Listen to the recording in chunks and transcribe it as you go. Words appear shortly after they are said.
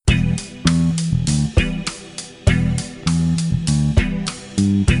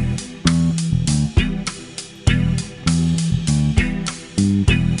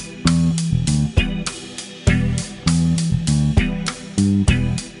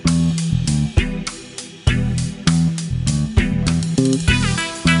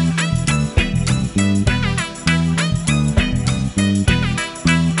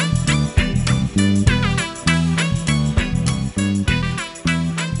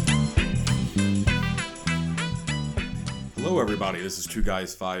Hello, everybody. This is Two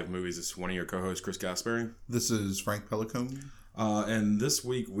Guys, Five Movies. This is one of your co-hosts, Chris Gaspari. This is Frank Pellicone. And this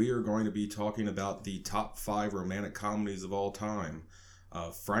week we are going to be talking about the top 5 romantic comedies of all time.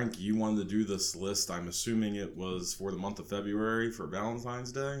 Frank, you wanted to do this list. I'm assuming it was for the month of February for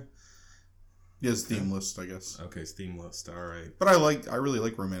Valentine's Day? Yes, theme list, I guess. Okay, it's theme list. All right. But I really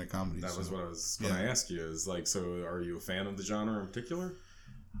like romantic comedies. That was what I was going to ask you. Is like, so are you a fan of the genre in particular?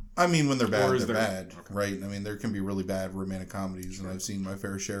 I mean, when they're bad, they're bad, okay. Right? I mean, there can be really bad romantic comedies, and I've seen my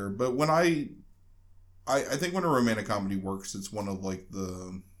fair share. But when I think when a romantic comedy works, it's one of like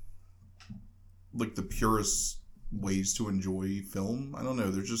the purest ways to enjoy film. I don't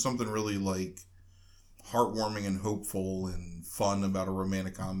know. There's just something really like heartwarming and hopeful and fun about a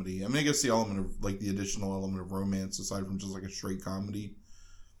romantic comedy. I mean, I guess the element of like the additional element of romance, aside from just like a straight comedy,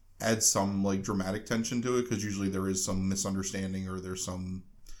 adds some like dramatic tension to it, because usually there is some misunderstanding or there's some,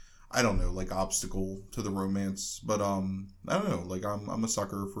 I don't know, like obstacle to the romance. But I don't know, like I'm a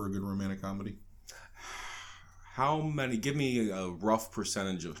sucker for a good romantic comedy. How many? Give me a rough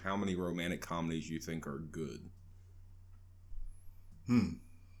percentage of how many romantic comedies you think are good. I don't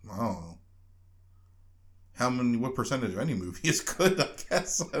know. What percentage of any movie is good, I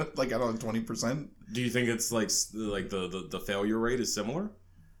guess? Like, I don't know, 20%? Do you think it's like the failure rate is similar?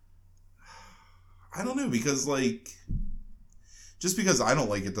 I don't know, because like, just because I don't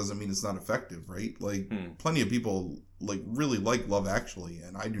like it doesn't mean it's not effective, right? Like, plenty of people like really like Love Actually,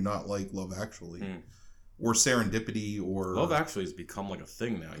 and I do not like Love Actually. Or Serendipity, or Love Actually has become like a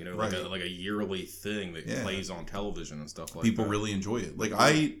thing now, you know, right. like a yearly thing that plays on television and stuff like people that. Really enjoy it. Like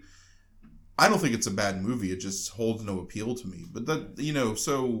I don't think it's a bad movie. It just holds no appeal to me. But that, you know,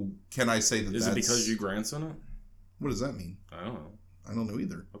 so can I say that? Is it because Hugh Grant's in it? What does that mean? I don't know. I don't know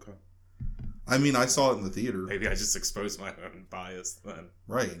either. Okay. I mean, I saw it in the theater. Maybe I just exposed my own bias then.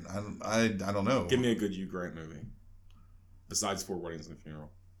 Right. I don't know. Give me a good Hugh Grant movie. Besides Four Weddings and a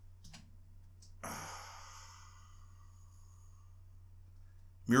Funeral.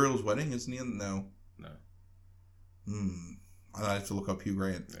 Muriel's Wedding, isn't he in? No. No. I have to look up Hugh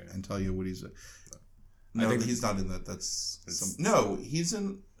Grant and tell you what he's. I think he's not in that. No, he's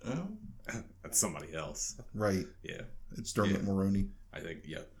in. Oh. That's somebody else. Right. Yeah. It's Dermot Mulroney. I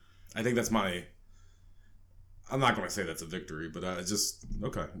think that's my. I'm not going to say that's a victory, but just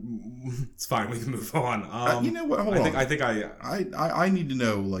okay. It's fine. We can move on. You know what? Hold on. I think I need to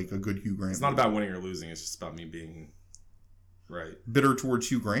know like a good Hugh Grant. It's not about winning or losing. It's just about me being right. Bitter towards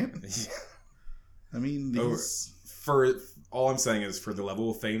Hugh Grant. I mean, for all I'm saying is for the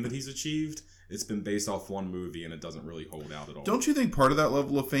level of fame that he's achieved, it's been based off one movie and it doesn't really hold out at all. Don't you think part of that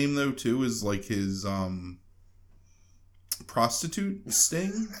level of fame though too is like his prostitute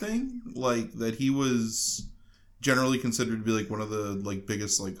sting thing, like that he was generally considered to be like one of the like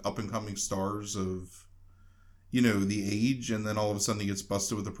biggest like up and coming stars of, you know, the age, and then all of a sudden he gets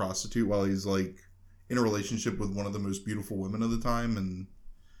busted with a prostitute while he's like in a relationship with one of the most beautiful women of the time, and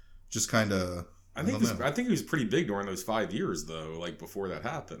just kind of. I think he was pretty big during those 5 years though, like before that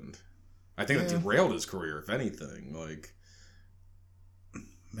happened. I think it derailed his career, if anything. Like,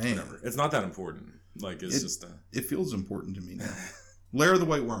 man, whatever. It's not that important. Like, it feels important to me now. Lair of the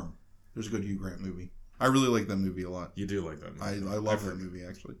White Worm. There's a good Hugh Grant movie. I really like that movie a lot. You do like that movie. I love that movie,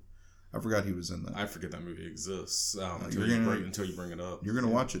 actually. I forgot he was in that. I forget that movie exists until you bring it up. You're going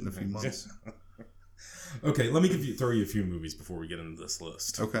to watch it in a few months. Okay, let me throw you a few movies before we get into this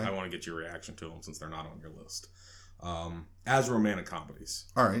list. Okay. I want to get your reaction to them since they're not on your list. As romantic comedies.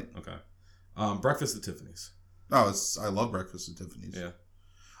 All right. Okay. Breakfast at Tiffany's. Oh, I love Breakfast at Tiffany's. Yeah.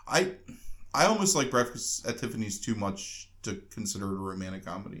 I almost like Breakfast at Tiffany's too much to consider it a romantic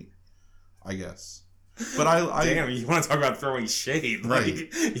comedy, I guess. But damn, you want to talk about throwing shade,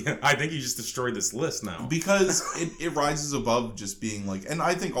 right? Like, I think you just destroyed this list now because it rises above just being like, and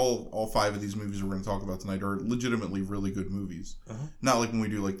I think all 5 of these movies we're going to talk about tonight are legitimately really good movies. Not like when we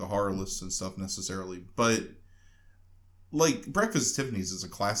do like the horror lists and stuff necessarily, but like Breakfast at Tiffany's is a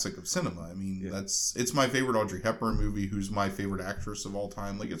classic of cinema. I mean, it's my favorite Audrey Hepburn movie, who's my favorite actress of all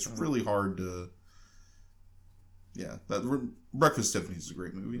time. Like, it's really hard to. Yeah, Breakfast at Tiffany's is a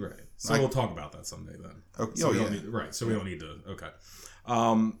great movie. Right. So we'll talk about that someday then. Okay. So we don't need to. Okay.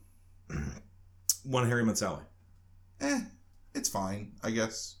 When Harry Met Sally. It's fine, I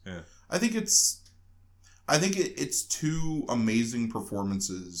guess. Yeah. I think it's 2 amazing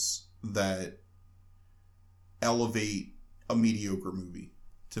performances that elevate a mediocre movie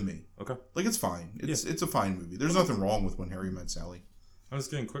to me. Okay. Like, it's fine. It's a fine movie. There's nothing wrong with When Harry Met Sally. I was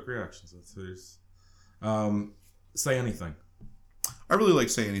getting quick reactions. Say Anything. I really like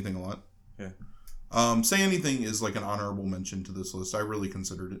Say Anything a lot. Yeah. Say Anything is like an honorable mention to this list. I really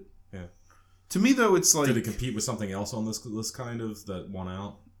considered it. Yeah. To me, though, it's like... Did it compete with something else on this list, kind of, that won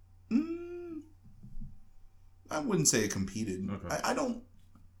out? I wouldn't say it competed. Okay. I don't...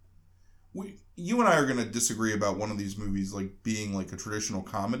 You and I are going to disagree about one of these movies like being like a traditional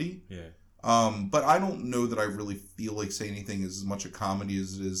comedy. Yeah. But I don't know that I really feel like Say Anything is as much a comedy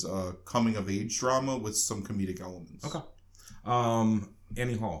as it is a coming-of-age drama with some comedic elements. Okay.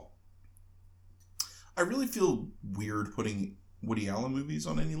 Annie Hall. I really feel weird putting Woody Allen movies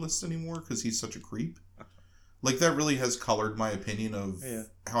on any list anymore because he's such a creep. Like, that really has colored my opinion of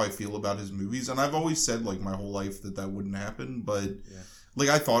how I feel about his movies. And I've always said, like, my whole life that wouldn't happen. But, like,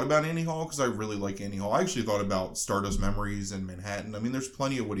 I thought about Annie Hall because I really like Annie Hall. I actually thought about Stardust Memories and Manhattan. I mean, there's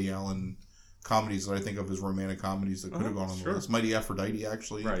plenty of Woody Allen comedies that I think of as romantic comedies that could have gone on the list. Mighty Aphrodite,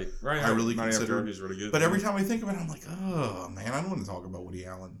 actually. Right. I really Mighty consider. Aphrodite's really good. But every time I think of it, I'm like, oh, man, I don't want to talk about Woody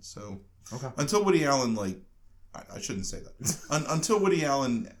Allen. So, okay. Until Woody Allen, like, I shouldn't say that. Until Woody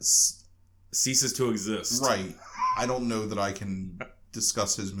Allen ceases to exist. Right. I don't know that I can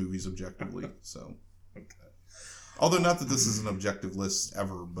discuss his movies objectively. So, okay. Although not that this is an objective list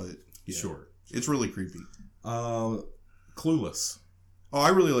ever, but yeah, sure, it's really creepy. Clueless. Oh, I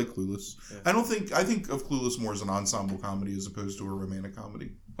really like Clueless. Yeah. I think of Clueless more as an ensemble comedy as opposed to a romantic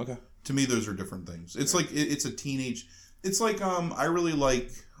comedy. Okay. To me, those are different things. It's like it's a teenage. It's like I really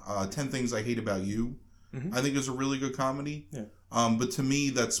like 10 Things I Hate About You. Mm-hmm. I think is a really good comedy. Yeah. But to me,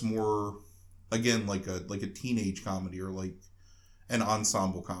 that's more, again, like a teenage comedy or like an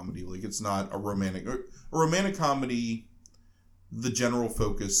ensemble comedy. Like, it's not a romantic comedy. The general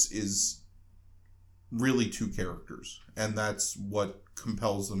focus is really two characters, and that's what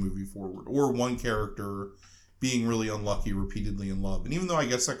compels the movie forward. Or one character being really unlucky repeatedly in love. And even though I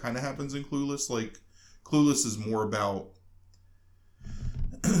guess that kind of happens in Clueless, like, Clueless is more about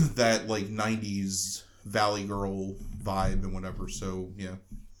that, like, 90s Valley Girl vibe and whatever. So, yeah.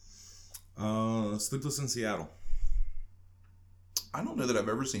 Sleepless in Seattle. I don't know that I've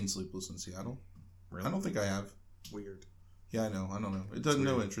ever seen Sleepless in Seattle. Really? I don't think I have. Weird. Yeah, I know. I don't know. It doesn't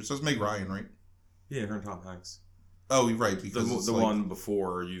no interest. That's Meg Ryan, right? Yeah, her and Tom Hanks. Oh, you're right. Because the one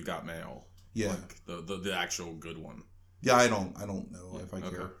before You've Got Mail. Yeah. Like the actual good one. Yeah, I don't know if I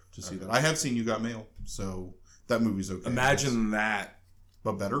care to see that. I have seen You Got Mail, so that movie's okay. Imagine that.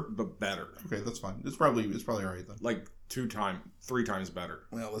 But better? But better. Okay, that's fine. It's probably all right then. Like 3 times better.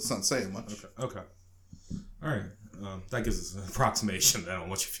 Well, let's not say it much. Okay. All right. That gives us an approximation then on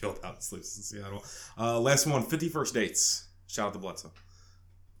what you feel about Sleepless in Seattle. Last one, 50 First Dates. Shout out to Bledsoe.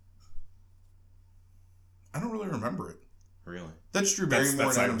 I don't really remember it. Really? That's Drew Barrymore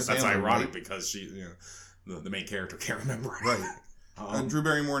and Adam Sandler. That's ironic, right? Because she, the main character can't remember it. Right. Drew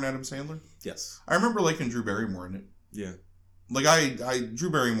Barrymore and Adam Sandler? Yes. I remember liking Drew Barrymore in it. Yeah. Like, Drew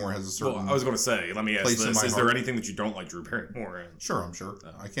Barrymore has a certain... Well, I was going to say, let me ask this. Is there anything that you don't like Drew Barrymore in? Sure, I'm sure.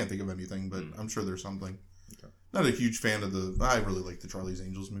 I can't think of anything, but I'm sure there's something. Okay. Not a huge fan of I really like the Charlie's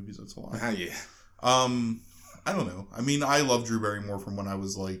Angels movies. That's a lot. Yeah. I don't know. I mean, I love Drew Barrymore from when I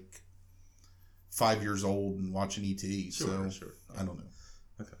was, like, 5 years old and watching E.T., Sure. I don't know.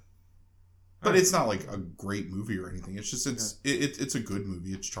 Okay. But it's not, like, a great movie or anything. It's just, it's a good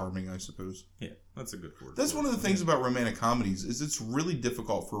movie. It's charming, I suppose. Yeah, that's a good word. That's one of the things about romantic comedies is it's really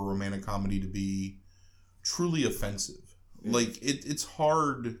difficult for a romantic comedy to be truly offensive. Yeah. Like, it's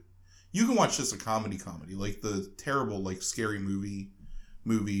hard. You can watch just a comedy, like the terrible, like, Scary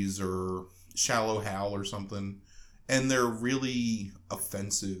movies or Shallow Hal or something, and they're really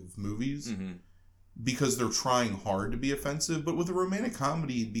offensive movies because they're trying hard to be offensive. But with a romantic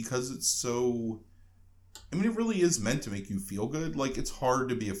comedy, because it's so... I mean, it really is meant to make you feel good. Like, it's hard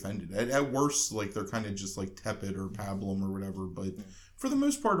to be offended. At worst, like, they're kind of just, like, tepid or pablum or whatever. But for the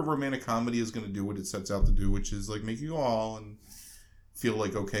most part, a romantic comedy is going to do what it sets out to do, which is, like, make you all and feel,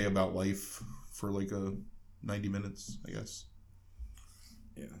 like, okay about life for, like, 90 minutes, I guess.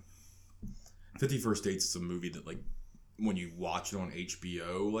 Yeah. 50 First Dates is a movie that, like, when you watch it on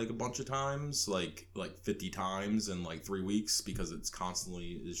HBO, like, a bunch of times, like 50 times in, like, 3 weeks, because it's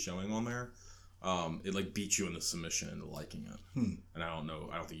constantly is showing on there, it, like, beats you into submission into liking it. And I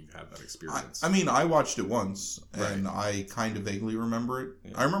don't think you've had that experience. I mean, I watched it once, and I kind of vaguely remember it.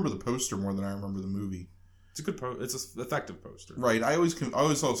 Yeah. I remember the poster more than I remember the movie. It's a good it's an effective poster. Right. I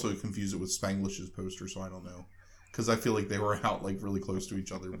always also confuse it with Spanglish's poster, so I don't know. Because I feel like they were out, like, really close to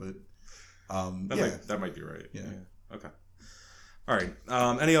each other, but... that might be right. Yeah. Okay. All right.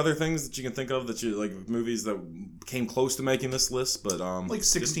 Any other things that you can think of that you like, movies that came close to making this list, but like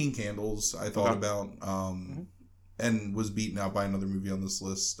 16 Candles, I thought about, and was beaten out by another movie on this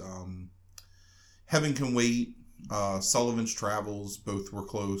list. Heaven Can Wait, Sullivan's Travels, both were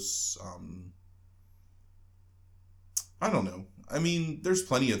close. I don't know. I mean, there's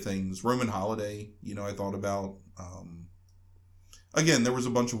plenty of things. Roman Holiday, I thought about. Again, there was a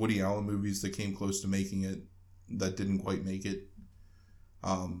bunch of Woody Allen movies that came close to making it that didn't quite make it.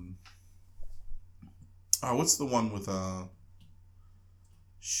 What's the one with High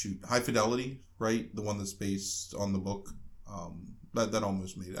Fidelity, right? The one that's based on the book. That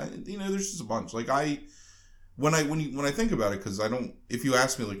almost made it. There's just a bunch. Like when I think about it, because I don't. If you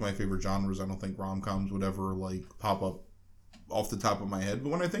ask me like my favorite genres, I don't think rom-coms would ever like pop up off the top of my head. But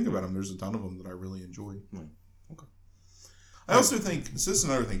when I think about them, there's a ton of them that I really enjoy. Okay. I also think so. This is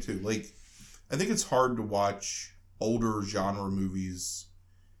another thing too. Like, I think it's hard to watch older genre movies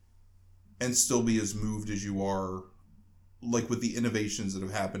and still be as moved as you are, like with the innovations that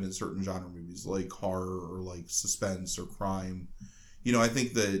have happened in certain genre movies, like horror or like suspense or crime. I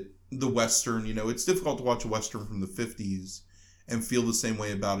think that the Western, it's difficult to watch a Western from the 50s and feel the same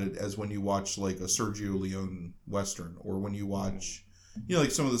way about it as when you watch like a Sergio Leone Western, or when you watch,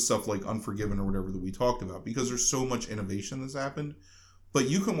 like some of the stuff like Unforgiven or whatever that we talked about, because there's so much innovation that's happened. But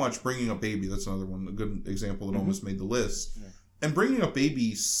you can watch Bringing Up Baby. That's another one, a good example that almost made the list. Yeah. And Bringing Up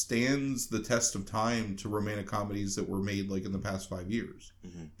Baby stands the test of time to romantic comedies that were made like in the past 5 years.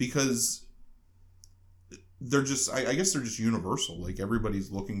 Because they're just, I guess they're just universal. Like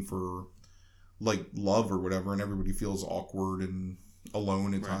everybody's looking for like love or whatever, and everybody feels awkward and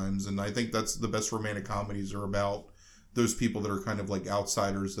alone at times. And I think that's the best romantic comedies are about those people that are kind of like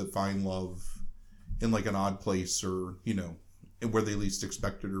outsiders that find love in like an odd place, or, where they least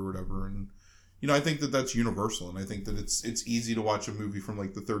expect it or whatever. And, I think that that's universal. And I think that it's easy to watch a movie from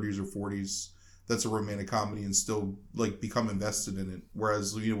like the 30s or 40s that's a romantic comedy and still like become invested in it.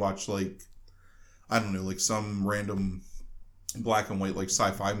 Whereas you watch like, I don't know, like some random black and white like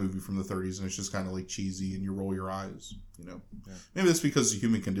sci-fi movie from the 30s and it's just kind of like cheesy and you roll your eyes, Yeah. Maybe that's because the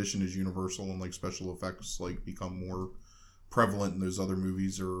human condition is universal and like special effects like become more prevalent in those other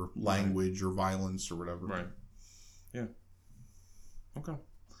movies, or language or violence or whatever. Right. Yeah. Okay.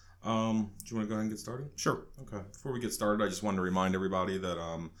 Do you want to go ahead and get started? Sure. Okay. Before we get started, I just wanted to remind everybody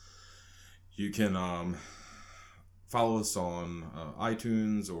that you can follow us on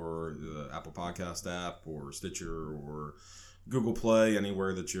iTunes or the Apple Podcast app or Stitcher or Google Play,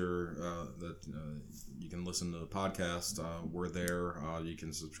 anywhere that you can listen to the podcast. We're there. You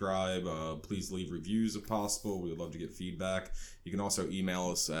can subscribe. Please leave reviews if possible. We would love to get feedback. You can also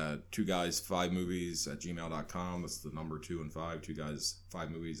email us at 2guys5movies@gmail.com. That's the number 2 and 5,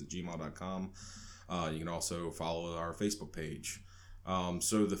 2guys5movies@gmail.com. You can also follow our Facebook page.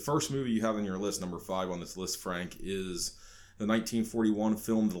 So the first movie you have on your list, number 5 on this list, Frank, is the 1941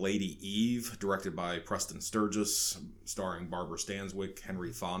 film The Lady Eve, directed by Preston Sturges, starring Barbara Stanwyck,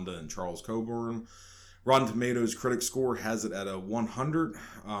 Henry Fonda, and Charles Coburn. Rotten Tomatoes critic score has it at a 100,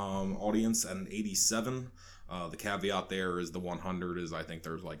 audience at an 87. The caveat there is the 100 is I think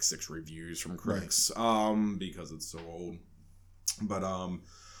there's like 6 reviews from critics, because it's so old. But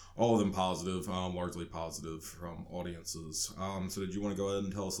all of them positive, largely positive from audiences. So did you want to go ahead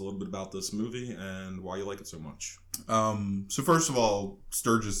and tell us a little bit about this movie and why you like it so much? So first of all,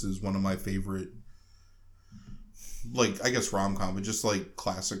 Sturges is one of my favorite, like, I guess rom-com, but just like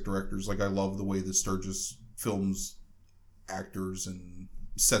classic directors. Like, I love the way that Sturges films actors and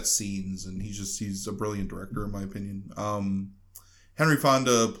sets scenes, and he's a brilliant director in my opinion. Henry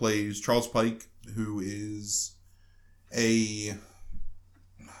Fonda plays Charles Pike, who is I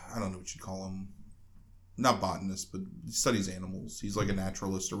don't know what you'd call him. Not botanist, but he studies animals. He's like a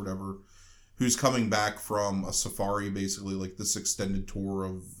naturalist or whatever, who's coming back from a safari, basically like this extended tour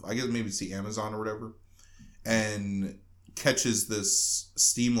of, I guess maybe it's the Amazon or whatever, and catches this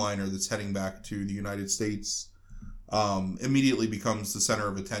steamliner that's heading back to the United States. Immediately becomes the center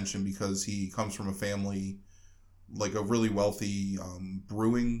of attention because he comes from a family, like a really wealthy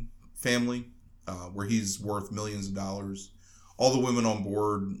brewing family, where he's worth millions of dollars. All the women on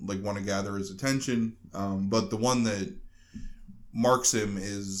board like want to gather his attention, but the one that marks him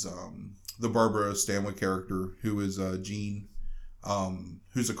is the Barbara Stanwyck character, who is Jean,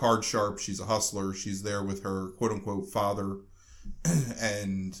 who's a card sharp. She's a hustler. She's there with her quote unquote father,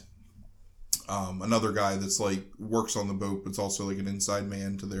 and another guy that's like works on the boat, but's also like an inside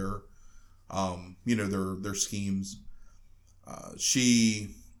man to their, their schemes.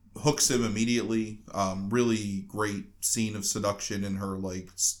 She hooks him immediately. Really great scene of seduction in her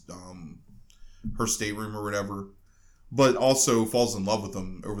her stateroom or whatever, but also falls in love with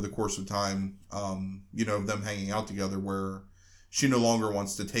him over the course of time. Them hanging out together, where she no longer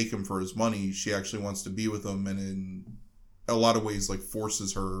wants to take him for his money. She actually wants to be with him, and in a lot of ways like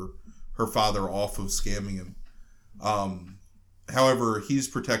forces her father off of scamming him. However, he's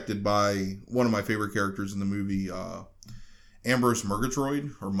protected by one of my favorite characters in the movie, Ambrose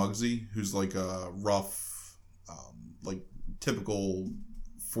Murgatroyd, or Muggsy, who's like a rough, like typical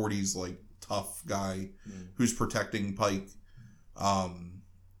 40s like tough guy who's protecting Pike.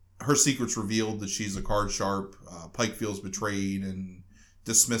 Her secret's revealed that she's a card sharp. Pike feels betrayed and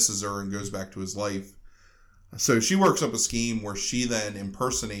dismisses her and goes back to his life. So she works up a scheme where she then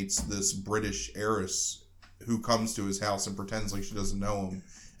impersonates this British heiress who comes to his house and pretends like she doesn't know him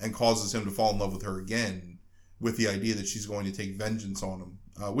and causes him to fall in love with her again with the idea that she's going to take vengeance on him,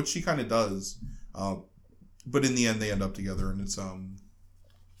 which she kind of does. But in the end, they end up together, and it's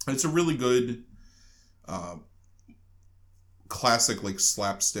a really good classic like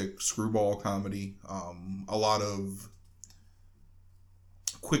slapstick screwball comedy. A lot of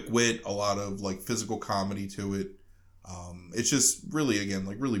quick wit, a lot of like physical comedy to it. It's just really, again,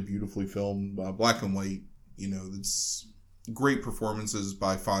 like really beautifully filmed, black and white. It's great performances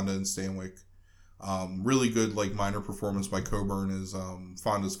by Fonda and Stanwyck. Really good like minor performance by Coburn as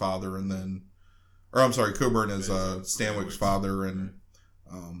Fonda's father, and then, or I'm sorry, Coburn as Stanwyck's father, and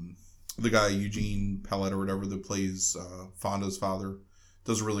the guy Eugene Pallette or whatever that plays Fonda's father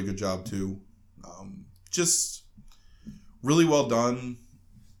does a really good job too. Just really well done.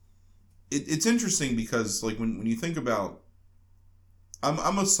 It's interesting because like when you think about,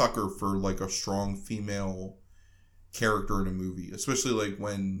 I'm a sucker for like a strong female character in a movie, especially like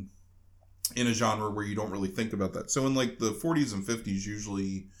when in a genre where you don't really think about that. So in like the 40s and 50s,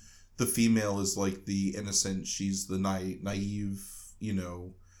 usually the female is like the innocent, she's the naive,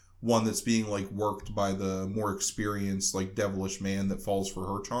 one that's being like worked by the more experienced like devilish man that falls for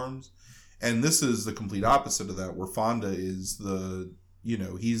her charms. And this is the complete opposite of that, where Fonda is the,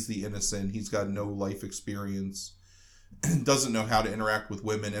 he's the innocent, he's got no life experience, doesn't know how to interact with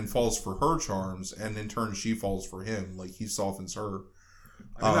women, and falls for her charms, and in turn she falls for him. Like he softens her.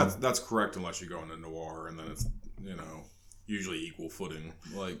 I think that's correct, unless you go into noir, and then it's usually equal footing.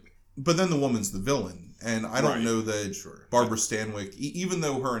 Like, but then the woman's the villain, and I don't know that sure. Barbara Stanwyck, even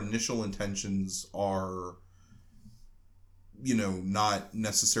though her initial intentions are, not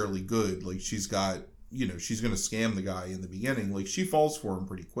necessarily good, like she's got, she's going to scam the guy in the beginning, like she falls for him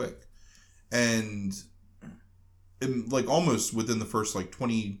pretty quick, and like almost within the first like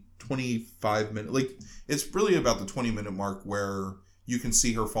 25 minutes, like it's really about the 20-minute mark where you can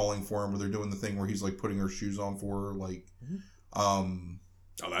see her falling for him, where they're doing the thing where he's like putting her shoes on for her, like oh,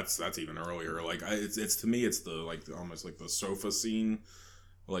 that's even earlier. Like it's to me, it's the like almost like the sofa scene,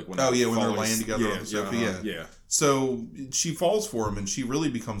 like when when they're laying together on the sofa. Yeah. So she falls for him, and she really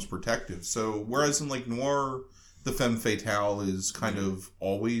becomes protective. So whereas in like noir, the femme fatale is kind of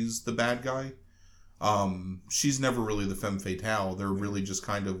always the bad guy. She's never really the femme fatale. They're really just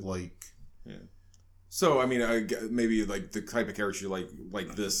kind of like. Yeah. So I mean, maybe like the type of character like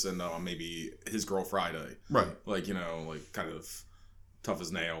this, and maybe His Girl Friday, right? Like like kind of tough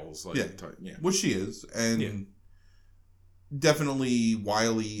as nails, like yeah. Well, she is, and definitely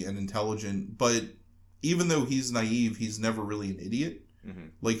wily and intelligent. But even though he's naive, he's never really an idiot. Mm-hmm.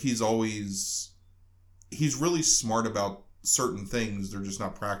 Like he's really smart about certain things. They're just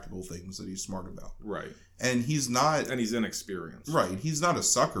not practical things that he's smart about, right? And he's not, and he's inexperienced, right? He's not a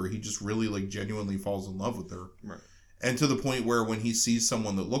sucker. He just really like genuinely falls in love with her, right? And to the point where when he sees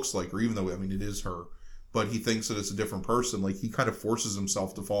someone that looks like her, even though it is her, but he thinks that it's a different person, like he kind of forces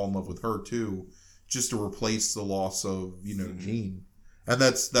himself to fall in love with her too, just to replace the loss of Jean. And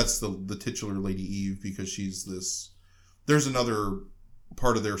that's the titular Lady Eve, because she's this. There's another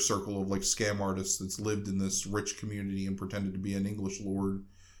part of their circle of like scam artists that's lived in this rich community and pretended to be an English lord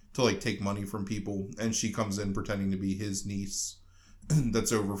to like take money from people, and she comes in pretending to be his niece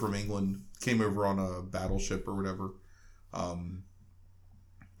that's over from England, came over on a battleship or whatever,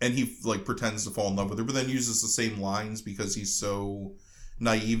 and he like pretends to fall in love with her, but then uses the same lines because he's so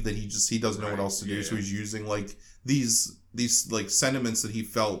naive that he doesn't know what else to do. So he's using like these like sentiments that he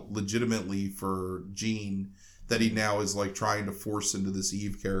felt legitimately for Jean that he now is like trying to force into this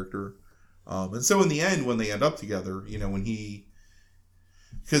Eve character. And so in the end, when they end up together,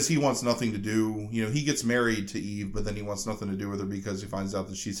 because he wants nothing to do, he gets married to Eve, but then he wants nothing to do with her because he finds out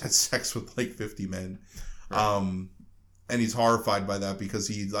that she's had sex with like 50 men. Right. And he's horrified by that because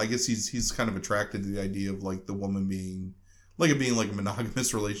he's kind of attracted to the idea of like the woman being like a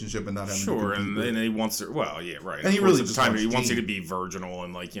monogamous relationship and not having and he wants her. Well, yeah, right. And he really just wants you to be virginal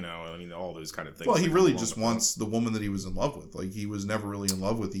and like all those kind of things. Well, he really just wants the woman that he was in love with. Like he was never really in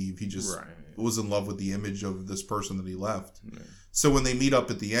love with Eve. He just was in love with the image of this person that he left. Yeah. So when they meet up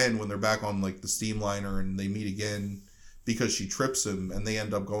at the end, when they're back on like the steamliner and they meet again because she trips him and they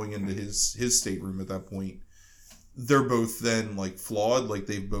end up going into his stateroom at that point, they're both then like flawed. Like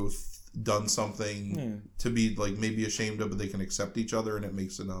they've both done something to be like maybe ashamed of, but they can accept each other, and it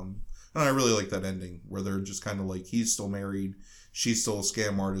makes it and I really like that ending where they're just kind of like, he's still married, she's still a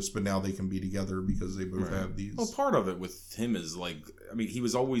scam artist, but now they can be together because they both have these. Well, part of it with him is like, I mean, he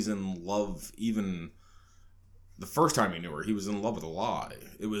was always in love. Even the first time he knew her, he was in love with a lie.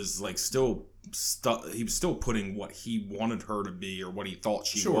 It was like still he was still putting what he wanted her to be or what he thought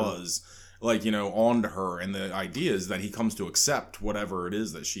she was, like, you know, onto her. And the idea is that he comes to accept whatever it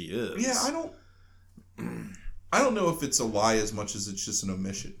is that she is. Yeah, I don't know if it's a lie as much as it's just an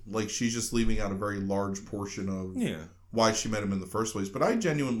omission. Like, she's just leaving out a very large portion of why she met him in the first place. But I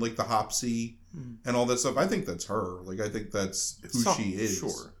genuinely, like the Hopsy and all that stuff, I think that's her. Like, I think that's who she is.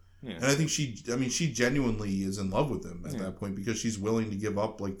 Sure. Yeah. And I think she genuinely is in love with him at that point, because she's willing to give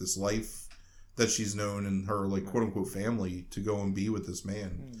up, like, this life that she's known in her, like, quote-unquote family to go and be with this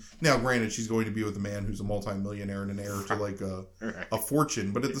man. Now, granted, she's going to be with a man who's a multimillionaire and an heir to, like, a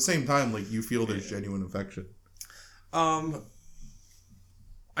fortune. But at the same time, like, you feel there's genuine affection. I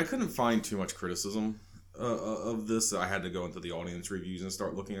couldn't find too much criticism of this. I had to go into the audience reviews and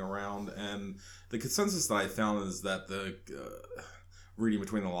start looking around, and the consensus that I found is that the reading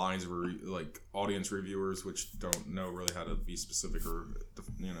between the lines were like audience reviewers, which don't know really how to be specific or,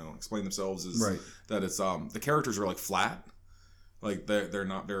 you know, explain themselves, is that it's the characters are like flat, like they're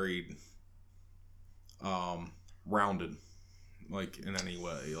not very rounded, like in any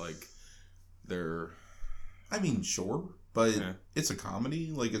way, like they're. I mean, sure, but it's a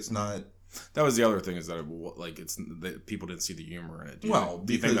comedy. Like, it's not. That was the other thing, is that that people didn't see the humor in it. Do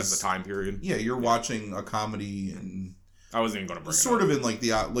you think that's the time period? Yeah, you're watching a comedy, and I wasn't even going to bring sort it up. of in like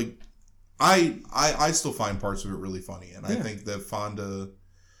the like. I still find parts of it really funny, and I think that Fonda.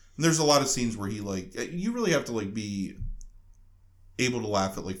 There's a lot of scenes where he, like, you really have to, like, be able to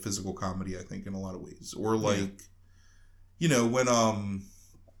laugh at, like, physical comedy, I think, in a lot of ways, or like, you know,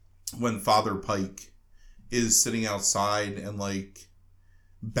 when Father Pike is sitting outside and, like,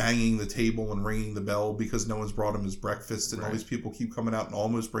 banging the table and ringing the bell because no one's brought him his breakfast, and all these people keep coming out and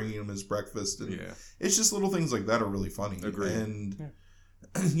almost bringing him his breakfast, and it's just little things like that are really funny. Agreed. And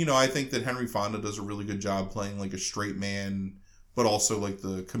you know, I think that Henry Fonda does a really good job playing, like, a straight man, but also, like,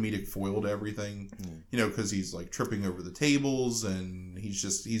 the comedic foil to everything. You know, because he's, like, tripping over the tables, and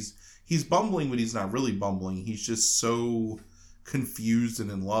he's bumbling, but he's not really bumbling. He's just so confused and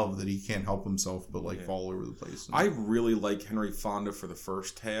in love that he can't help himself but, like, fall over the place. I really like Henry Fonda for the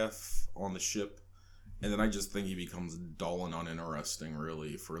first half on the ship, and then I just think he becomes dull and uninteresting,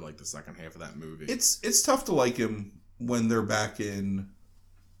 really, for, like, the second half of that movie. It's tough to like him when they're back in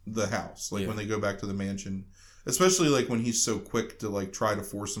the house, like when they go back to the mansion, especially like when he's so quick to, like, try to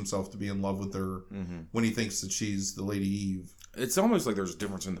force himself to be in love with her when he thinks that she's the Lady Eve. It's almost like there's a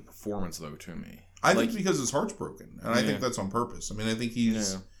difference in the performance, though, to me. I think because his heart's broken, and I think that's on purpose. I mean, I think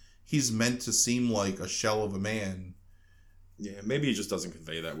he's meant to seem like a shell of a man. Yeah, maybe he just doesn't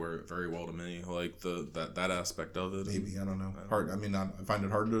convey that very well to me, like that aspect of it. Maybe, I don't know. I find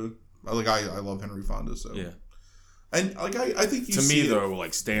it hard to like. I love Henry Fonda, so and like I think to me though,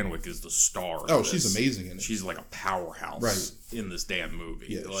 like, Stanwyck is the star. Oh, she's amazing in it. She's like a powerhouse in this damn movie.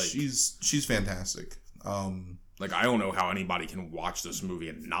 Yeah, like, she's fantastic. Like, I don't know how anybody can watch this movie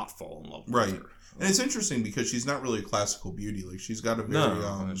and not fall in love with her. And it's interesting because she's not really a classical beauty. Like, she's got a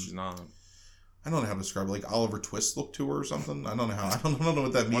very she's not. I don't know how to describe it. Like Oliver Twist look to her or something. I don't know how. I don't know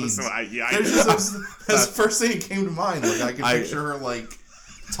what that means. That's the first thing that came to mind. Like, I can picture her, like,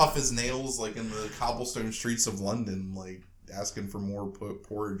 tough as nails, like, in the cobblestone streets of London, like, asking for more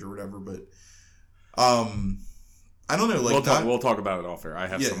porridge or whatever. But I don't know. Like, we'll talk about it off air. I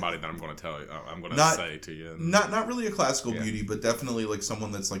have somebody that I'm going to tell you. I'm going to say to you. Not really a classical beauty, but definitely, like,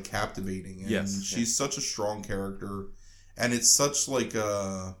 someone that's, like, captivating. And she's such a strong character, and it's such like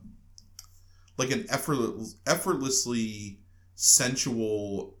an effortlessly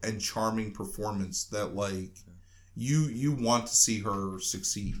sensual and charming performance that, like, you want to see her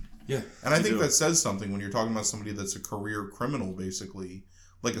succeed. Yeah, and I think that says something when you're talking about somebody that's a career criminal, basically,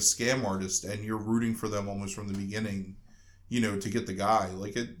 like a scam artist, and you're rooting for them almost from the beginning, you know, to get the guy.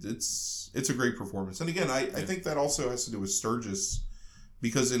 Like, it's a great performance. And again, I think that also has to do with Sturgis,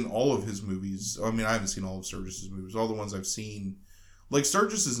 because in all of his movies, I mean, I haven't seen all of Sturgis's movies, all the ones I've seen, like,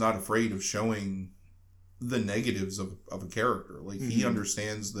 Sturgis is not afraid of showing the negatives of a character. Like, he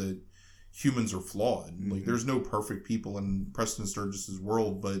understands that humans are flawed. Like, there's no perfect people in Preston Sturgis's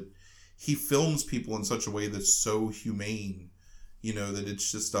world, but he films people in such a way that's so humane, you know, that it's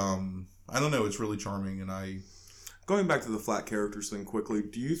just, I don't know, it's really charming. And going back to the flat characters thing quickly,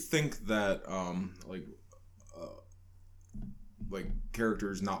 do you think that, like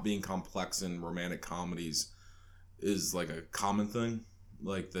characters not being complex in romantic comedies is, like, a common thing?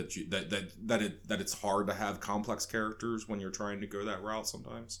 Like that it's hard to have complex characters when you're trying to go that route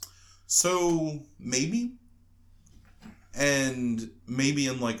sometimes. So maybe, and maybe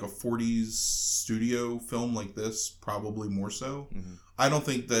in like a 40s studio film like this, probably more so. Mm-hmm. I don't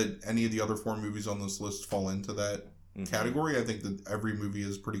think that any of the other 4 movies on this list fall into that category. I think that every movie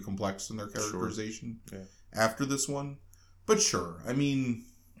is pretty complex in their characterization after this one. But sure, I mean,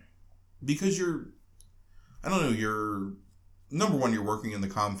 because you're number one, you're working in the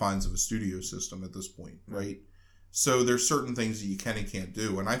confines of a studio system at this point, right? So there's certain things that you can and can't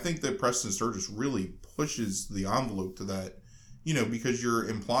do. And I think that Preston Sturges really pushes the envelope to that, because you're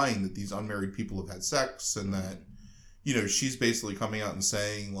implying that these unmarried people have had sex and that, she's basically coming out and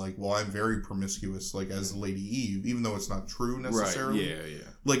saying, like, well, I'm very promiscuous, like, as Lady Eve, even though it's not true necessarily. Right, yeah.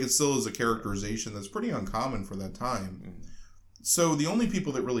 Like, it still is a characterization that's pretty uncommon for that time. Mm-hmm. So the only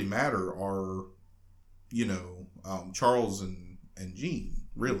people that really matter are, Charles and Jean,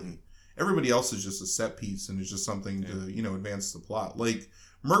 really. Mm-hmm. Everybody else is just a set piece and it's just something to, advance the plot. Like,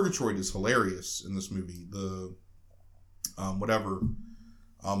 Murgatroyd is hilarious in this movie. The,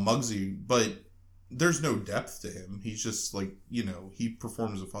 Muggsy, but there's no depth to him. He's just like, he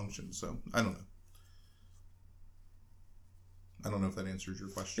performs a function. So, I don't know. I don't know if that answers your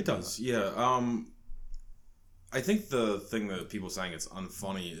question. It does, yeah. I think the thing that people saying it's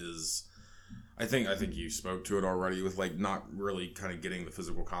unfunny is... I think you spoke to it already with like not really kind of getting the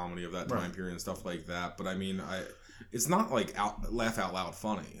physical comedy of that time period and stuff like that. But I mean, it's not like laugh out loud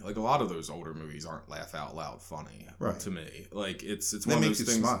funny. Like a lot of those older movies aren't laugh out loud funny to me. Like it's one of those things.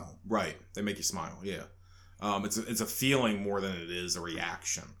 They make you smile. Right, they make you smile. Yeah, it's a feeling more than it is a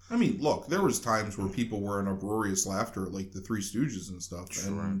reaction. I mean, look, there was times where people were in uproarious laughter, like the Three Stooges and stuff.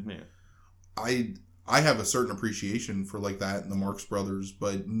 Sure. And I have a certain appreciation for like that and the Marx Brothers,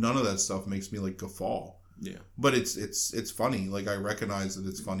 but none of that stuff makes me like guffaw. Yeah. But it's funny. Like I recognize that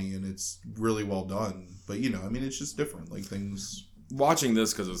it's funny and it's really well done. But I mean, it's just different. Like things. Watching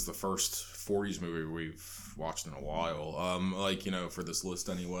this because it's the first 40s movie we've watched in a while. For this list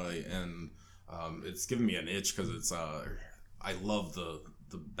anyway, and it's giving me an itch because it's I love the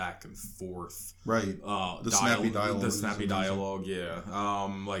back and forth, right? The snappy dialogue, yeah.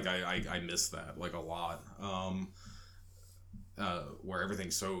 I miss that like a lot. Where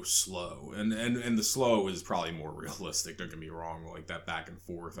everything's so slow, and the slow is probably more realistic. Don't get me wrong, like that back and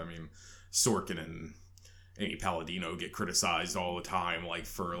forth. I mean, Sorkin and Amy Palladino get criticized all the time, like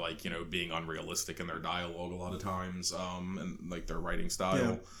for being unrealistic in their dialogue a lot of times, and like their writing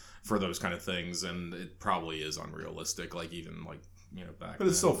style for those kind of things, and it probably is unrealistic, like even like. Back but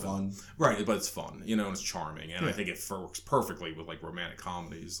it's still fun. Right, but it's fun, and it's charming, and I think it works perfectly with, like, romantic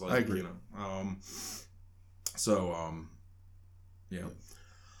comedies. Like, I agree.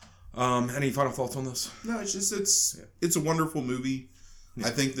 Any final thoughts on this? No, it's just, it's a wonderful movie. Yeah. I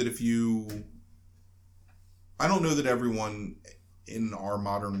think that I don't know that everyone in our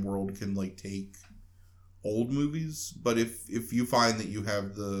modern world can, like, take old movies, but if you find that you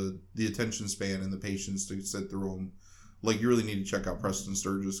have the attention span and the patience to sit through them, like, you really need to check out Preston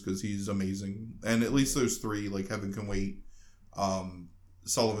Sturges because he's amazing. And at least those 3, like Heaven Can Wait,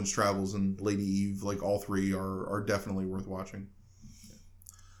 Sullivan's Travels, and Lady Eve, like, all 3 are definitely worth watching.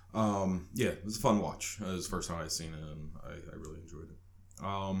 It was a fun watch. It was the first time I'd seen it, and I really enjoyed it.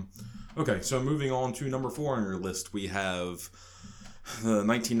 Okay, so moving on to number 4 on your list, we have the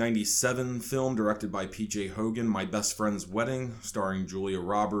 1997 film directed by P.J. Hogan, My Best Friend's Wedding, starring Julia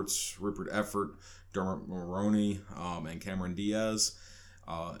Roberts, Rupert Everett, Dermot Mulroney, and Cameron Diaz.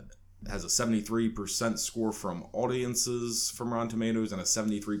 Has a 73% score from audiences from Rotten Tomatoes and a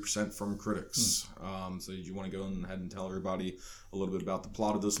 73% from critics. So did you want to go ahead and tell everybody a little bit about the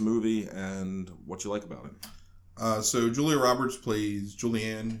plot of this movie and what you like about it? So Julia Roberts plays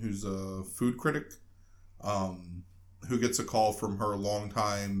Julianne, who's a food critic, who gets a call from her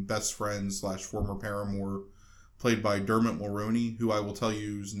longtime best friend / former paramour, played by Dermot Mulroney, who I will tell you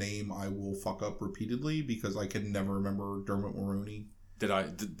whose name I will fuck up repeatedly because I can never remember Dermot Mulroney. Did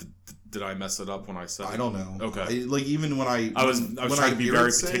I mess it up when I said it? I don't know. Okay. Even when I was trying to be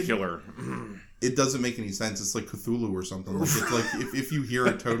very particular. It doesn't make any sense. It's like Cthulhu or something. Like it's like if you hear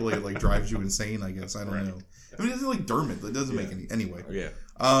it totally, it like drives you insane. I guess I don't know. I mean, it's like Dermot. It doesn't make any anyway. Yeah.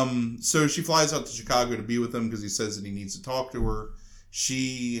 So she flies out to Chicago to be with him because he says that he needs to talk to her.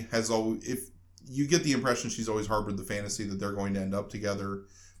 She has always, if you get the impression, she's always harbored the fantasy that they're going to end up together,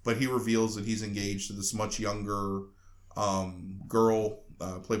 but he reveals that he's engaged to this much younger girl,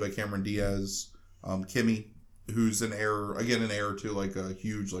 played by Cameron Diaz, Kimmy, who's an heir to like a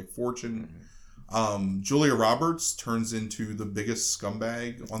huge like fortune. Julia Roberts turns into the biggest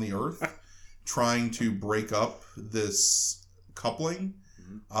scumbag on the earth, trying to break up this coupling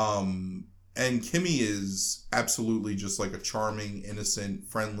And Kimmy is absolutely just like a charming, innocent,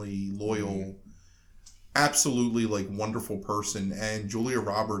 friendly, loyal, absolutely like wonderful person. And Julia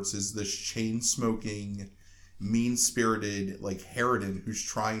Roberts is this chain-smoking, mean-spirited like harridan who's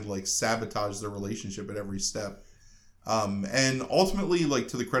trying to like sabotage their relationship at every step. And ultimately, like,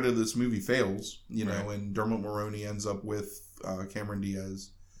 to the credit of this movie, fails, you know, and Dermot Mulroney ends up with Cameron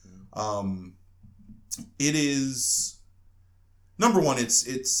Diaz. It is, number one,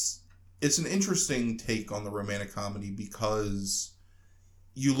 it's an interesting take on the romantic comedy because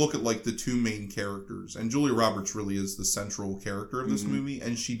you look at, like, the two main characters, and Julia Roberts really is the central character of this movie,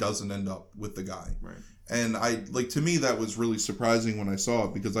 and she doesn't end up with the guy. Right. And to me, that was really surprising when I saw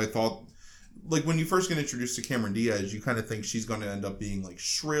it, because I thought, like, when you first get introduced to Cameron Diaz, you kind of think she's going to end up being, like,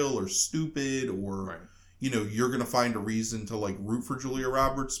 shrill or stupid, or, you know, you're going to find a reason to, like, root for Julia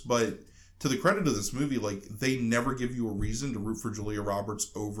Roberts. But to the credit of this movie, like, they never give you a reason to root for Julia Roberts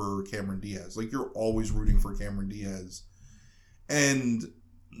over Cameron Diaz. Like, you're always rooting for Cameron Diaz. And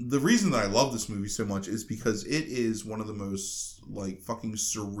the reason that I love this movie so much is because it is one of the most, like, fucking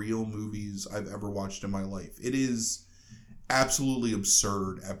surreal movies I've ever watched in my life. It is absolutely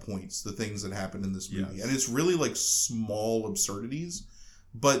absurd at points, the things that happen in this movie. And it's really like small absurdities,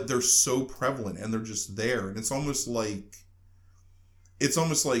 but they're so prevalent and they're just there. And it's almost like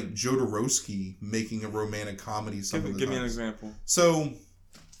Jodorowsky making a romantic comedy. Give me an example. So,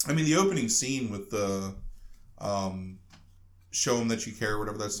 I mean, the opening scene with the Show 'Em That You Care,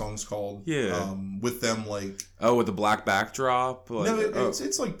 whatever that song's called. Yeah. With them, like... Oh, with the black backdrop? Like, no,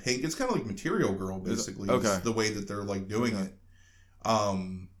 it's like pink. It's kind of like Material Girl, basically. Okay. The way that they're, like, doing it.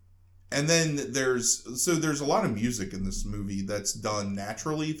 And then there's a lot of music in this movie that's done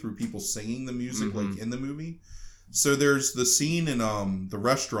naturally through people singing the music, like, in the movie. So there's the scene in the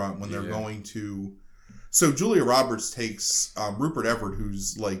restaurant when they're going to... So Julia Roberts takes Rupert Everett,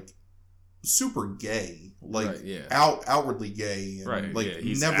 who's, like, super gay, like outwardly gay, and like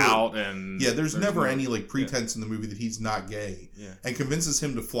he's never out, and there's never any like pretense in the movie that he's not gay, and convinces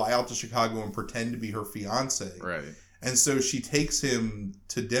him to fly out to Chicago and pretend to be her fiance, and so she takes him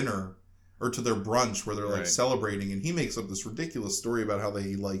to dinner or to their brunch where they're like celebrating, and he makes up this ridiculous story about how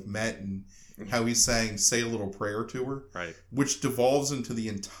they like met and how he sang "Say a Little Prayer" to her, which devolves into the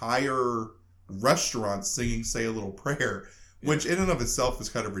entire restaurant singing "Say a Little Prayer." Which in and of itself is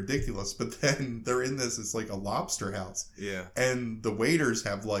kind of ridiculous, but then they're in this, it's like a lobster house. Yeah. And the waiters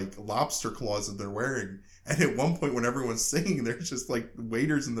have like lobster claws that they're wearing. And at one point when everyone's singing, there's just like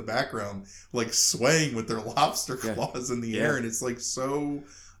waiters in the background, like swaying with their lobster claws in the air. And it's like so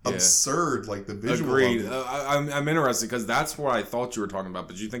absurd, like the visual. Agreed. I'm interested because that's what I thought you were talking about,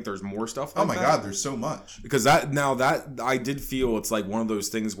 but do you think there's more stuff like that? Oh my God, there's so much. Because that I did feel it's like one of those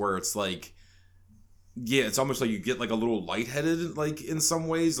things where it's like, yeah, it's almost like you get like a little lightheaded, like in some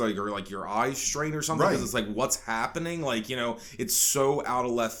ways, like, or like your eyes strain or something, because it's like, what's happening? Like, you know, it's so out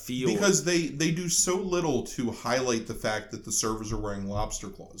of left field. Because they do so little to highlight the fact that the servers are wearing lobster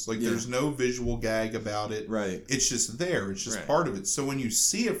claws. Like, there's no visual gag about it. Right. It's just there. It's just part of it. So when you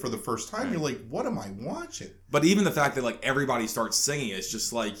see it for the first time, you're like, what am I watching? But even the fact that like everybody starts singing, it's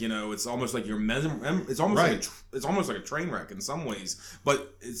just like, you know, it's almost like you're it's almost it's almost like a train wreck in some ways.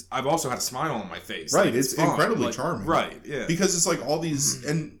 But I've also had a smile on my face. Right, like, it's incredibly charming. Right, yeah. Because it's like all these,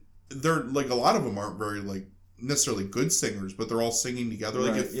 and they're like a lot of them aren't very like necessarily good singers, but they're all singing together.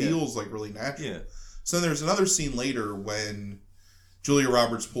 Like it feels like really natural. Yeah. So then there's another scene later when Julia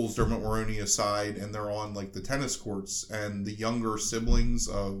Roberts pulls Dermot Mulroney aside, and they're on like the tennis courts, and the younger siblings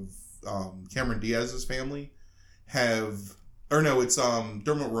of Cameron Diaz's family it's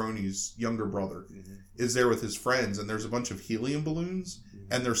Dermot Mulroney's younger brother is there with his friends, and there's a bunch of helium balloons,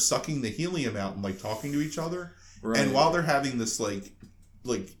 and they're sucking the helium out and like talking to each other. And while they're having this like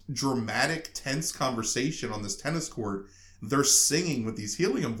dramatic, tense conversation on this tennis court, they're singing with these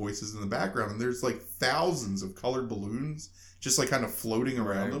helium voices in the background, and there's like thousands of colored balloons just like kind of floating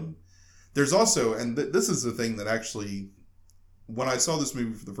around them. There's also, and this is the thing that actually, when I saw this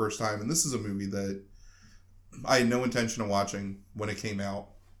movie for the first time, and this is a movie that I had no intention of watching when it came out.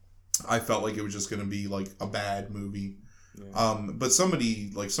 I felt like it was just going to be like a bad movie. But somebody,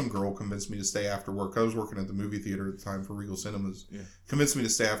 like some girl, convinced me to stay after work. I was working at the movie theater at the time for Regal Cinemas. Convinced me to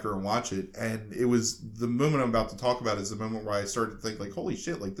stay after and watch it. And it was the moment I'm about to talk about is the moment where I started to think like, holy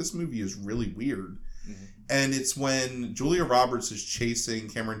shit, like this movie is really weird. And it's when Julia Roberts is chasing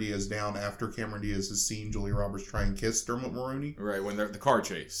Cameron Diaz down after Cameron Diaz has seen Julia Roberts try and kiss Dermot Mulroney. Right, when they're the car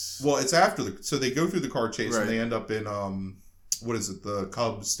chase. Well, it's after so they go through the car chase and they end up in what is it, the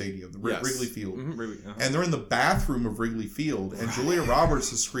Cubs stadium, the Wrigley Field. Mm-hmm, and they're in the bathroom of Wrigley Field, and Julia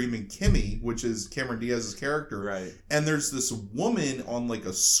Roberts is screaming Kimmy, which is Cameron Diaz's character. Right. And there's this woman on like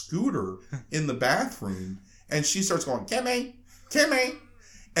a scooter in the bathroom, and she starts going, Kimmy, Kimmy.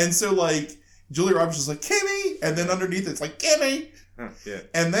 And so like Julia Roberts is like, Kimmy, and then underneath it's like, Kimmy. Yeah.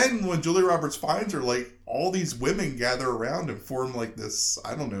 And then when Julia Roberts finds her, like all these women gather around and form like this,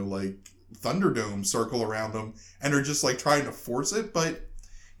 I don't know, like Thunderdome circle around them, and are just like trying to force it. But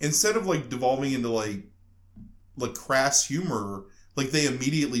instead of like devolving into like crass humor, like they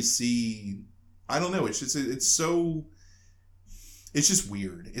immediately see, I don't know, it's just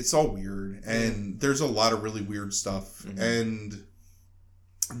weird. It's all weird, and there's a lot of really weird stuff. Mm-hmm. And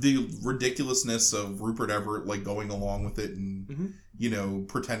the ridiculousness of Rupert Everett like going along with it and mm-hmm. you know,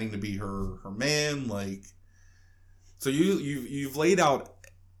 pretending to be her man, like. So you've laid out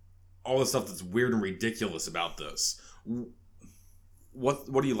all the stuff that's weird and ridiculous about this. What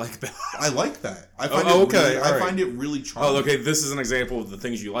do you like about it? I like that. I find it really charming. Oh, okay. This is an example of the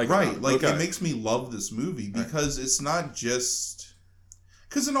things you like. Right. About it. Like, okay. It makes me love this movie because it's not just.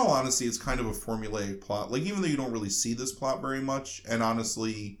 Because in all honesty, it's kind of a formulaic plot. Like, even though you don't really see this plot very much, and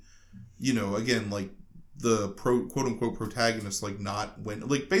honestly, you know, again, like, the quote-unquote protagonist, like,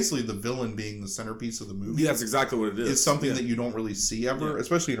 like, basically the villain being the centerpiece of the movie. Yeah, that's exactly what it is. It's something that you don't really see ever,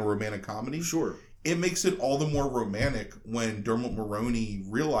 especially in a romantic comedy. Sure. It makes it all the more romantic when Dermot Mulroney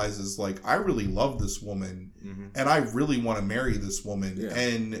realizes, like, I really love this woman, mm-hmm. and I really want to marry this woman. Yeah.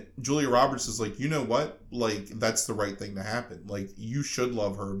 And Julia Roberts is like, you know what? Like, that's the right thing to happen. Like, you should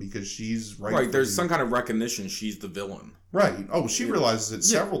love her because she's right. Right, there's some kind of recognition she's the villain. Right. Oh, she realizes it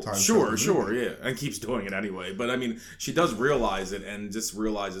several times. Sure, yeah. And keeps doing it anyway. But, I mean, she does realize it and just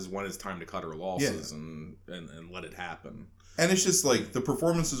realizes when it's time to cut her losses and let it happen. And it's just, like, the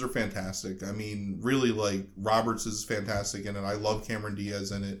performances are fantastic. I mean, really, like, Roberts is fantastic in it. I love Cameron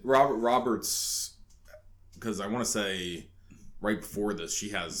Diaz in it. Roberts, because I want to say right before this, she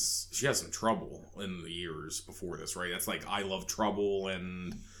has some trouble in the years before this, right? That's like I Love Trouble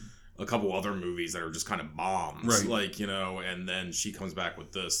and a couple other movies that are just kind of bombs. Right. Like, you know, and then she comes back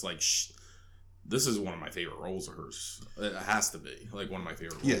with this, like, this is one of my favorite roles of hers. It has to be like one of my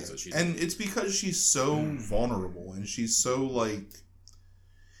favorite roles that she's in. It's because she's so vulnerable and she's so like.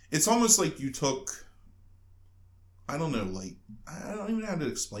 It's almost like you took. I don't know, like I don't even know how to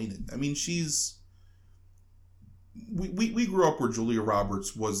explain it. I mean, she's. We grew up where Julia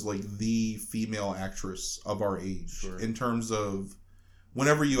Roberts was like the female actress of our age in terms of.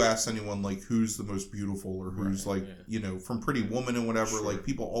 Whenever you ask anyone, like, who's the most beautiful or who's, you know, from Pretty Woman and whatever, like,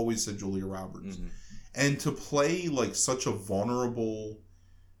 people always said Julia Roberts. Mm-hmm. And to play, like, such a vulnerable,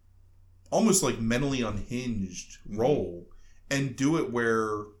 almost, like, mentally unhinged role and do it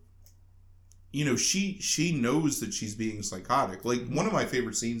where, you know, she knows that she's being psychotic. Like, one of my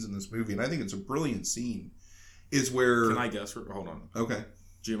favorite scenes in this movie, and I think it's a brilliant scene, is where... Can I guess? Hold on. Okay.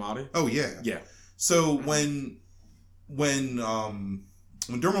 Giamatti? Oh, yeah. Yeah. So, when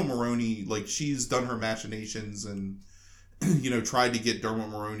Dermot Mulroney, like, she's done her machinations and, you know, tried to get Dermot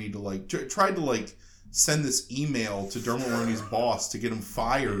Mulroney to, like, tried to, like, send this email to Dermot Mulroney's boss to get him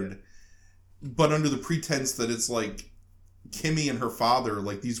fired, but under the pretense that it's, like, Kimmy and her father,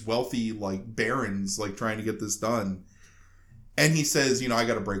 like, these wealthy, like, barons, like, trying to get this done. And he says, you know, I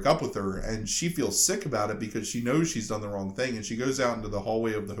got to break up with her. And she feels sick about it because she knows she's done the wrong thing. And she goes out into the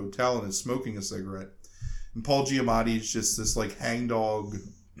hallway of the hotel and is smoking a cigarette. And Paul Giamatti is just this, like, hangdog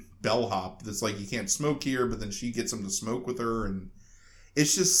bellhop that's like, you can't smoke here, but then she gets him to smoke with her. And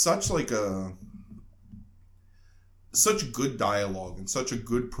it's just such, like, such good dialogue and such a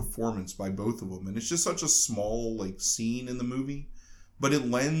good performance by both of them. And it's just such a small, like, scene in the movie. But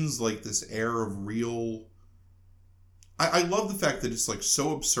it lends, like, this air of real... I love the fact that it's, like,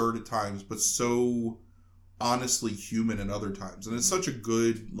 so absurd at times, but so honestly human at other times. And it's such a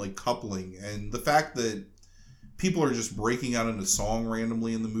good, like, coupling. And the fact that people are just breaking out into song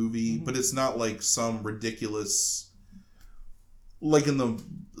randomly in the movie, but it's not like some ridiculous, like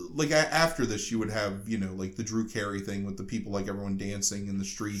after this you would have, you know, like the Drew Carey thing with the people, like everyone dancing in the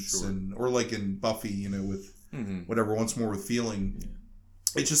streets or like in Buffy, you know, with whatever, Once More with Feeling.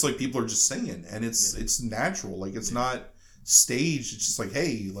 It's just like people are just singing and it's natural. Like it's not staged. It's just like,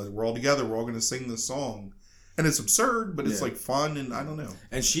 hey, like we're all together. We're all going to sing this song. And it's absurd, but it's like fun and I don't know.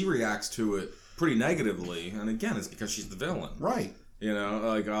 And she reacts to it pretty negatively, and again, it's because she's the villain, right? You know,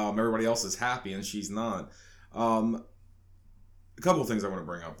 like everybody else is happy and she's not. A couple of things I want to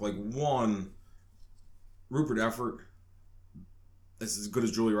bring up. Like one, Rupert Everett is as good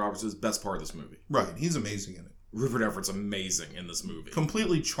as Julia Roberts is. Best part of this movie, right? He's amazing in it. Rupert Everett's amazing in this movie.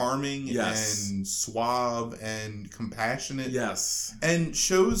 Completely charming Yes. and suave and compassionate. Yes. And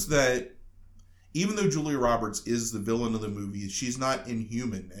shows that even though Julia Roberts is the villain of the movie, she's not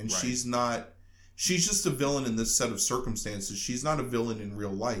inhuman. And Right. she's just a villain in this set of circumstances. She's not a villain in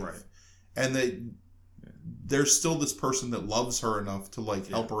real life. Right. And that there's still this person that loves her enough to like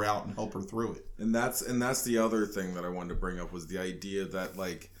help her out and help her through it. And that's the other thing that I wanted to bring up was the idea that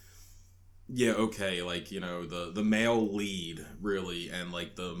like, yeah, okay, like, you know, the male lead really and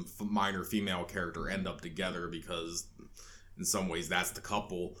like the minor female character end up together because in some ways that's the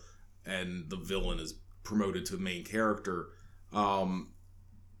couple and the villain is promoted to main character.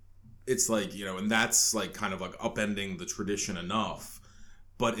 It's like, you know, and that's like kind of like upending the tradition enough,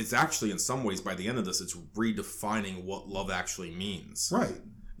 but it's actually in some ways by the end of this it's redefining what love actually means. Right.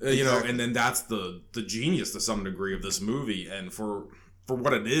 You know, and then that's the genius to some degree of this movie, and for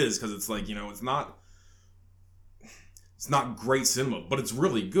what it is, because it's like, you know, it's not great cinema, but it's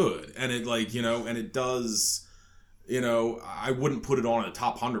really good, and it like, you know, and it does, you know, I wouldn't put it on a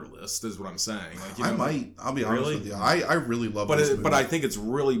top 100 list, is what I'm saying. Like, you know, I might. I'll be honest Really? with you. I really love this movie. But I think it's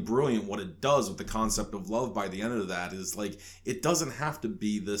really brilliant what it does with the concept of love by the end of that is like, it doesn't have to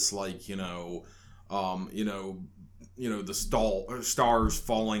be this like, you know, the stars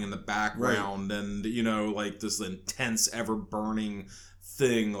falling in the background and, you know, like this intense ever burning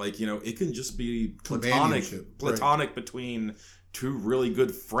thing. Like, you know, it can just be platonic between two really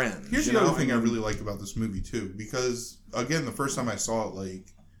good friends. Here's the other thing I really like about this movie too, because again, the first time I saw it, like,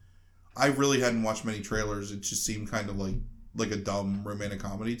 I really hadn't watched many trailers. It just seemed kind of like a dumb romantic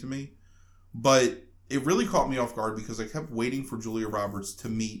comedy to me, but it really caught me off guard because I kept waiting for Julia Roberts to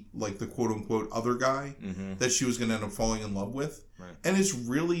meet like the quote unquote other guy that she was going to end up falling in love with. Right. And it's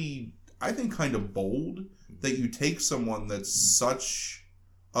really, I think, kind of bold that you take someone that's such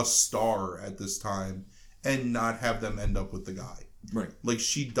a star at this time and not have them end up with the guy. Right. Like,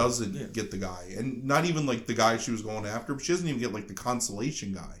 she doesn't get the guy. And not even like the guy she was going after, but she doesn't even get like the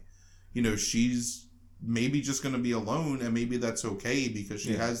consolation guy. You know, she's maybe just going to be alone, and maybe that's okay because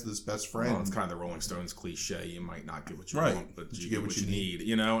she has this best friend. Well, it's kind of the Rolling Stones cliche. You might not get what you Right. want, but you get what you need.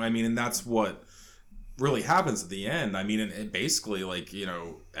 You know, I mean, and that's what really happens at the end. I mean, and basically, like, you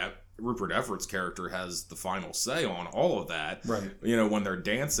know, Rupert Everett's character has the final say on all of that. Right. You know, when they're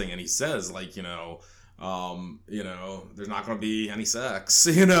dancing, and he says, like, you know, there's not going to be any sex,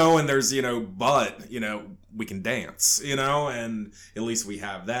 you know, and there's, you know, but, you know, we can dance, you know, and at least we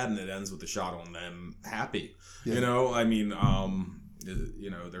have that, and it ends with a shot on them happy, you know, I mean, you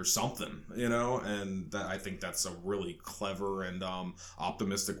know, there's something, you know, and I think that's a really clever and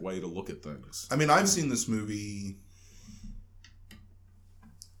optimistic way to look at things. I mean, I've seen this movie.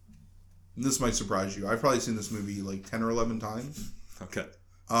 This might surprise you. I've probably seen this movie like 10 or 11 times. Okay.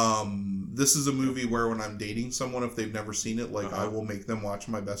 This is a movie where when I'm dating someone, if they've never seen it, like I will make them watch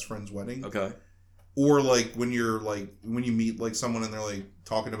my best friend's wedding. Okay. Or like when you meet like someone and they're like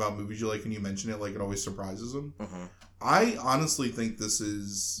talking about movies you like and you mention it, like it always surprises them. I honestly think this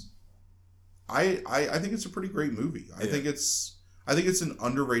is, I think it's a pretty great movie. I think it's an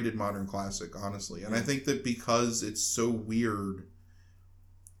underrated modern classic, honestly. And I think that because it's so weird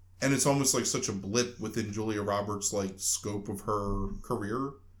and it's almost like such a blip within Julia Roberts' like scope of her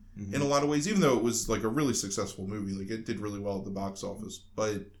career in a lot of ways, even though it was like a really successful movie, like it did really well at the box office.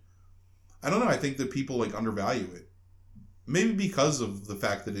 But I don't know, I think that people like undervalue it. Maybe because of the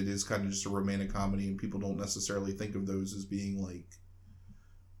fact that it is kind of just a romantic comedy and people don't necessarily think of those as being like,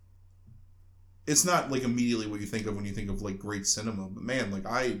 it's not like immediately what you think of when you think of like great cinema. But man, like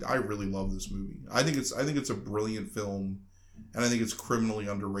I really love this movie. I think it's a brilliant film, and I think it's criminally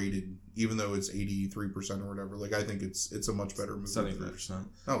underrated, even though it's 83% or whatever. Like I think it's a much better movie. 73%.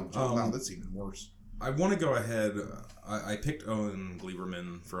 Oh, wow, that's even worse. I want to go ahead. I picked Owen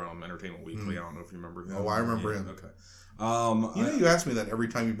Gleiberman from Entertainment Weekly. I don't know if you remember him. Oh, I remember him. Okay. You ask me that every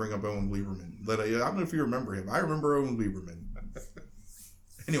time you bring up Owen Gleiberman. I don't know if you remember him. I remember Owen Gleiberman.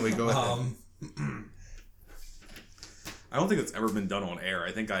 Anyway, go ahead. I don't think it's ever been done on air.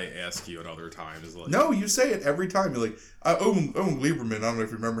 I think I ask you at other times. Like, no, you say it every time. You're like, Owen Gleiberman. I don't know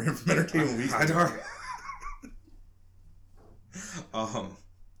if you remember him from Entertainment Weekly. I don't.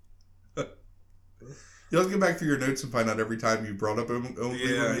 You'll have to get back through your notes and find out every time you brought up Owen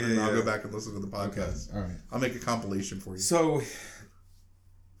Gleiberman, and I'll go back and listen to the podcast. Okay. All right. I'll make a compilation for you. So,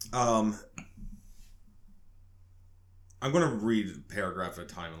 I'm going to read a paragraph at a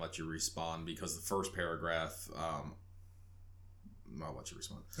time and let you respond, because the first paragraph, I'll let you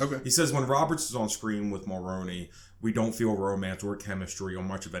respond. Okay. He says, when Roberts is on screen with Mulroney, We don't feel romance or chemistry or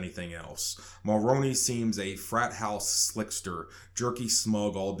much of anything else. Mulroney seems a frat house slickster, jerky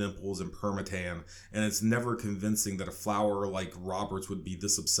smug, all dimples and permatan, and it's never convincing that a flower like Roberts would be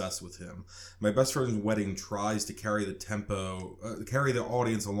this obsessed with him. My best friend's wedding tries to carry carry the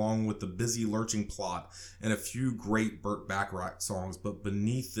audience along with the busy lurching plot and a few great Burt Bacharach songs, but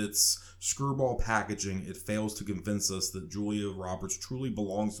beneath its screwball packaging, it fails to convince us that Julia Roberts truly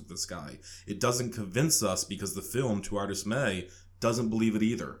belongs with this guy. It doesn't convince us because the film, to our dismay, doesn't believe it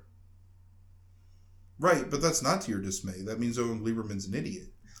either. Right, but that's not to your dismay. That means Owen Gleiberman's an idiot.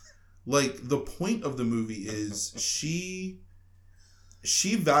 Like, the point of the movie is she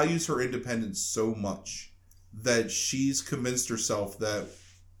values her independence so much that she's convinced herself that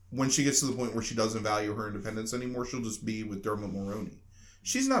when she gets to the point where she doesn't value her independence anymore, she'll just be with Dermot Mulroney.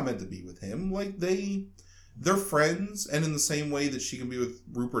 She's not meant to be with him. Like, they're friends, and in the same way that she can be with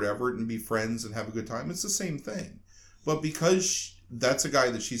Rupert Everett and be friends and have a good time, it's the same thing. But because that's a guy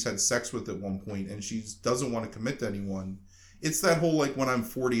that she's had sex with at one point and she doesn't want to commit to anyone, it's that whole, like, when I'm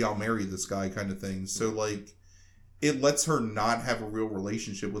 40, I'll marry this guy kind of thing. So, like, it lets her not have a real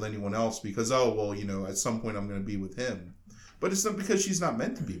relationship with anyone else because, oh, well, you know, at some point I'm going to be with him. But it's not because she's not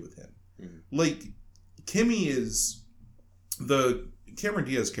meant to be with him. Mm-hmm. Like, Kimmy is the Cameron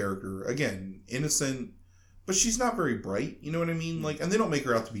Diaz character, again, innocent, but she's not very bright, you know what I mean? Like, and they don't make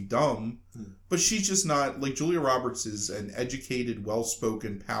her out to be dumb, but she's just not, like, Julia Roberts is an educated,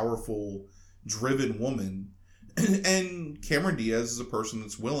 well-spoken, powerful, driven woman, and Cameron Diaz is a person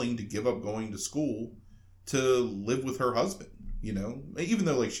that's willing to give up going to school to live with her husband, you know? Even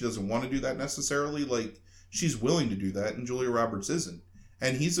though, like, she doesn't want to do that necessarily, like, she's willing to do that, and Julia Roberts isn't.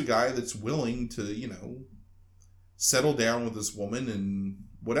 And he's a guy that's willing to, you know, settle down with this woman and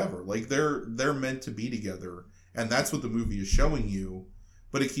whatever. Like, they're meant to be together, and that's what the movie is showing you,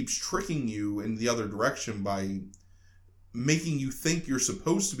 but it keeps tricking you in the other direction by making you think you're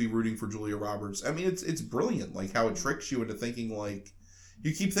supposed to be rooting for Julia Roberts. I mean, it's brilliant, like, how it tricks you into thinking, like,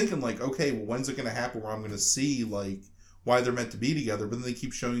 you keep thinking, like, okay, well, when's it going to happen where I'm going to see, like, why they're meant to be together, but then they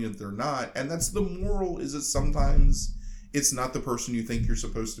keep showing you that they're not, and that's the moral, is that sometimes it's not the person you think you're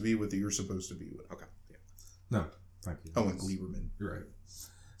supposed to be with that you're supposed to be with. Okay. Yeah. No. Thank you. Owen Gleiberman. You're right.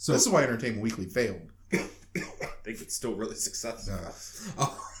 So this is why Entertainment Weekly failed. I think it's still really successful.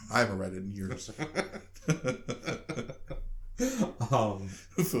 I haven't read it in years. All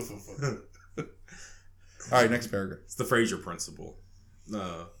right, next paragraph. It's the Frasier principle.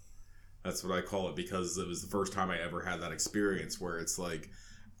 That's what I call it because it was the first time I ever had that experience where it's like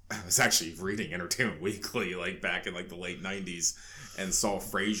I was actually reading Entertainment Weekly like back in like the late 90s and saw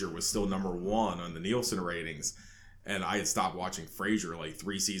Frasier was still number 1 on the Nielsen ratings. And I had stopped watching Frasier like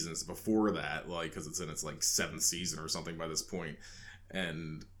 3 seasons before that, like, because it's in its like 7th season or something by this point,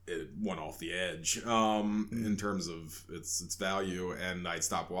 and it went off the edge in terms of its value. And I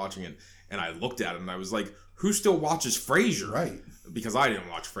stopped watching it, and I looked at it, and I was like, "Who still watches Frasier?" Right? Because I didn't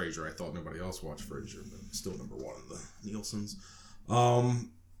watch Frasier. I thought nobody else watched Frasier, but it's still number 1 in the Nielsen's.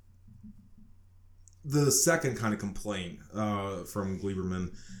 The second kind of complaint from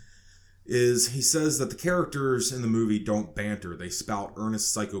Gleiberman is he says that the characters in the movie don't banter, they spout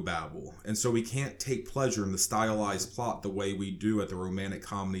earnest psychobabble, and so we can't take pleasure in the stylized plot the way we do at the romantic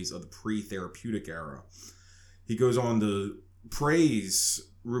comedies of the pre-therapeutic era. He goes on to praise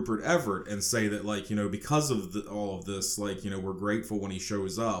Rupert Everett and say that, like, you know, because of all of this, like, you know, we're grateful when he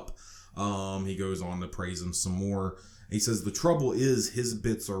shows up. He goes on to praise him some more. He says the trouble is his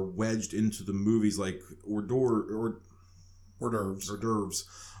bits are wedged into the movies like hors d'oeuvres.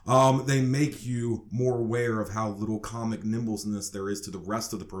 They make you more aware of how little comic nimbleness there is to the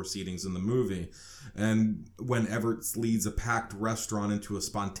rest of the proceedings in the movie. And when Everett leads a packed restaurant into a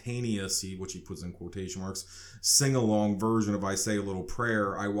spontaneous, which he puts in quotation marks, sing-along version of I Say a Little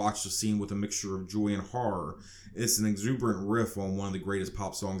Prayer, I watched a scene with a mixture of joy and horror. It's an exuberant riff on one of the greatest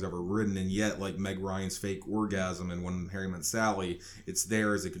pop songs ever written, and yet, like Meg Ryan's Fake Orgasm and When Harry Met Sally, it's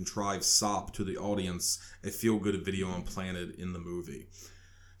there as a contrived sop to the audience, a feel-good video implanted in the movie.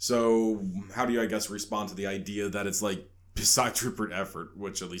 So, how do you, I guess, respond to the idea that it's like, besides Rupert Everett,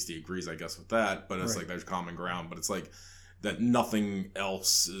 which at least he agrees, I guess, with that, but it's right. Like there's common ground, but it's like that nothing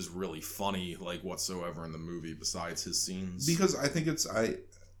else is really funny, like, whatsoever in the movie besides his scenes? Because I think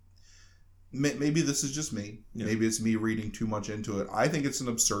maybe this is just me. Yeah. Maybe it's me reading too much into it. I think it's an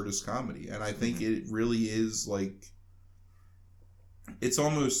absurdist comedy, and I think it really is, like, it's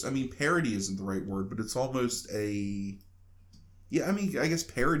almost, I mean, parody isn't the right word, but it's almost I guess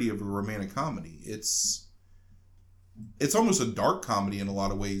parody of a romantic comedy. It's almost a dark comedy in a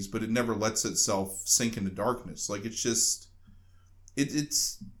lot of ways, but it never lets itself sink into darkness. Like, it's just,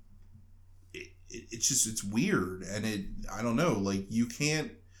 it's weird, and I don't know, like, you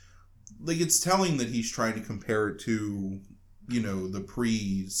can't, like, it's telling that he's trying to compare it to, the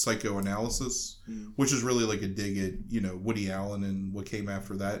pre-psychoanalysis, which is really like a dig at, Woody Allen and what came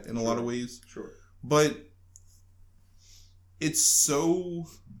after that in a lot of ways. Sure. But it's so,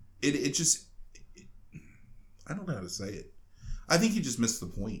 it just, I don't know how to say it. I think he just missed the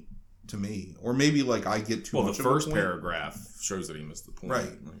point to me. Or maybe, like, I get too much of a point. Well, the first paragraph shows that he missed the point.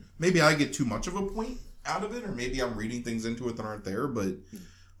 Right. Maybe I get too much of a point out of it, or maybe I'm reading things into it that aren't there, but,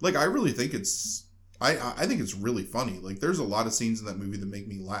 like, I really think it's, I think it's really funny. Like, there's a lot of scenes in that movie that make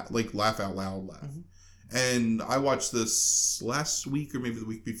me laugh out loud. And I watched this last week or maybe the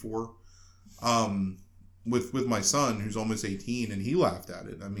week before with my son, who's almost 18, and he laughed at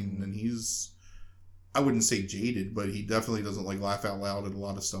it. I mean, and he's, I wouldn't say jaded, but he definitely doesn't like laugh out loud at a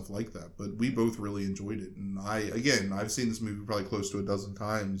lot of stuff like that. But we both really enjoyed it. And I've seen this movie probably close to a dozen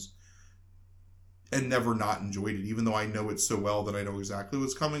times and never not enjoyed it, even though I know it so well that I know exactly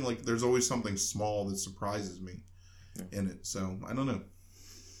what's coming. Like, there's always something small that surprises me in it. So, I don't know.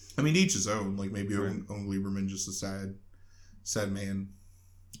 I mean, each his own. Like, maybe Owen Lieberman just a sad man.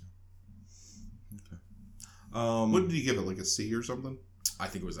 Okay. What did he give it, like a C or something? I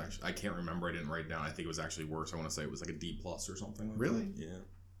think it was actually, I can't remember, I didn't write it down. I think it was actually worse. I want to say it was like a D+ or something like really? That. Yeah.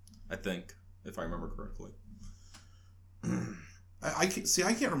 I think, if I remember correctly. I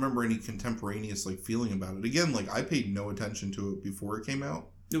can't remember any contemporaneous, like, feeling about it. Again, like, I paid no attention to it before it came out.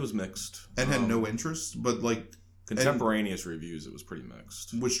 It was mixed. And had no interest, but, like... Contemporaneous reviews, it was pretty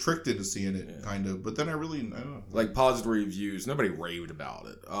mixed. Was tricked into seeing it, kind of. But then I don't know. Like, positive reviews, nobody raved about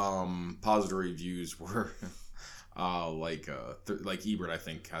it. Positive reviews were... like Ebert, I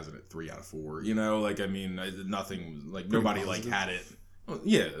think, has it at 3 out of 4. Like, I mean, nothing, like, pretty nobody positive. Like had it. Well,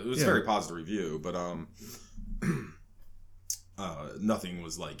 yeah, it was a very positive review, but nothing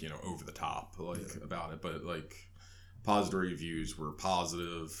was like over the top about it. But like, positive reviews were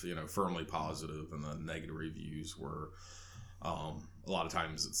positive, firmly positive, and the negative reviews were a lot of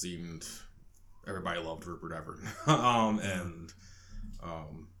times it seemed everybody loved Rupert Everett,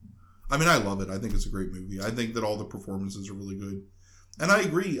 I mean, I love it. I think it's a great movie. I think that all the performances are really good. And I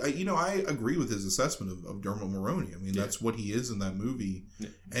agree. I agree with his assessment of Dermot Mulroney. I mean, that's what he is in that movie. Yeah.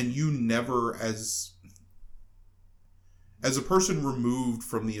 And you never, as a person removed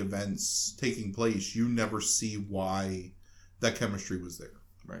from the events taking place, you never see why that chemistry was there.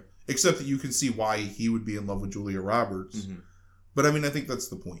 Right. Except that you can see why he would be in love with Julia Roberts. Mm-hmm. But, I mean, I think that's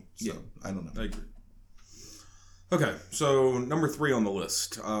the point. So, I don't know. I agree. Okay, so number 3 on the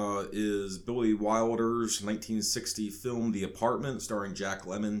list is Billy Wilder's 1960 film The Apartment, starring Jack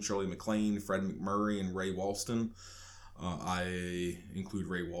Lemmon, Shirley MacLaine, Fred MacMurray, and Ray Walston. I include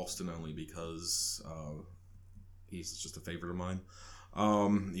Ray Walston only because he's just a favorite of mine,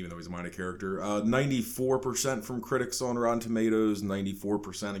 even though he's a minor character. 94% from critics on Rotten Tomatoes,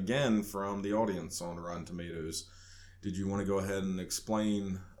 94% again from the audience on Rotten Tomatoes. Did you want to go ahead and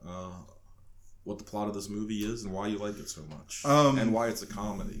explain what the plot of this movie is and why you like it so much, and why it's a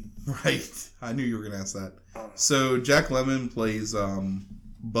comedy? Right. I knew you were going to ask that. So Jack Lemmon plays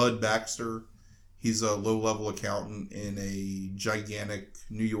Bud Baxter. He's a low-level accountant in a gigantic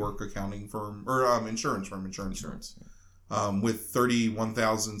New York accounting firm, or insurance firm, with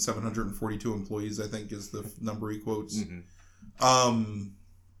 31,742 employees, I think is the number he quotes. Mm-hmm.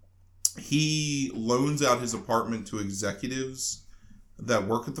 He loans out his apartment to executives that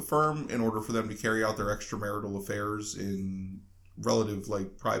work at the firm in order for them to carry out their extramarital affairs in relative,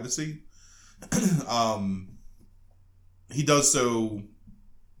 like, privacy. He does so,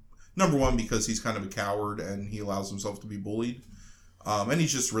 number one, because he's kind of a coward and he allows himself to be bullied. And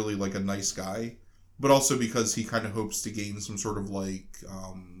he's just really, like, a nice guy. But also because he kind of hopes to gain some sort of, like,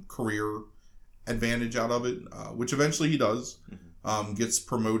 career advantage out of it, which eventually he does. Mm-hmm. Gets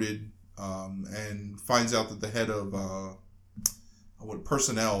promoted and finds out that the head of...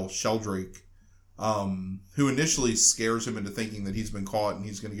 personnel, Sheldrake, who initially scares him into thinking that he's been caught and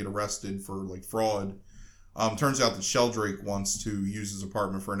he's going to get arrested for, like, fraud. Turns out that Sheldrake wants to use his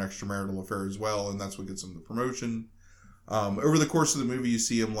apartment for an extramarital affair as well, and that's what gets him the promotion. Over the course of the movie, you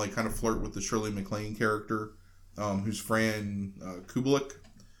see him, like, kind of flirt with the Shirley MacLaine character, who's Fran Kubelik.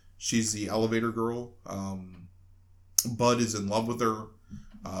 She's the elevator girl. Bud is in love with her.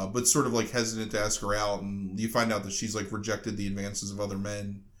 But sort of, like, hesitant to ask her out, and you find out that she's, like, rejected the advances of other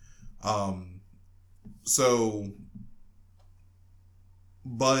men. So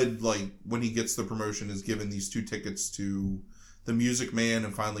Bud, like, when he gets the promotion, is given these 2 tickets to the Music Man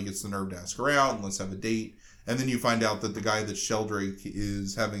and finally gets the nerve to ask her out and let's have a date. And then you find out that the guy that Sheldrake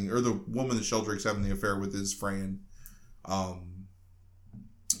is having, or the woman that Sheldrake's having the affair with is Fran.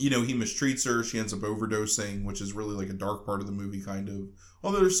 he mistreats her. She ends up overdosing, which is really like a dark part of the movie, kind of.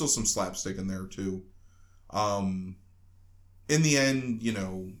 Although there's still some slapstick in there too. In the end,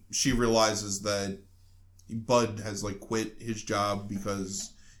 she realizes that Bud has like quit his job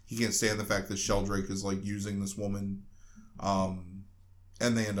because he can't stand the fact that Sheldrake is like using this woman.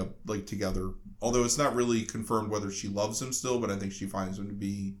 And they end up like together. Although it's not really confirmed whether she loves him still, but I think she finds him to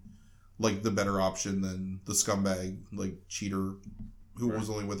be like the better option than the scumbag, like cheater, who was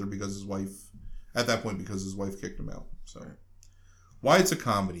only with her because his wife kicked him out. So why it's a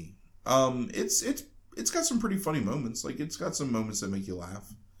comedy. It's got some pretty funny moments. Like it's got some moments that make you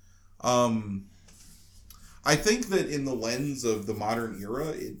laugh. I think that in the lens of the modern era,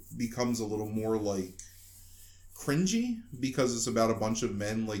 it becomes a little more like cringy because it's about a bunch of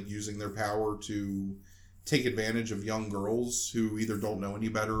men like using their power to take advantage of young girls who either don't know any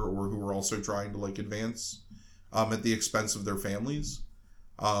better or who are also trying to like advance at the expense of their families.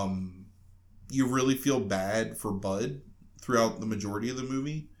 You really feel bad for Bud throughout the majority of the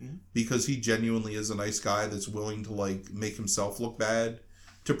movie because he genuinely is a nice guy that's willing to like make himself look bad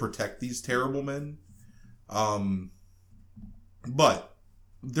to protect these terrible men. But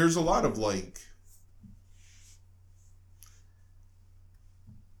there's a lot of like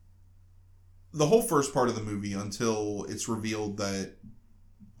the whole first part of the movie until it's revealed that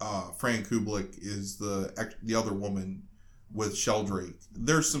Fran Kubelik is the other woman with Sheldrake.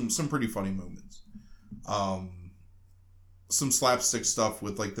 There's some pretty funny moments. Some slapstick stuff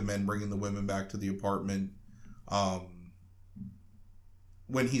with like the men bringing the women back to the apartment.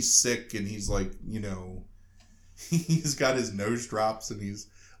 When he's sick and he's like, he's got his nose drops and he's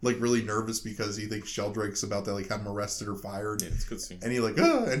like really nervous because he thinks Sheldrake's about to like have him arrested or fired. Yeah, it's a good scene. And he like,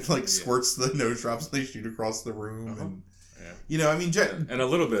 and like squirts the nose drops and they shoot across the room. And and a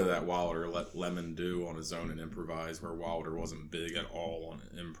little bit of that Wilder let Lemon do on his own and improvise, where Wilder wasn't big at all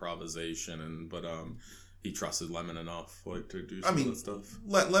on improvisation, but he trusted Lemon enough like to do some of that stuff.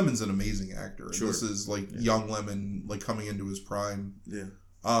 Lemon's an amazing actor. And sure. This is like young Lemon like coming into his prime. Yeah.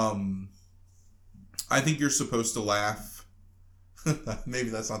 I think you're supposed to laugh. Maybe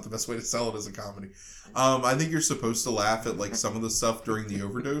that's not the best way to sell it as a comedy. I think you're supposed to laugh at like some of the stuff during the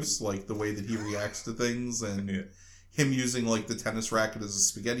overdose, like the way that he reacts to things and him using like the tennis racket as a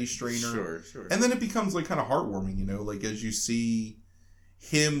spaghetti strainer. Sure. And then it becomes like kind of heartwarming, like as you see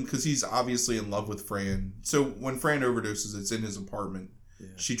him, because he's obviously in love with Fran. So when Fran overdoses, it's in his apartment. Yeah.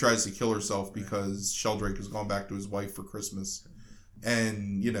 She tries to kill herself because Sheldrake has gone back to his wife for Christmas.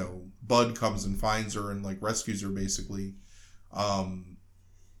 And, Bud comes and finds her and like rescues her basically. But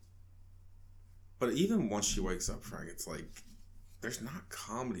even once she wakes up, Frank, it's like there's not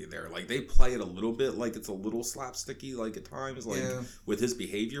comedy there. Like they play it a little bit, like it's a little slapsticky, like at times, like with his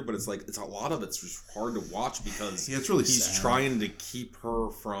behavior. But it's like a lot of it's just hard to watch because it's really he's sad. Trying to keep her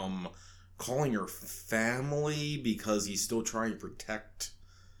from calling her family because he's still trying to protect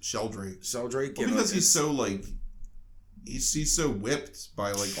Sheldrake, well, because he's so like. He's so whipped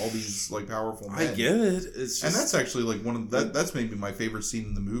by like all these like powerful men. I get it. It's just, and that's actually like one of that's maybe my favorite scene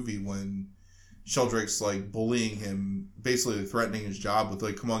in the movie when Sheldrake's like bullying him, basically threatening his job with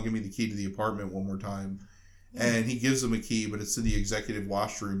like, "Come on, give me the key to the apartment one more time," and he gives him a key, but it's to the executive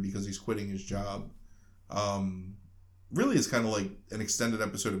washroom because he's quitting his job. Really, it's kind of like an extended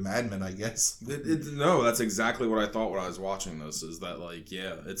episode of Mad Men, I guess. No, that's exactly what I thought when I was watching this. Is that like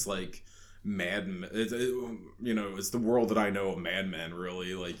it's like. Mad Men, it's the world that I know of Mad Men,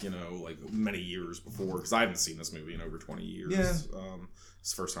 really, like many years before, because I haven't seen this movie in over 20 years. It's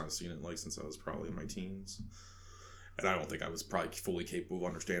the first time I've seen it, like since I was probably in my teens, and I don't think I was probably fully capable of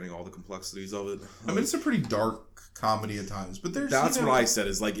understanding all the complexities of it. I mean, it's a pretty dark comedy at times, but that's what I said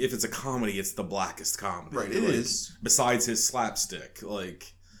is like if it's a comedy, it's the blackest comedy, right? It is. Besides his slapstick,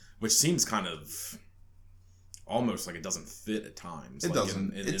 like, which seems kind of. Almost like it doesn't fit at times. It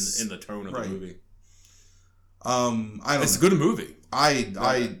doesn't. In the tone of the movie. It's a good movie.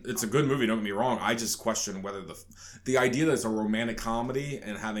 It's a good movie. Don't get me wrong. I just question whether the idea that it's a romantic comedy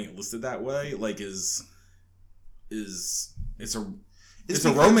and having it listed that way, like, it's a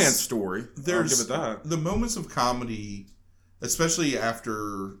romance story. I'll give it that. The moments of comedy, especially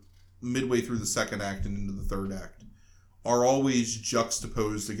after midway through the second act and into the third act, are always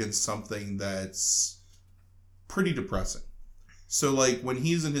juxtaposed against something that's pretty depressing. So like when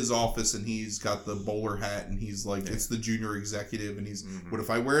he's in his office and he's got the bowler hat and he's like it's the junior executive and he's what if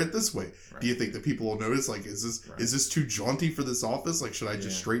I wear it this way? Right. Do you think that people will notice? Like is this too jaunty for this office? Like should I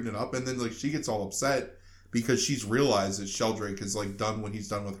just straighten it up? And then like she gets all upset because she's realized that Sheldrake has like done what he's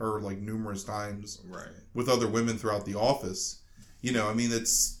done with her like numerous times with other women throughout the office. I mean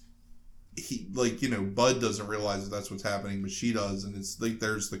he, like, you know, Bud doesn't realize that that's what's happening, but she does, and it's like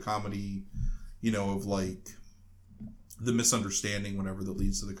there's the comedy, you know, of like the misunderstanding, whatever, that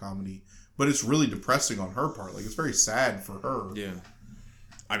leads to the comedy. But it's really depressing on her part. Like, it's very sad for her. Yeah.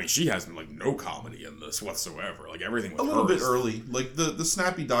 I mean, she has like no comedy in this whatsoever. Like everything with a little her bit early, like the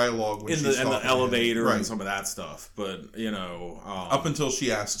snappy dialogue when in she's the talking elevator to him. and some of that stuff. But you know, up until she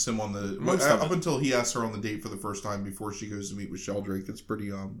asks him on the up until he asks her on the date for the first time before she goes to meet with Sheldrake, it's pretty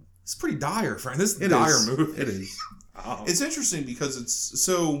dire, friend. This is a dire movie. It is. It's interesting because it's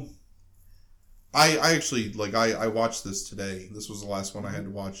so. I actually like I watched this today. This was the last one I had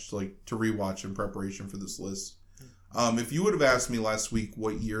to watch, like to rewatch in preparation for this list. If you would have asked me last week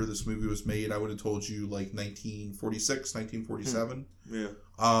what year this movie was made, I would have told you like 1946, 1947. Yeah.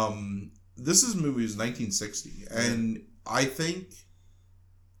 This movie is 1960, and I think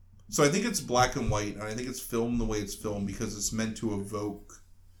it's black and white, and I think it's filmed the way it's filmed because it's meant to evoke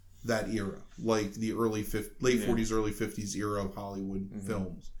that era, like the late 40s, early 50s era of Hollywood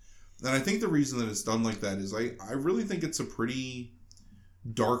films. And I think the reason that it's done like that is I really think it's a pretty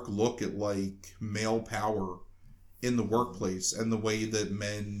dark look at like male power in the workplace and the way that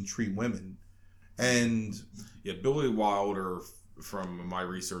men treat women. And yeah, Billy Wilder, from my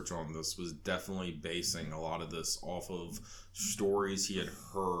research on this, was definitely basing a lot of this off of stories he had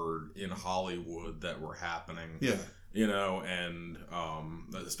heard in Hollywood that were happening. Yeah. You know, and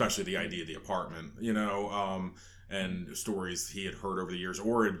especially the idea of the apartment, you know, and stories he had heard over the years,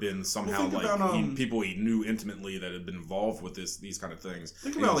 or had been somehow people he knew intimately that had been involved with these kind of things.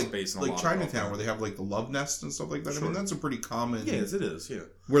 Think about like Chinatown, where they have like the love nest and stuff like that. Sure. I mean, that's a pretty common. Yes, it is. Yeah,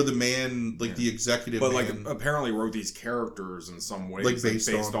 where the man, the executive, but man, like apparently wrote these characters in some ways, like based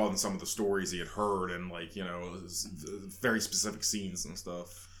on some of the stories he had heard, and like, you know, very specific scenes and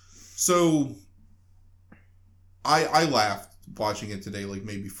stuff. So, I laughed watching it today, like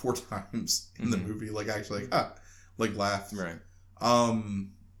maybe 4 times in the movie. Like actually, like laughed. Right.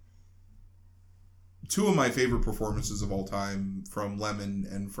 2 of my favorite performances of all time from Lemon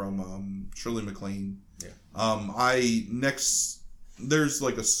and from Shirley MacLaine. Yeah. There's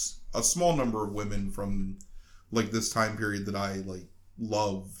like a small number of women from like this time period that I like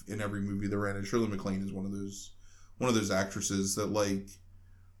love in every movie they're in, and Shirley MacLaine is one of those actresses that like.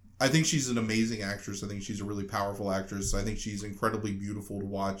 I think she's an amazing actress. I think she's a really powerful actress. I think she's incredibly beautiful to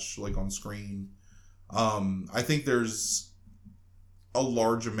watch, like on screen. I think there's a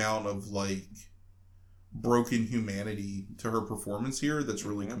large amount of like broken humanity to her performance here that's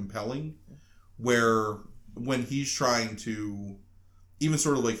really compelling. Where when he's trying to even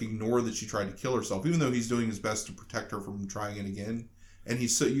sort of like ignore that she tried to kill herself, even though he's doing his best to protect her from trying it again, and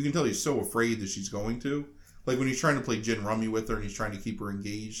you can tell he's so afraid that she's going to. Like when he's trying to play gin rummy with her and he's trying to keep her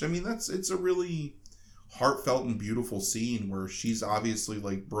engaged. I mean, it's a really heartfelt and beautiful scene where she's obviously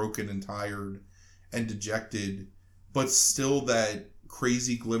like broken and tired and dejected, but still that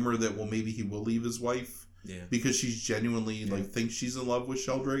crazy glimmer that, well, maybe he will leave his wife. Yeah. Because she's genuinely like thinks she's in love with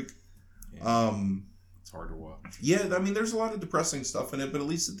Sheldrake. Yeah. It's hard to watch. Yeah, I mean, there's a lot of depressing stuff in it, but at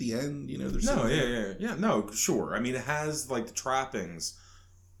least at the end, you know, there's no, sure. I mean, it has like the trappings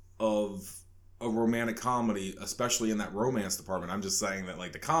of a romantic comedy, especially in that romance department. I'm just saying that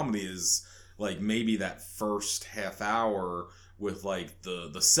like the comedy is like maybe that first half hour with like the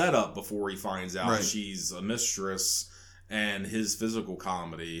setup before he finds out she's a mistress, and his physical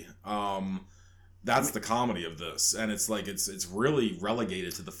comedy. That's the comedy of this, and it's like it's really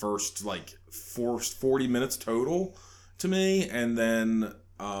relegated to the first like 40 minutes total to me, and then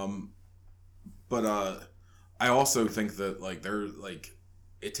but I also think that like they're like.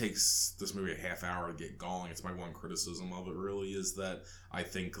 It takes this movie a half hour to get going. It's my one criticism of it, really, is that I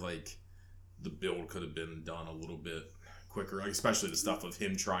think like the build could have been done a little bit quicker, like, especially the stuff of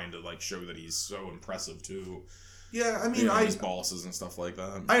him trying to like show that he's so impressive too. Yeah, I mean, his bosses and stuff like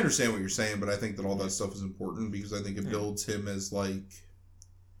that. I understand what you're saying, but I think that all that stuff is important because I think it builds him as like.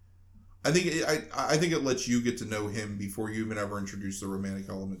 I think it lets you get to know him before you even ever introduce the romantic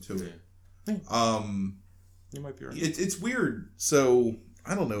element to it. Yeah. You might be right. It's weird. So.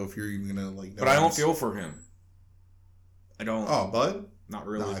 I don't know if you're even gonna like. But I don't feel for him. I don't. Oh, Bud? Not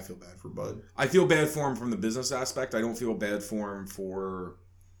really. No, I feel bad for Bud. I feel bad for him from the business aspect. I don't feel bad for him for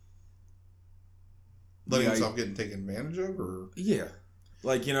letting himself getting taken advantage of, or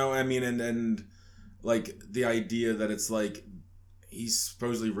like, you know, I mean, and like the idea that it's like he's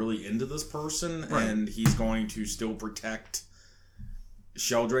supposedly really into this person, and he's going to still protect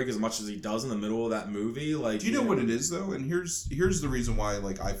Sheldrake as much as he does in the middle of that movie. Like, do you know what it is though? And here's the reason why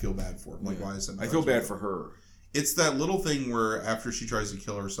like I feel bad for him. Like why I feel bad for her. It's that little thing where after she tries to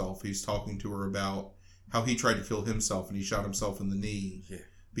kill herself, he's talking to her about how he tried to kill himself and he shot himself in the knee. Yeah.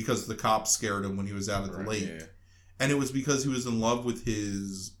 because the cops scared him when he was out at the lake. Yeah. And it was because he was in love with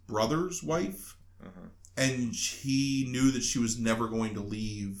his brother's wife. Uh-huh. And he knew that she was never going to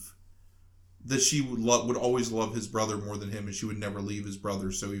leave, that she would always love his brother more than him, and she would never leave his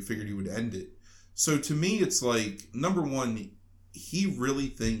brother, so he figured he would end it. So to me, it's like, number one, he really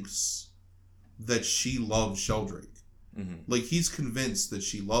thinks that she loves Sheldrake. Mm-hmm. Like, he's convinced that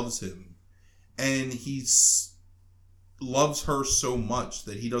she loves him, and loves her so much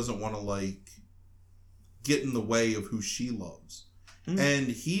that he doesn't want to, like, get in the way of who she loves. Mm-hmm. And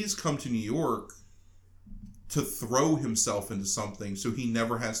he's come to New York to throw himself into something so he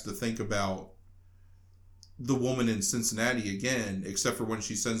never has to think about the woman in Cincinnati again, except for when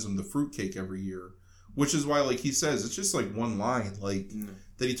she sends him the fruitcake every year. Which is why, like he says, it's just like one line, like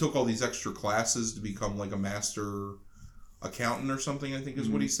that he took all these extra classes to become like a master accountant or something, I think is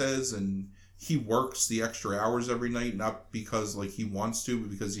what he says. And he works the extra hours every night, not because like he wants to,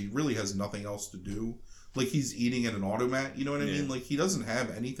 but because he really has nothing else to do. Like, he's eating at an automat, you know what I mean? Like, he doesn't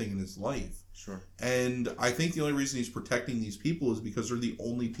have anything in his life. Sure. And I think the only reason he's protecting these people is because they're the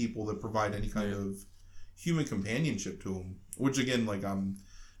only people that provide any kind of human companionship to him. Which, again, like, I'm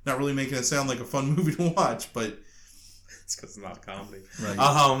not really making it sound like a fun movie to watch, but it's because it's not a comedy. Right.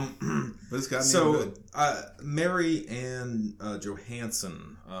 But it's got so, Mary Ann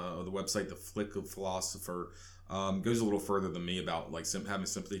Johansson of the website The Flick of Philosopher goes a little further than me about, like, having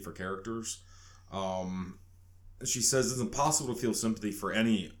sympathy for characters. She says it's impossible to feel sympathy for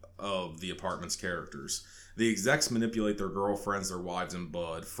any of the apartment's characters. The execs manipulate their girlfriends, their wives, and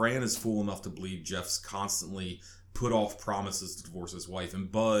Bud. Fran is fool enough to believe Jeff's constantly put off promises to divorce his wife, and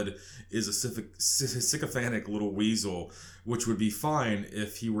Bud is a sycophantic little weasel, which would be fine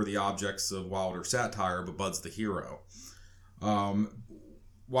if he were the objects of Wilder satire, but Bud's the hero.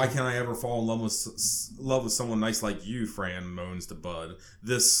 Why can't I ever fall in love with someone nice like you, Fran moans to Bud.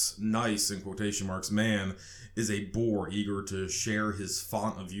 This nice, in quotation marks, man is a bore eager to share his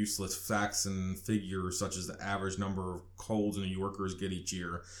font of useless facts and figures such as the average number of colds New Yorkers get each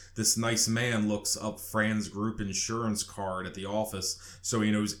year. This nice man looks up Fran's group insurance card at the office so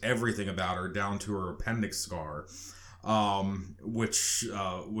he knows everything about her down to her appendix scar. Which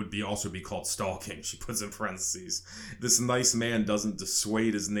would also be called stalking, she puts in parentheses. This nice man doesn't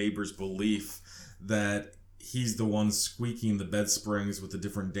dissuade his neighbor's belief that he's the one squeaking the bed springs with a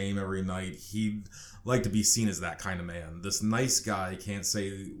different dame every night. He'd like to be seen as that kind of man. This nice guy can't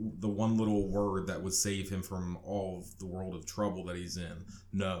say the one little word that would save him from all of the world of trouble that he's in.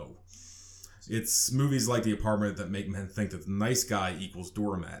 No. It's movies like The Apartment that make men think that the nice guy equals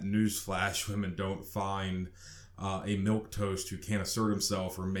doormat. Newsflash, women don't find a milquetoast who can't assert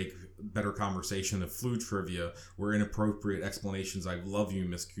himself or make better conversation of flu trivia where inappropriate explanations I love you,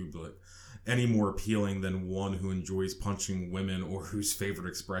 Miss Kubelik, any more appealing than one who enjoys punching women or whose favorite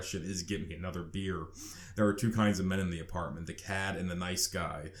expression is get me another beer. There are two kinds of men in the apartment, the cad and the nice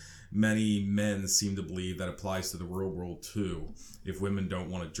guy. Many men seem to believe that applies to the real world too. If women don't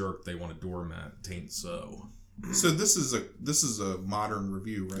want a jerk, they want a doormat. Tain't so. So this is a modern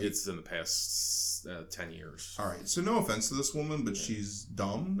review, right? It's in the past 10 years. All right. So no offense to this woman, but she's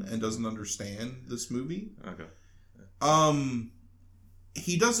dumb and doesn't understand this movie. Okay.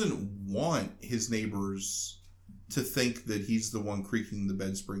 He doesn't want his neighbors to think that he's the one creaking the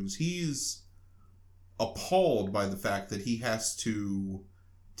bed springs. He's appalled by the fact that he has to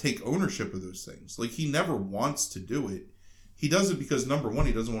take ownership of those things. Like, he never wants to do it. He does it because, number one,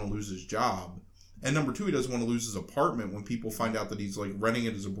 he doesn't want to lose his job. And number two, he doesn't want to lose his apartment when people find out that he's, like, renting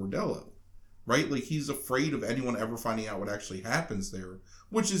it as a bordello. Right? Like, he's afraid of anyone ever finding out what actually happens there.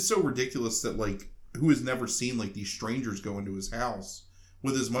 Which is so ridiculous that, like, who has never seen, like, these strangers go into his house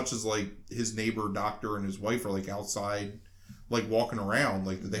with as much as, like, his neighbor, doctor, and his wife are, like, outside, like, walking around,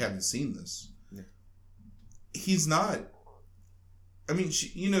 like, that they haven't seen this. Yeah. He's not... I mean, she,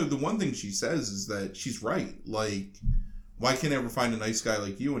 you know, the one thing she says is that she's right. Like, why can't I ever find a nice guy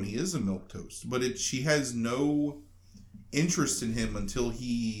like you? And he is a milquetoast. But she has no interest in him until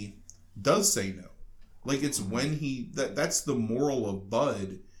he does say no. Like, it's when that's the moral of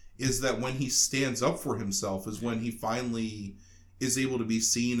Bud, is that when he stands up for himself is when he finally is able to be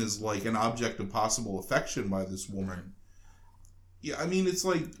seen as, like, an object of possible affection by this woman. Yeah, I mean, it's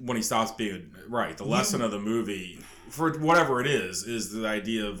like... When he stops being... Right, the lesson of the movie, for whatever it is the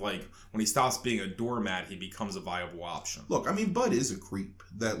idea of, like, when he stops being a doormat, he becomes a viable option. Look, I mean, Bud is a creep.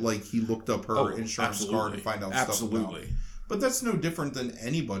 That, like, he looked up her insurance card to find out stuff about it. But that's no different than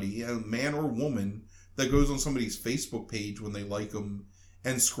anybody, a man or woman, that goes on somebody's Facebook page when they like them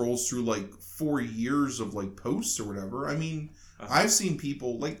and scrolls through, like, 4 years of, like, posts or whatever. I mean... I've seen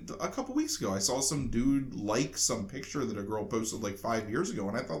people, like, a couple weeks ago, I saw some dude like some picture that a girl posted, like, 5 years ago,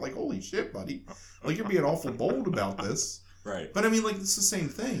 and I thought, like, holy shit, buddy. Like, you're being awful bold about this. Right. But, I mean, like, it's the same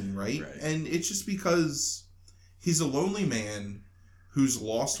thing, right? And it's just because he's a lonely man who's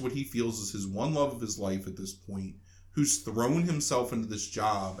lost what he feels is his one love of his life at this point, who's thrown himself into this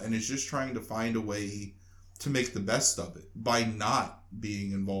job and is just trying to find a way to make the best of it by not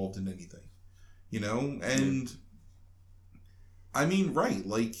being involved in anything, you know? And I mean, right,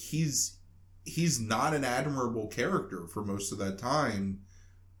 like he's not an admirable character for most of that time,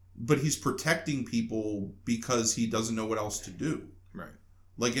 but he's protecting people because he doesn't know what else to do. Right.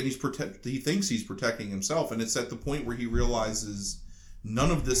 Like, and he thinks he's protecting himself, and it's at the point where he realizes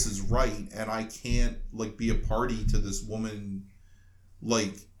none of this is right, and I can't, like, be a party to this woman,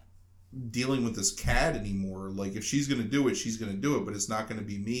 like, dealing with this cat anymore. Like, if she's going to do it, she's going to do it, but it's not going to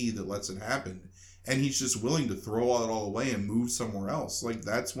be me that lets it happen. And he's just willing to throw it all away and move somewhere else. Like,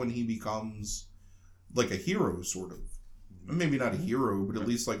 that's when he becomes, like, a hero, sort of. Maybe not a hero, but at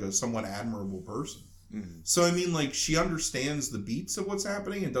least, like, a somewhat admirable person. Mm-hmm. So, I mean, like, she understands the beats of what's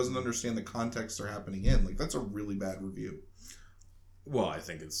happening and doesn't understand the context they're happening in. Like, that's a really bad review. Well, I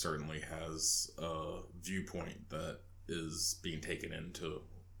think it certainly has a viewpoint that is being taken into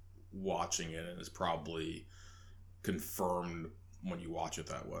watching it and is probably confirmed when you watch it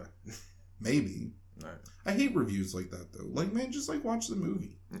that way. Maybe. Right. I hate reviews like that, though. Like, man, just, like, watch the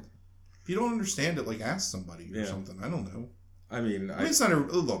movie. If you don't understand it, like, ask somebody or something. I don't know. I mean, it's not a...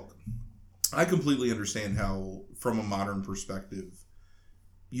 Look, I completely understand how, from a modern perspective,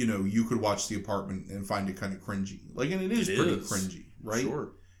 you know, you could watch The Apartment and find it kind of cringy. Like, and it is pretty cringy, right?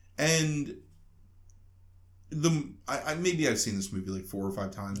 Sure. And maybe I've seen this movie like 4 or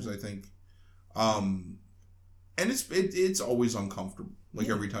 5 times, I think. And it's always uncomfortable. Like,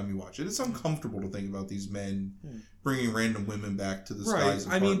 every time you watch it, it's uncomfortable to think about these men bringing random women back to this guy's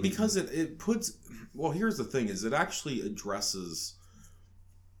apartment. I mean, because it puts... Well, here's the thing, is it actually addresses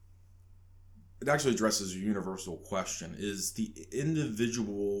a universal question. Is the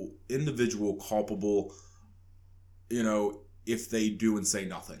individual culpable, you know, if they do and say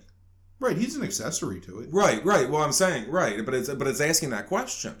nothing? Right, he's an accessory to it. Right. Well, I'm saying but it's asking that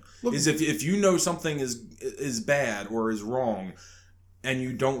question. Look, is if you know something is bad or is wrong, and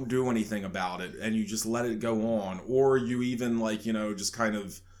you don't do anything about it, and you just let it go on, or you even, like, you know, just kind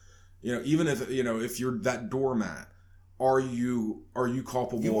of, you know, even if, you know, if you're that doormat, are you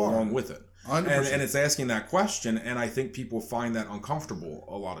culpable along with it? 100%. And it's asking that question, and I think people find that uncomfortable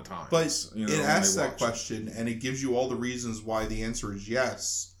a lot of times. But you know, it asks that question, and it gives you all the reasons why the answer is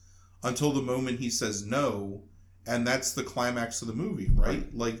yes, until the moment he says no, and that's the climax of the movie,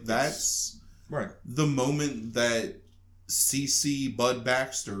 right? Like, that's the moment that CC Bud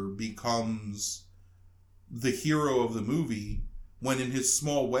Baxter becomes the hero of the movie, when in his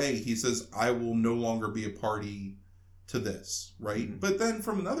small way he says, I will no longer be a party to this, right? Mm-hmm. But then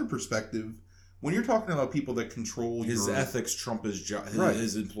from another perspective, when you're talking about people that control his ethics trump his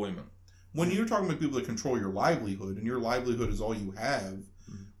his employment. When you're talking about people that control your livelihood, and your livelihood is all you have,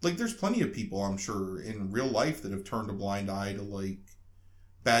 like, there's plenty of people, I'm sure, in real life that have turned a blind eye to, like,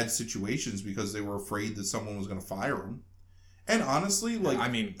 bad situations because they were afraid that someone was going to fire them. And honestly, like... I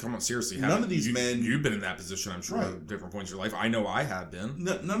mean, come on, seriously. None of these men... You've been in that position, I'm sure, at different points in your life. I know I have been.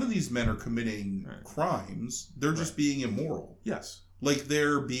 None of these men are committing crimes. They're just being immoral. Yes. Like,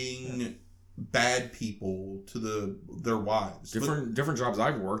 they're being bad people to their wives. Different jobs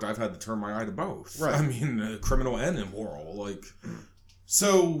I've worked, I've had to turn my eye to both. Right. I mean, criminal and immoral. Like...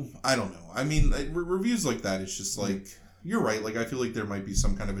 So, I don't know. I mean, reviews like that, it's just like... You're right. Like, I feel like there might be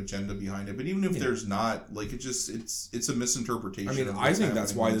some kind of agenda behind it, but even if there's not, like, it's a misinterpretation. I mean, I think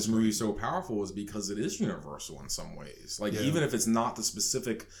that's why this movie is so powerful, is because it is universal in some ways. Like, even if it's not the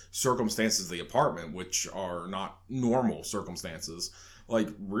specific circumstances of the apartment, which are not normal circumstances, like,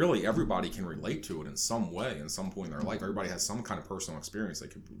 really everybody can relate to it in some way, in some point in their life. Everybody has some kind of personal experience they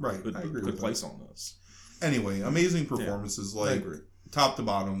could place on this. Anyway, amazing performances. Like, I agree. Top to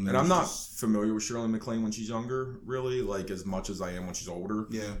bottom. And I'm not familiar with Shirley MacLaine when she's younger, really, like, as much as I am when she's older.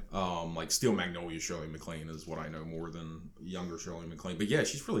 Yeah. Like, Steel Magnolia Shirley MacLaine is what I know more than younger Shirley MacLaine. But yeah,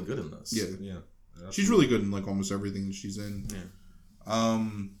 she's really good in this. Yeah. She's really good in, like, almost everything that she's in. Yeah.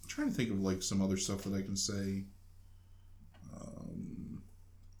 I'm trying to think of, like, some other stuff that I can say.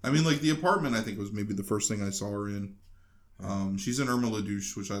 I mean, like, The Apartment, I think, was maybe the first thing I saw her in. She's in Irma La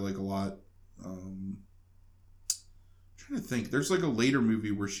Douce, which I like a lot. To think, there's like a later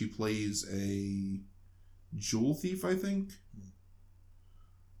movie where she plays a jewel thief, I think,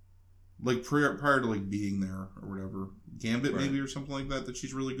 like prior to, like, being there or whatever. Gambit maybe, or something like that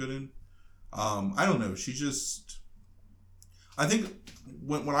she's really good in. I don't know, she just, I think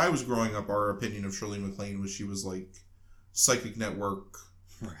when I was growing up, our opinion of Shirley MacLaine was she was like Psychic Network.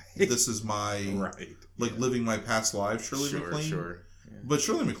 Right. This is my living my past life, Shirley MacLaine. Sure. Yeah. But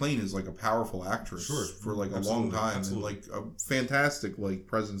Shirley MacLaine is like a powerful actress for like a long time and like a fantastic like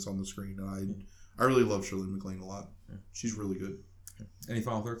presence on the screen. And I really love Shirley MacLaine a lot. Yeah. She's really good. Any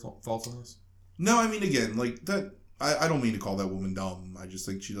final thoughts on this? No, I mean, again, like that. I don't mean to call that woman dumb. I just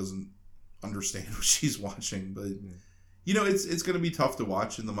think she doesn't understand what she's watching. But you know, it's going to be tough to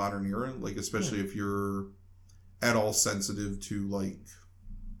watch in the modern era, like especially if you're at all sensitive to like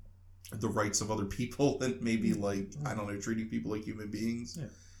the rights of other people and maybe like I don't know, treating people like human beings. Yeah.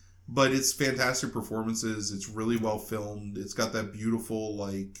 But it's fantastic performances. It's really well filmed. It's got that beautiful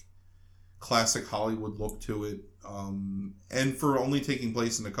like classic Hollywood look to it. And for only taking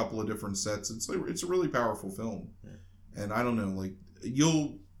place in a couple of different sets, it's a really powerful film. Yeah. And I don't know, like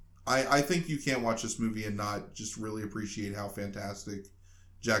I think you can't watch this movie and not just really appreciate how fantastic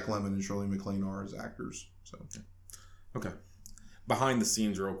Jack Lemmon and Shirley MacLaine are as actors. So, okay. Behind the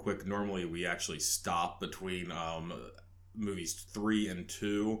scenes, real quick. Normally, we actually stop between movies 3 and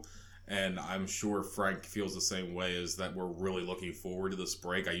 2. And I'm sure Frank feels the same way, is that we're really looking forward to this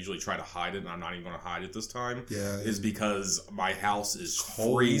break. I usually try to hide it, and I'm not even going to hide it this time. Yeah. Is because my house is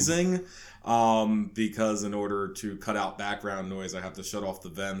freezing. Because in order to cut out background noise, I have to shut off the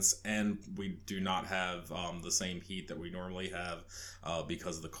vents, and we do not have the same heat that we normally have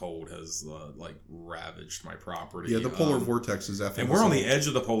because the cold has ravaged my property. Yeah, the polar vortex is effing. And we're on the edge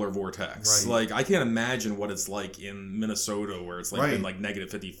of the polar vortex. Right. Like, I can't imagine what it's like in Minnesota, where it's like been like negative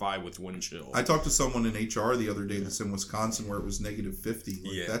 55 with wind chill. I talked to someone in HR the other day that's in Wisconsin where it was negative 50.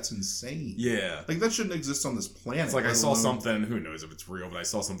 Like, that's insane. Yeah. Like, that shouldn't exist on this planet. It's like I saw something, who knows if it's real, but I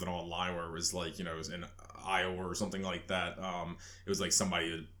saw something online where it was like, you know, it was in Iowa or something like that. It was like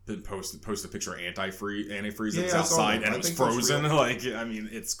somebody had posted a picture of antifreeze that's outside and it was frozen. Like, I mean,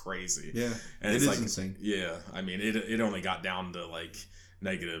 it's crazy. Yeah. And it's like, insane. Yeah. I mean, it only got down to like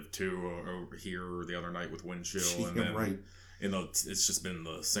 -2 over here the other night with wind chill. And then, you know, it's just been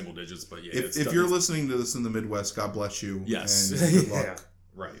the single digits. But yeah, if you're listening to this in the Midwest, God bless you. Yes. And good luck. Yeah.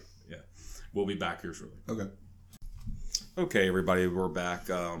 Right. Yeah. We'll be back here shortly. Okay, everybody, we're back.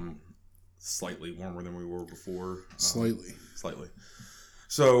 Slightly warmer than we were before. Slightly.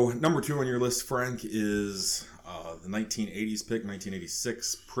 So, number 2 on your list, Frank, is the 1980s pick,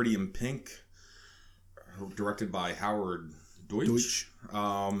 1986, Pretty in Pink, directed by Howard Deutsch.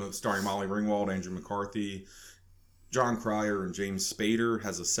 Starring Molly Ringwald, Andrew McCarthy, John Cryer, and James Spader.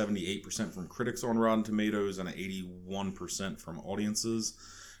 Has a 78% from critics on Rotten Tomatoes and an 81% from audiences.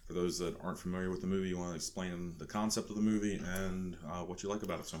 For those that aren't familiar with the movie, you want to explain the concept of the movie and what you like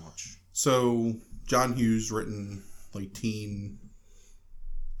about it so much. So, John Hughes written like teen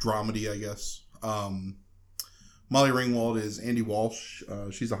dramedy, I guess. Molly Ringwald is Andy Walsh.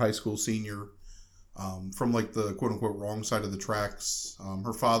 She's a high school senior from like the quote unquote wrong side of the tracks.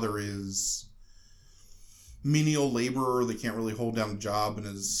 Her father is menial laborer that can't really hold down a job and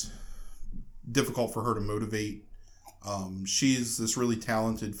is difficult for her to motivate. She's this really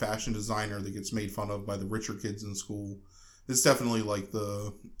talented fashion designer that gets made fun of by the richer kids in school. It's definitely like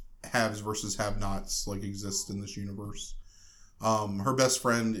the haves versus have-nots like exist in this universe. Her best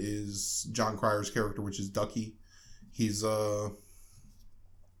friend is John Cryer's character, which is Ducky. He's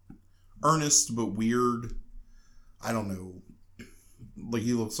earnest but weird. I don't know. Like,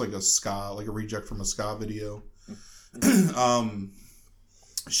 he looks like a reject from a ska video.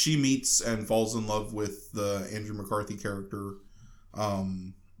 She meets and falls in love with the Andrew McCarthy character,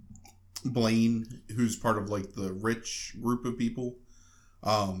 Blaine, who's part of like the rich group of people.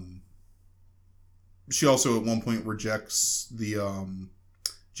 She also at one point rejects the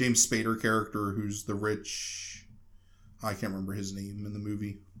James Spader character, who's the rich. I can't remember his name in the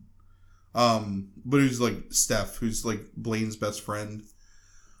movie. But who's like Steph, who's like Blaine's best friend.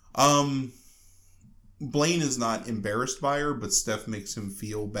 Blaine is not embarrassed by her, but Steph makes him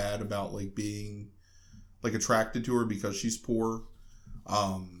feel bad about like being like attracted to her because she's poor.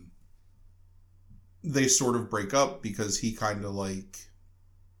 They sort of break up because he kind of like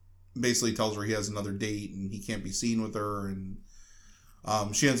basically tells her he has another date and he can't be seen with her, and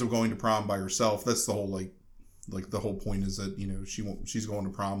she ends up going to prom by herself. That's the whole like the whole point is that, you know, she's going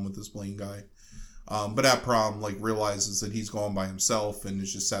to prom with this Blaine guy. But at prom, like, realizes that he's gone by himself and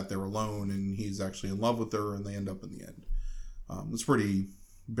is just sat there alone, and he's actually in love with her, and they end up in the end. It's pretty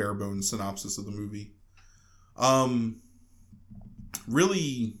bare bones synopsis of the movie.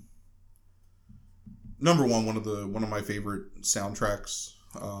 Really, number one of my favorite soundtracks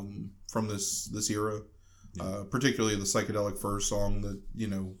from this era, particularly the psychedelic Fur song that, you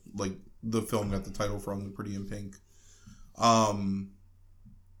know, like the film got the title from, the Pretty in Pink.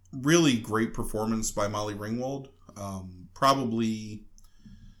 Really great performance by Molly Ringwald. Probably,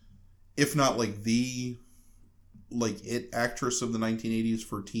 if not like the it actress of the 1980s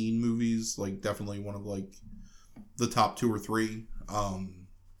for teen movies, like definitely one of like the top 2 or 3.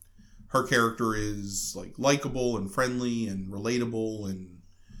 Her character is like likable and friendly and relatable, and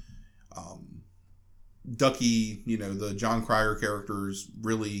Ducky, the John Cryer character is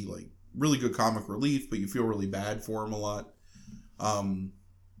really good comic relief, but you feel really bad for him a lot.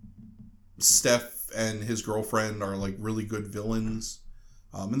 Steph and his girlfriend are like really good villains,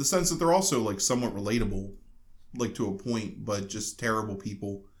 in the sense that they're also like somewhat relatable, like to a point, but just terrible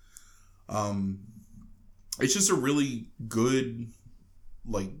people. It's just a really good,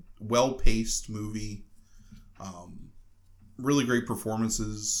 like well-paced movie. Really great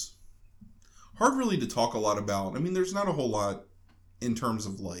performances. Hard really to talk a lot about. I mean, there's not a whole lot in terms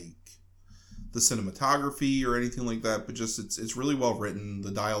of like the cinematography or anything like that, but just it's really well written.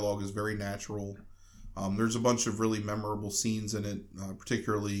 The dialogue is very natural. There's a bunch of really memorable scenes in it,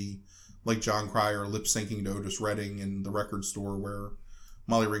 particularly like John Cryer lip syncing to Otis Redding in the record store where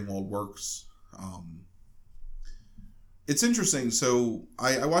Molly Ringwald works. It's interesting. So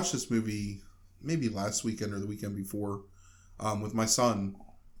I watched this movie maybe last weekend or the weekend before with my son,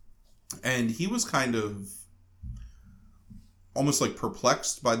 and he was kind of almost like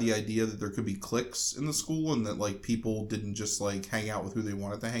perplexed by the idea that there could be cliques in the school, and that like people didn't just like hang out with who they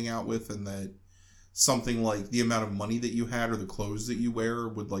wanted to hang out with, and that something like the amount of money that you had or the clothes that you wear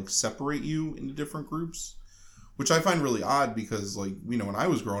would like separate you into different groups, which I find really odd because like, when I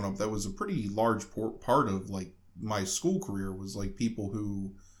was growing up, that was a pretty large part of like my school career, was like people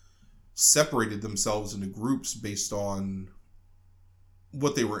who separated themselves into groups based on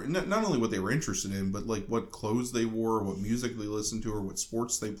what they were, not only what they were interested in, but like what clothes they wore, what music they listened to, or what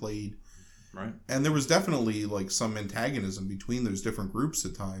sports they played. Right. And there was definitely like some antagonism between those different groups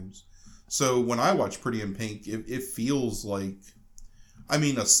at times. So when I watch Pretty in Pink, it feels like, I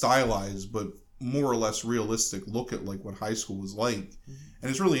mean, a stylized but more or less realistic look at like what high school was like. Mm-hmm. And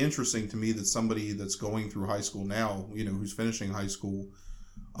it's really interesting to me that somebody that's going through high school now, who's finishing high school,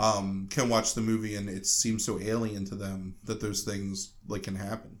 can watch the movie and it seems so alien to them that those things like can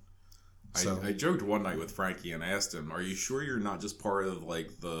happen. So I joked one night with Frankie and asked him, "Are you sure you're not just part of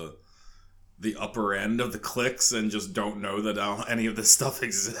like the upper end of the cliques and just don't know that any of this stuff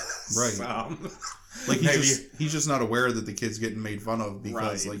exists?" Right. Like he's just not aware that the kid's getting made fun of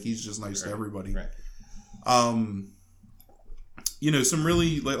because like he's just nice to everybody. Right. Some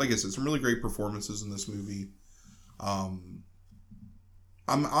really like I said, some really great performances in this movie.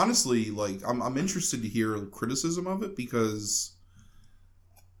 I'm honestly like I'm interested to hear criticism of it, because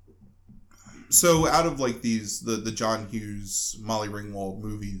so out of like the John Hughes, Molly Ringwald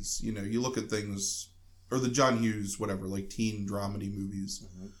movies, you look at things, or the John Hughes whatever, like teen dramedy movies.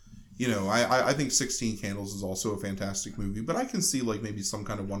 Mm-hmm. I think 16 Candles is also a fantastic movie, but I can see like maybe some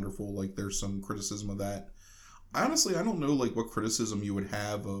kind of wonderful, like there's some criticism of that. Honestly, I don't know like what criticism you would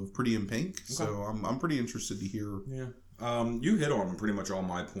have of Pretty in Pink, okay. So I'm pretty interested to hear. Yeah. You hit on pretty much all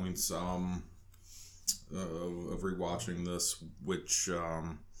my points of rewatching this, which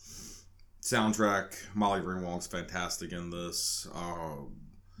soundtrack, Molly Ringwald's fantastic in this.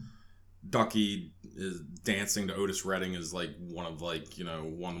 Ducky is dancing to Otis Redding is like one of like,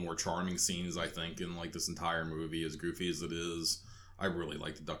 one of the more charming scenes I think in like this entire movie, as goofy as it is. I really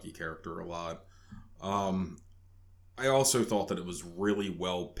like the Ducky character a lot. I also thought that it was really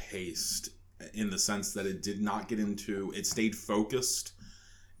well paced, in the sense that it it stayed focused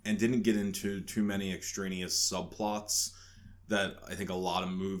and didn't get into too many extraneous subplots that I think a lot of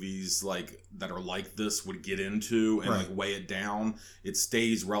movies like that are like this would get into and right. like weigh it down. It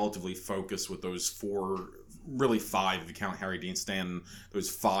stays relatively focused with those 5, if you count Harry Dean Stanton,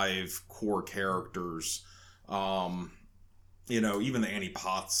 those 5 core characters. Even the Annie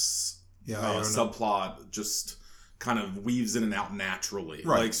Potts subplot just kind of weaves in and out naturally.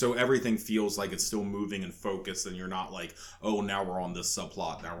 Right. Like, so everything feels like it's still moving and focused, and you're not like, oh, now we're on this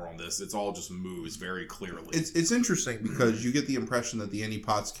subplot, now we're on this. It's all just moves very clearly. It's interesting because you get the impression that the Annie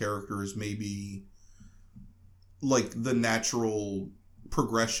Potts character is maybe like the natural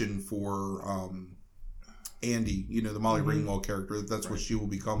progression for Andy, the Molly mm-hmm. Ringwald character. That's right. What she will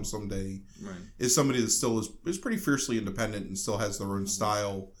become someday. Right. Is somebody that still is pretty fiercely independent and still has their own mm-hmm.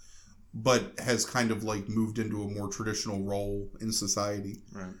 style, but has kind of like moved into a more traditional role in society.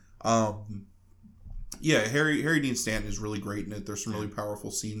 Right. Harry Dean Stanton is really great in it. There's some really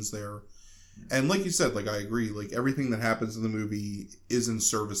powerful scenes there. And like you said, like I agree, like everything that happens in the movie is in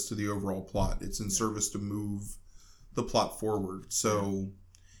service to the overall plot. It's in service to move the plot forward. So,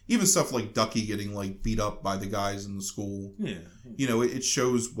 even stuff like Ducky getting like beat up by the guys in the school. Yeah. You know, it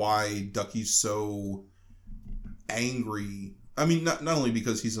shows why Ducky's so angry. I mean, not only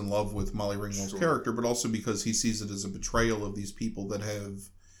because he's in love with Molly Ringwald's character, but also because he sees it as a betrayal of these people that have,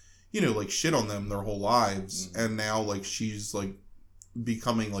 you know, like shit on them their whole lives. Mm-hmm. And now like she's like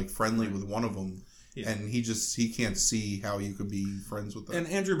becoming like friendly with one of them. Yeah. And he can't see how you could be friends with them. And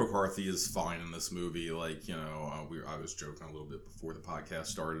Andrew McCarthy is fine in this movie. Like, you know, I was joking a little bit before the podcast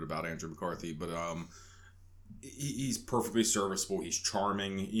started about Andrew McCarthy, but he's perfectly serviceable. He's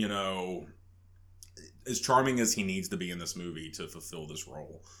charming, you know, as charming as he needs to be in this movie to fulfill this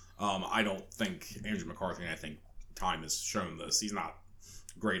role. I don't think Andrew McCarthy, and I think time has shown this, he's not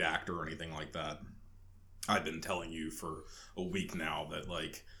a great actor or anything like that. I've been telling you for a week now that,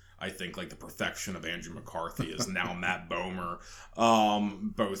 like, I think like the perfection of Andrew McCarthy is now Matt Bomer,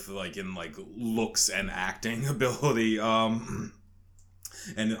 both like in like looks and acting ability. And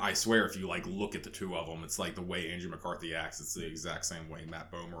I swear, if you like look at the two of them, it's like the way Andrew McCarthy acts. It's the exact same way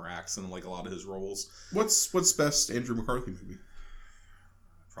Matt Bomer acts in like a lot of his roles. What's best Andrew McCarthy movie?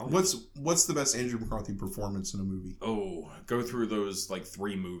 Probably. What's the best Andrew McCarthy performance in a movie? Oh, go through those like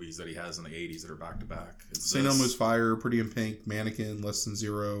 3 movies that he has in the 80s that are back to back. St. Elmo's Fire, Pretty in Pink, Mannequin, Less Than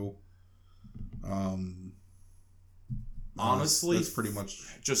Zero. Honestly, that's pretty much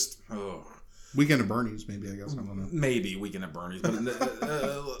just Weekend at Bernie's. Maybe, I guess, I don't know. Maybe Weekend at Bernie's, but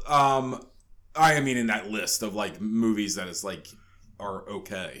I mean in that list of like movies that is like are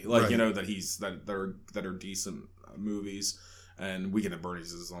okay, like right. You know that are decent movies. And Weekend at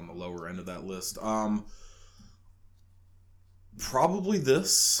Bernie's is on the lower end of that list. Probably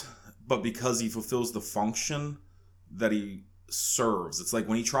this, but because he fulfills the function that he serves. It's like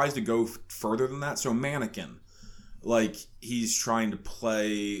when he tries to go further than that. So Mannequin, like he's trying to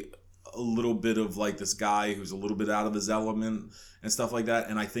play a little bit of like this guy who's a little bit out of his element and stuff like that.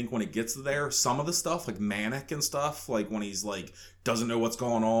 And I think when it gets there, some of the stuff like Manic and stuff, like when he's like doesn't know what's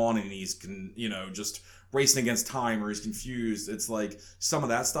going on and he's just racing against time or he's confused, it's like some of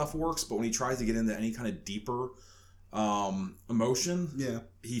that stuff works, but when he tries to get into any kind of deeper emotion,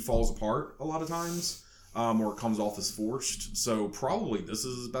 he falls apart a lot of times, or it comes off as forced. So probably this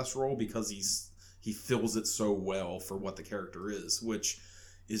is his best role because he fills it so well for what the character is, which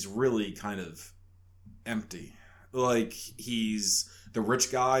is really kind of empty. Like he's the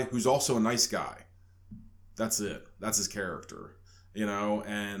rich guy who's also a nice guy. That's it. That's his character, you know,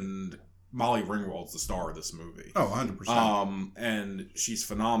 and Molly Ringwald's the star of this movie. Oh, 100%. And she's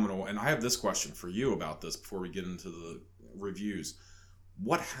phenomenal. And I have this question for you about this before we get into the reviews.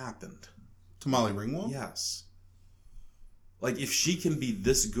 What happened to Molly Ringwald? Yes. Like, if she can be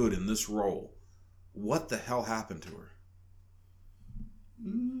this good in this role, what the hell happened to her?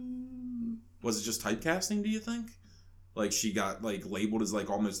 Was it just typecasting, do you think? Like, she got, like, labeled as, like,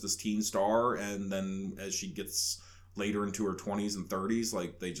 almost this teen star, and then as she gets later into her 20s and 30s,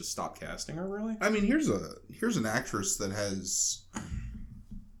 like they just stopped casting her, really? I mean, here's an actress that has,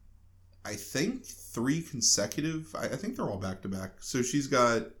 I think, 3 consecutive, I think they're all back to back. So she's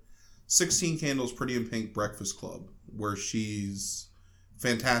got 16 Candles, Pretty in Pink, Breakfast Club, where she's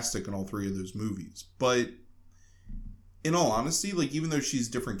fantastic in all 3 of those movies. But in all honesty, like even though she's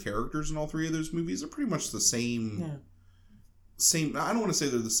different characters in all 3 of those movies, they're pretty much the same. Yeah. Same. I don't want to say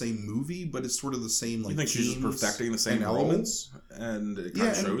they're the same movie, but it's sort of the same. Like, you think she's just perfecting the same elements, and it kind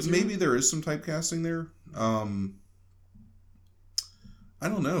of shows. Maybe there is some typecasting there. I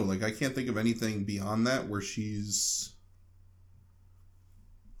don't know. Like, I can't think of anything beyond that where she's.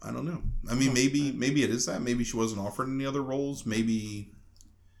 I don't know. I mean, maybe it is that. Maybe she wasn't offered any other roles. Maybe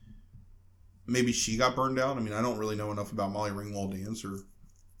she got burned out. I mean, I don't really know enough about Molly Ringwald to answer.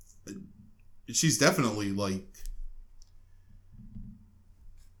 She's definitely like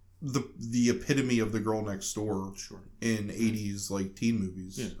the epitome of the girl next door in 80s like teen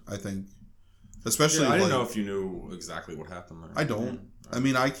movies. Yeah. I think, especially. I didn't know if you knew exactly what happened there. I don't. Yeah. I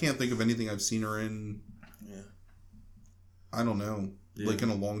mean, I can't think of anything I've seen her in. Yeah. I don't know. Yeah. Like in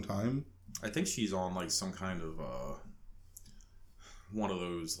a long time. I think she's on like some kind of one of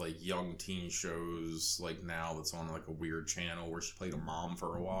those like young teen shows like now that's on like a weird channel where she played a mom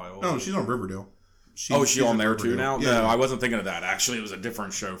for a while. No, she's on Riverdale. Is she on there too now? Yeah. No, I wasn't thinking of that. Actually, it was a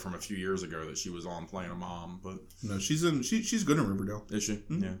different show from a few years ago that she was on playing a mom. But no, she's good in Riverdale. Is she?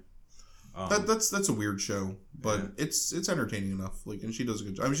 Mm-hmm. Yeah. That's a weird show, but it's entertaining enough. Like, and she does a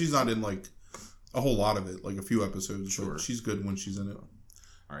good job. I mean, she's not in like a whole lot of it, like a few episodes. Sure. But she's good when she's in it.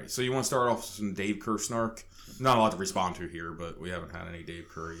 All right, so you want to start off with some Dave Kerr snark? Not a lot to respond to here, but we haven't had any Dave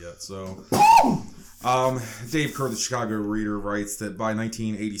Kerr yet. So, Dave Kerr, the Chicago Reader, writes that by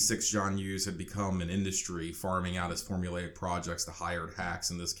 1986, John Hughes had become an industry, farming out his formulaic projects to hired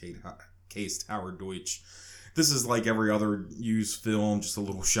hacks, in this case Howard Deutsch. This is like every other Hughes film, just a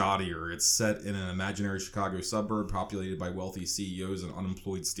little shoddier. It's set in an imaginary Chicago suburb populated by wealthy CEOs and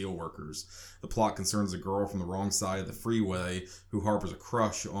unemployed steelworkers. The plot concerns a girl from the wrong side of the freeway who harbors a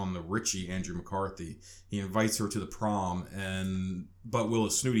crush on the Richie, Andrew McCarthy. He invites her to the prom, but will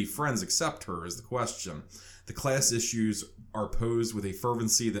his snooty friends accept her is the question. The class issues are posed with a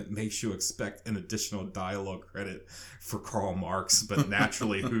fervency that makes you expect an additional dialogue credit for Karl Marx, but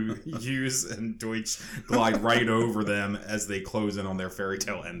naturally Hughes and Deutsch glide right over them as they close in on their fairy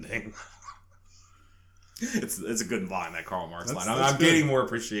tale ending. It's a good line, that Karl Marx line. I'm gaining more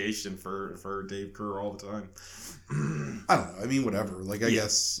appreciation for Dave Kerr all the time. I don't know. I mean, whatever. Like, I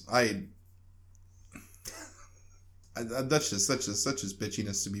guess that's just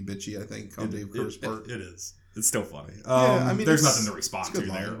bitchiness to be bitchy, I think, on Dave Kerr's part. It is. It's still funny. I mean, there's nothing to respond to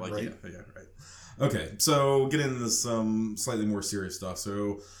line, there. Like, right? Yeah, right. Okay, so get into some slightly more serious stuff.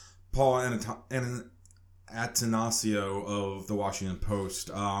 So, Paul Attanasio of the Washington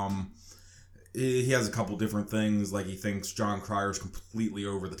Post, he has a couple different things. Like, he thinks John Cryer's completely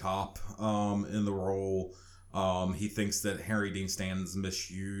over the top in the role. He thinks that Harry Dean Stanton's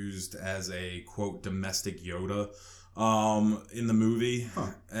misused as a, quote, domestic Yoda in the movie,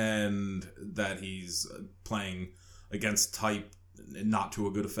 and that he's playing against type, not to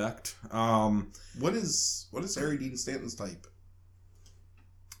a good effect. What is Harry Dean Stanton's type?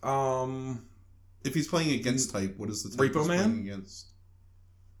 If he's playing against type, what is the type Repo he's Man? playing against?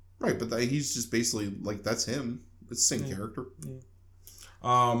 Right, but he's just basically like, that's him. It's the same character.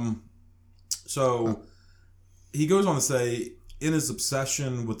 Yeah. He goes on to say, in his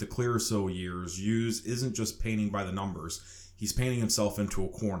obsession with the Clearasil years, Hughes isn't just painting by the numbers. He's painting himself into a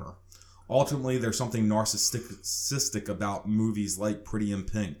corner. Ultimately, there's something narcissistic about movies like Pretty in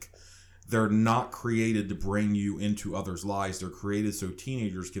Pink. They're not created to bring you into others' lives. They're created so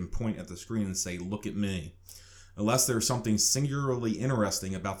teenagers can point at the screen and say, look at me. Unless there's something singularly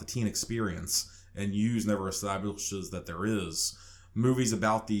interesting about the teen experience, and Hughes never establishes that there is, movies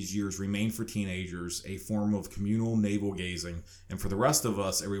about these years remain for teenagers a form of communal navel-gazing, and for the rest of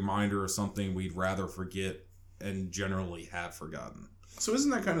us, a reminder of something we'd rather forget and generally have forgotten. So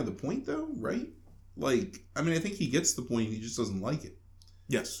isn't that kind of the point, though, right? Like, I mean, I think he gets the point, he just doesn't like it.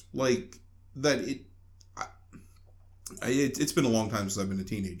 Yes. Like, that it's been a long time since I've been a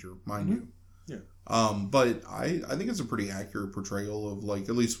teenager, mind you. Yeah. But I think it's a pretty accurate portrayal of, like,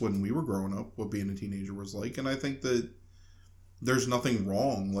 at least when we were growing up, what being a teenager was like, and I think that there's nothing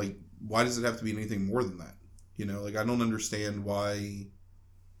wrong. Like, why does it have to be anything more than that? You know, like, I don't understand where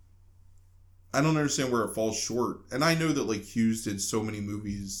it falls short. And I know that, like, Hughes did so many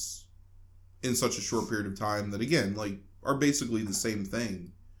movies in such a short period of time that, again, like, are basically the same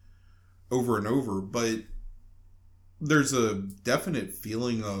thing over and over. But there's a definite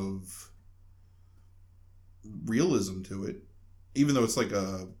feeling of realism to it, even though it's like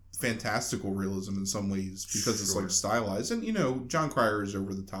a fantastical realism in some ways, because it's like stylized. And, you know, John Cryer is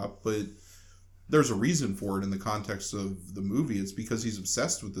over the top, but there's a reason for it in the context of the movie. It's because he's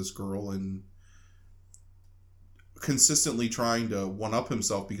obsessed with this girl and consistently trying to one-up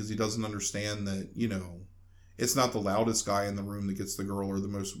himself, because he doesn't understand that, you know, it's not the loudest guy in the room that gets the girl or the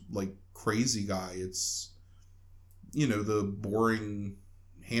most, like, crazy guy. It's, you know, the boring,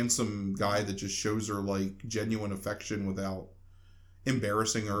 handsome guy that just shows her, like, genuine affection without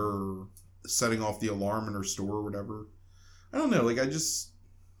embarrassing her or setting off the alarm in her store or whatever. I don't know. Like, it's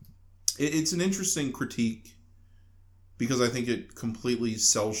an interesting critique, because I think it completely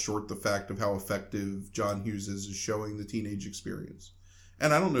sells short the fact of how effective John Hughes is showing the teenage experience.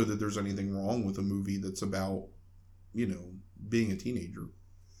 And I don't know that there's anything wrong with a movie that's about, you know, being a teenager.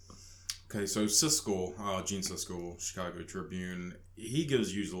 Okay, so Siskel, Gene Siskel, Chicago Tribune, he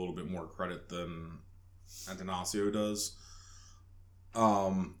gives Hughes a little bit more credit than Attanasio does.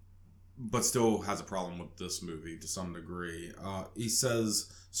 But still has a problem with this movie to some degree. He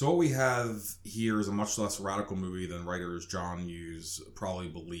says, so what we have here is a much less radical movie than writers John Hughes probably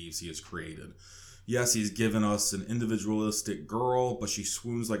believes he has created. Yes, he's given us an individualistic girl, but she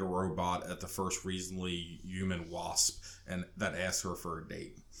swoons like a robot at the first reasonably human wasp and that asks her for a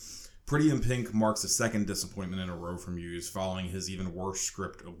date. Pretty in Pink marks the second disappointment in a row from Hughes, following his even worse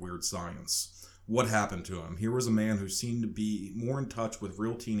script of Weird Science. What happened to him? Here was a man who seemed to be more in touch with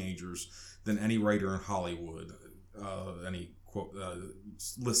real teenagers than any writer in Hollywood. And he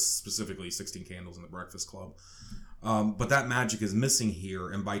lists specifically 16 Candles in the Breakfast Club. But that magic is missing here,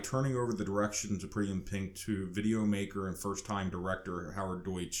 and by turning over the direction to Pretty in Pink to video maker and first-time director Howard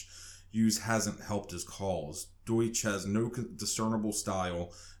Deutsch, Hughes hasn't helped his cause. Deutsch has no discernible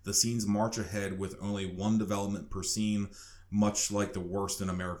style. The scenes march ahead with only one development per scene, much like the worst in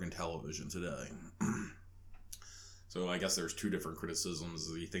American television today. So I guess there's two different criticisms.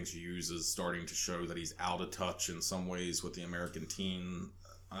 He thinks Hughes is starting to show that he's out of touch in some ways with the American teen,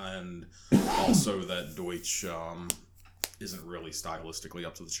 and also that Deutsch isn't really stylistically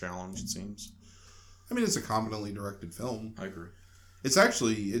up to the challenge, it seems. I mean, it's a competently directed film. I agree. It's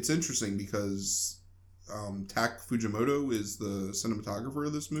interesting because Tak Fujimoto is the cinematographer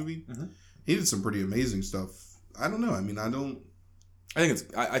of this movie. Mm-hmm. He did some pretty amazing stuff. I don't know. I mean,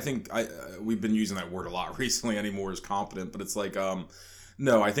 I think we've been using that word a lot recently anymore as competent, but it's like,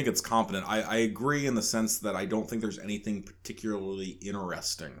 no, I think it's competent. I agree in the sense that I don't think there's anything particularly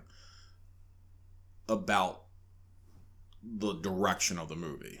interesting about the direction of the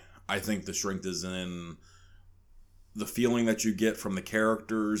movie. I think the strength is in the feeling that you get from the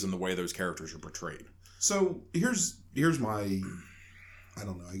characters and the way those characters are portrayed. So here's my, I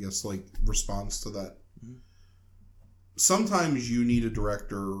don't know, I guess like response to that. Mm-hmm. Sometimes you need a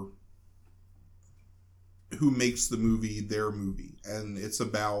director who makes the movie their movie. And it's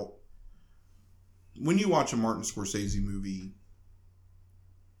about, when you watch a Martin Scorsese movie,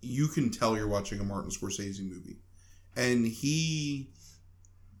 you can tell you're watching a Martin Scorsese movie. And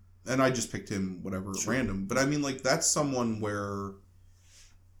I just picked him, whatever, sure, random. But I mean, like, that's someone where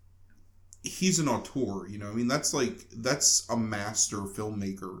he's an auteur, you know? I mean, that's a master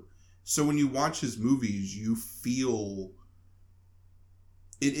filmmaker. So when you watch his movies, you feel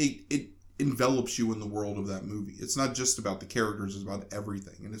it envelops you in the world of that movie. It's not just about the characters, it's about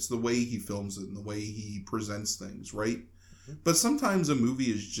everything. And it's the way he films it and the way he presents things, right? Mm-hmm. But sometimes a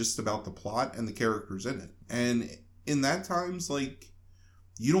movie is just about the plot and the characters in it. And in that times, like,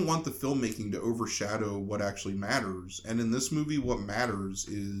 you don't want the filmmaking to overshadow what actually matters. And in this movie, what matters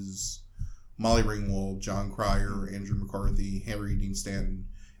is Molly Ringwald, John Cryer, Andrew McCarthy, Harry Dean Stanton.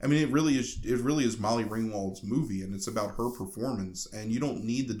 I mean, it really is Molly Ringwald's movie, and it's about her performance, and you don't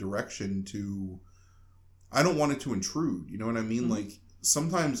need the direction to, I don't want it to intrude, you know what I mean? Mm-hmm. Like,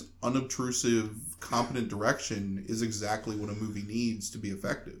 sometimes unobtrusive, competent direction is exactly what a movie needs to be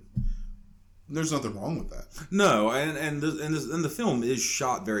effective. There's nothing wrong with that. No, and the film is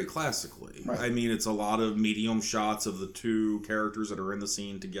shot very classically. Right. I mean, it's a lot of medium shots of the two characters that are in the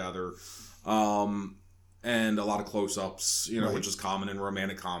scene together. And a lot of close-ups, you know, right, which is common in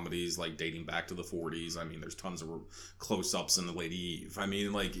romantic comedies, like dating back to the 40s. I mean, there's tons of close-ups in The Lady Eve. I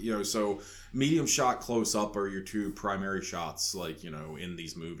mean, like, you know, so medium shot, close-up are your two primary shots, like, you know, in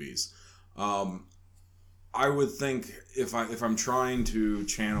these movies. I would think if I'm trying to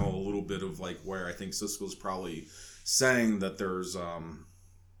channel a little bit of, like, where I think Siskel's probably saying that there's,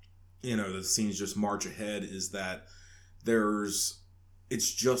 you know, the scenes just march ahead, is that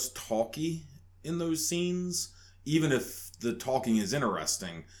it's just talky in those scenes, even if the talking is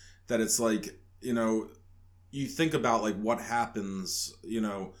interesting, that it's like, you know, you think about like what happens, you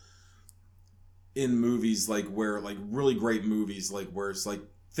know, in movies like where, like, really great movies, like where it's like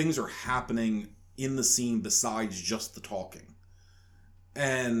things are happening in the scene besides just the talking.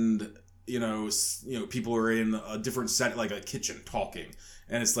 And, you know, people are in a different set, like a kitchen talking,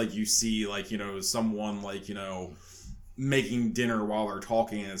 and it's like you see, like, you know, someone, like, you know, making dinner while they're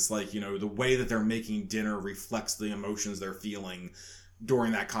talking, and it's like, you know, the way that they're making dinner reflects the emotions they're feeling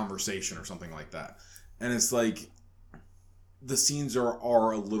during that conversation or something like that. And it's like the scenes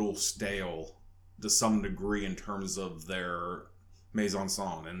are a little stale to some degree in terms of their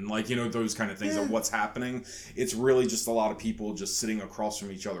mise-en-scène and, like, you know, those kind of things of what's happening. It's really just a lot of people just sitting across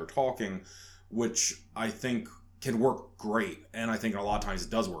from each other talking, which I think can work great, and I think a lot of times it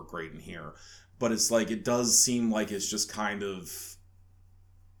does work great in here. But it's like, it does seem like it's just kind of,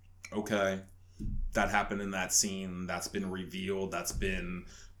 okay, that happened in that scene, that's been revealed, that's been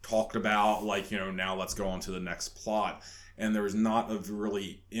talked about, like, you know, now let's go on to the next plot. And there's not a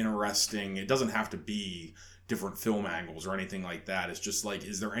really interesting, it doesn't have to be different film angles or anything like that. It's just like,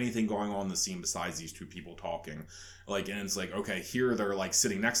 is there anything going on in the scene besides these two people talking? Like, and it's like, okay, here they're like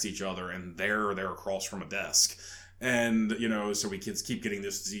sitting next to each other, and they're across from a desk. And, you know, so we kids keep getting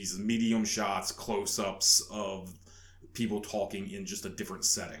these medium shots, close-ups of people talking in just a different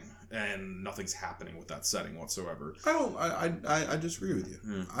setting, and nothing's happening with that setting whatsoever. I disagree with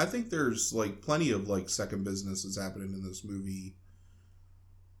you. I think there's, like, plenty of, like, second business that's happening in this movie.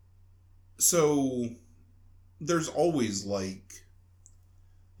 So there's always, like,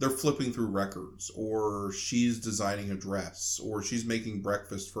 they're flipping through records, or she's designing a dress, or she's making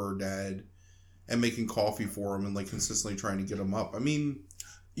breakfast for her dad. and making coffee for him and like consistently trying to get him up. I mean,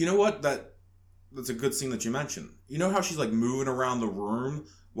 you know what? That's a good scene that you mentioned. You know how she's like moving around the room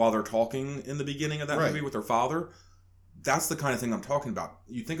while they're talking in the beginning of that movie with her father? That's the kind of thing I'm talking about.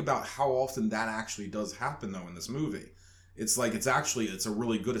 You think about how often that actually does happen though in this movie. It's like it's a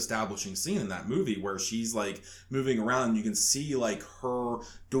really good establishing scene in that movie where she's like moving around and you can see like her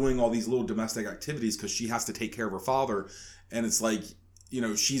doing all these little domestic activities because she has to take care of her father, and it's like, you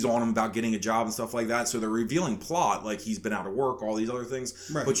know, she's on him about getting a job and stuff like that. So they're revealing plot, like he's been out of work, all these other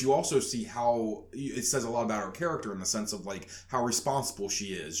things. Right. But you also see how it says a lot about her character in the sense of like how responsible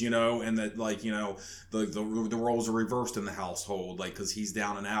she is, you know, and that like, you know, the roles are reversed in the household, like because he's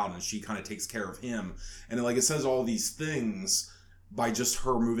down and out and she kind of takes care of him. And like it says all these things by just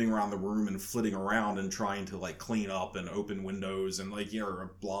her moving around the room and flitting around and trying to like clean up and open windows and like, you know,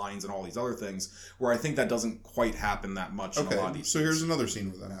 blinds and all these other things, where I think that doesn't quite happen that much in a lot of these so things. Here's another scene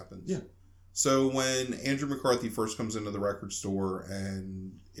where that happens. Yeah. So when Andrew McCarthy first comes into the record store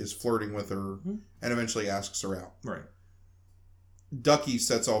and is flirting with her and eventually asks her out. Right. Ducky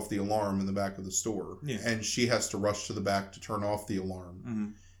sets off the alarm in the back of the store. Yeah. And she has to rush to the back to turn off the alarm. Mm-hmm.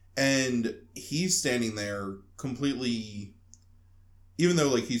 And he's standing there completely, even though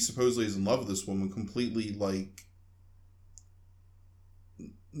like he supposedly is in love with this woman, completely like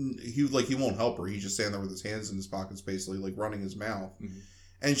he won't help her. He's just standing there with his hands in his pockets, basically like running his mouth. Mm-hmm.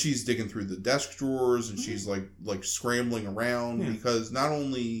 And she's digging through the desk drawers and she's like scrambling around because not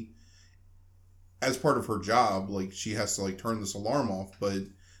only as part of her job, like she has to like turn this alarm off, but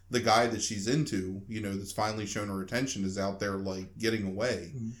the guy that she's into, you know, that's finally shown her attention is out there like getting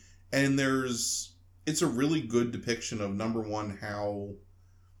away. Mm-hmm. And it's a really good depiction of, number one, how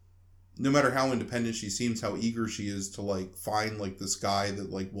no matter how independent she seems, how eager she is to like find like this guy that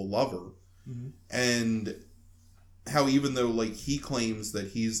like will love her. Mm-hmm. And how even though like he claims that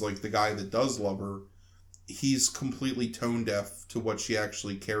he's like the guy that does love her, he's completely tone deaf to what she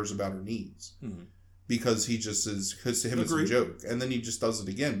actually cares about or needs. Mm-hmm. Because he just is, because to him it's a joke. And then he just does it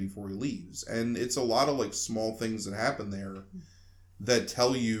again before he leaves. And it's a lot of like small things that happen there that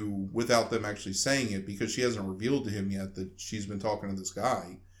tell you without them actually saying it, because she hasn't revealed to him yet that she's been talking to this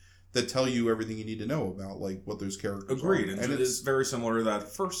guy, that tell you everything you need to know about like what those characters Agreed. are. And it is very similar to that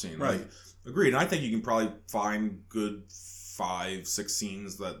first scene. Right. Like, agreed. And I think you can probably find good 5-6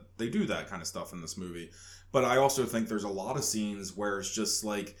 scenes that they do that kind of stuff in this movie. But I also think there's a lot of scenes where it's just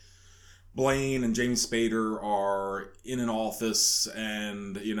like Blaine and James Spader are in an office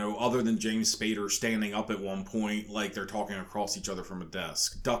and, you know, other than James Spader standing up at one point, like they're talking across each other from a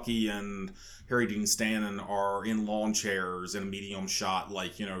desk. Ducky and Harry Dean Stanton are in lawn chairs in a medium shot,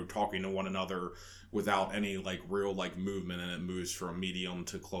 like, you know, talking to one another without any like real like movement, and it moves from medium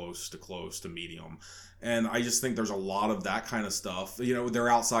to close to close to medium. And I just think there's a lot of that kind of stuff. You know, they're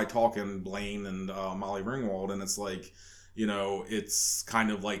outside talking, Blaine and Molly Ringwald, and it's like, you know, it's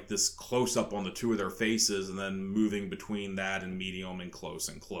kind of like this close up on the two of their faces and then moving between that and medium and close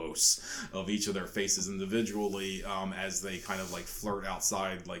of each of their faces individually as they kind of like flirt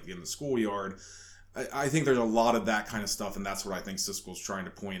outside like in the schoolyard. I think there's a lot of that kind of stuff, and that's what I think Siskel's trying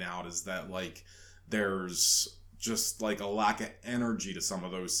to point out, is that like there's just like a lack of energy to some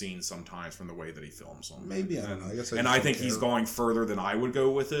of those scenes sometimes from the way that he films them. Maybe, I don't know. I guess I think he's going further than I would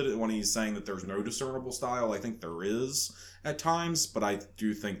go with it when he's saying that there's no discernible style. I think there is at times, but I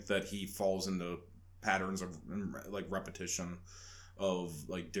do think that he falls into patterns of like repetition of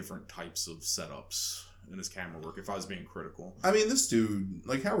like different types of setups in his camera work, if I was being critical. I mean, this dude,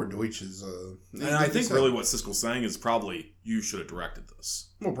 like Howard Deutsch is... and I think really what Siskel's saying is probably, you should have directed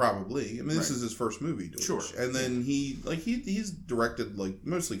this. Well, probably. I mean, this is his first movie, Deutsch. Sure. And then he's directed, like,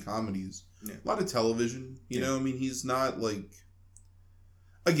 mostly comedies. Yeah. A lot of television, you know? I mean, he's not, like...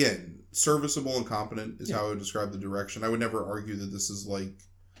 Again, serviceable and competent is how I would describe the direction. I would never argue that this is, like,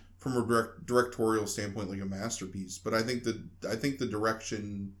 from a directorial standpoint, like a masterpiece. But I think the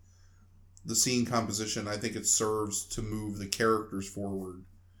direction... the scene composition, I think it serves to move the characters forward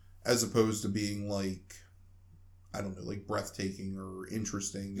as opposed to being like, I don't know, like breathtaking or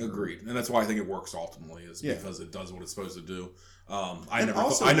interesting. Agreed. And that's why I think it works ultimately, is because it does what it's supposed to do. I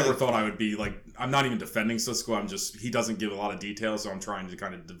never thought I would be like, I'm not even defending Siskel. He doesn't give a lot of details, so I'm trying to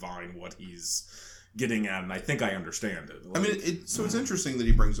kind of divine what he's getting at, and I think I understand it. Like, I mean, it's interesting that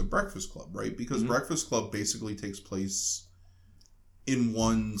he brings up Breakfast Club, right? Because Breakfast Club basically takes place in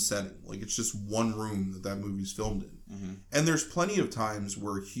one setting. Like, it's just one room that movie's filmed in. Mm-hmm. And there's plenty of times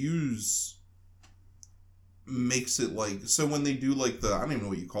where Hughes makes it like, so when they do like I don't even know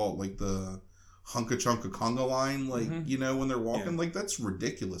what you call it, like the hunka chunka conga line, like, you know, when they're walking, Yeah. like, that's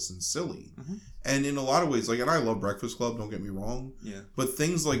ridiculous and silly. Mm-hmm. And in a lot of ways, like, and I love Breakfast Club, don't get me wrong. Yeah. But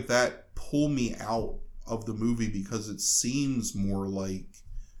things like that pull me out of the movie because it seems more like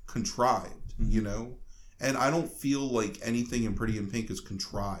contrived, you know? And I don't feel like anything in Pretty in Pink is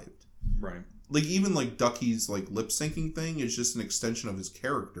contrived. Right. Like, even like Ducky's like lip syncing thing is just an extension of his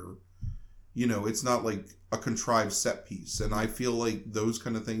character. You know, it's not like a contrived set piece. And I feel like those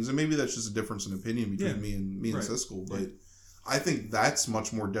kind of things, and maybe that's just a difference in opinion between me and right. Siskel, but I think that's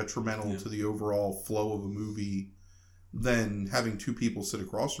much more detrimental to the overall flow of a movie than having two people sit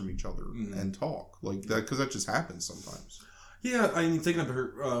across from each other and talk like that, because that just happens sometimes. Yeah, I mean, thinking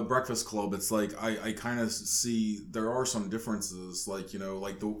of Breakfast Club, it's like I kind of see there are some differences, like, you know,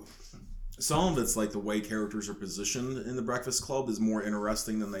 like some of it's like the way characters are positioned in the Breakfast Club is more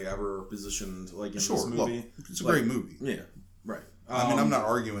interesting than they ever positioned like in this movie. Look, it's a great movie. Yeah, right. I mean, I'm not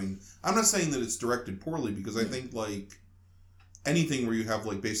arguing. I'm not saying that it's directed poorly, because I think like anything where you have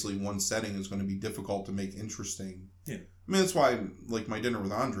like basically one setting is going to be difficult to make interesting. Yeah. I mean, that's why like My Dinner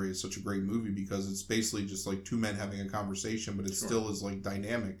with Andre is such a great movie, because it's basically just like two men having a conversation, but it still is like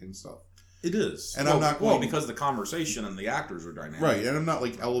dynamic and stuff. It is. And I'm not going... Well, because the conversation and the actors are dynamic. Right, and I'm not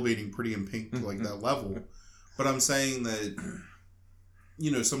like elevating Pretty in Pink to like that level, but I'm saying that, you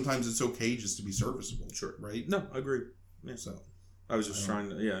know, sometimes it's okay just to be serviceable. Sure. Right? No, I agree. Yeah. So I was just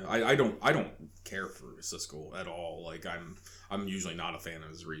trying to, I don't care for Siskel at all. Like I'm usually not a fan of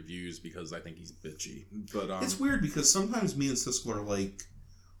his reviews because I think he's bitchy. But it's weird because sometimes me and Siskel are like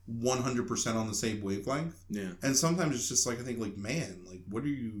 100% on the same wavelength. Yeah. And sometimes it's just like, I think like, man, like what are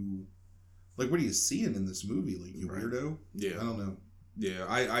you seeing in this movie? Like, you weirdo? Yeah. I don't know. Yeah,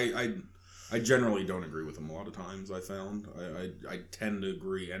 I generally don't agree with him a lot of times, I found. I tend to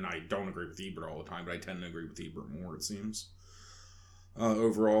agree, and I don't agree with Ebert all the time, but I tend to agree with Ebert more, it seems.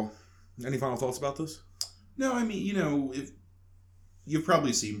 Overall. Any final thoughts about this? No, I mean, you know, if you've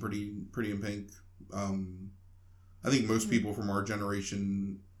probably seen Pretty in Pink. I think most people from our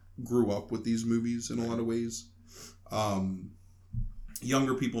generation grew up with these movies in a lot of ways.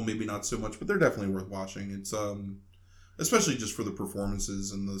 Younger people maybe not so much, but they're definitely worth watching. It's especially just for the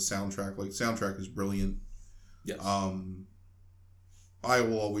performances and the soundtrack. Like, soundtrack is brilliant. Yes. I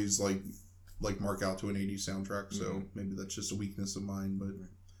will always like mark out to an 80s soundtrack, so maybe that's just a weakness of mine, but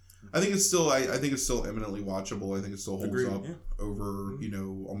I think it's still I think it's still eminently watchable. I think it still holds up over, you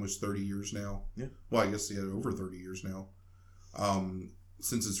know, almost 30 years now. Yeah. Well, I guess over 30 years now.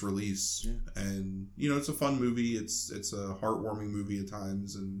 Since its release. Yeah. And, you know, it's a fun movie. It's a heartwarming movie at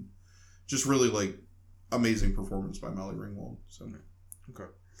times, and just really like amazing performance by Molly Ringwald. So okay.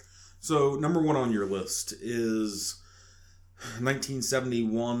 So number one on your list is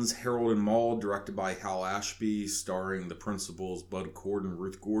 1971's Harold and Maude, directed by Hal Ashby, starring the principals Bud Cort and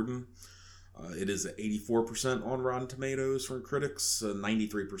Ruth Gordon. It is 84% on Rotten Tomatoes from critics,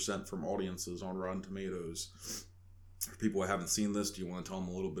 93% from audiences on Rotten Tomatoes. For people who haven't seen this, do you want to tell them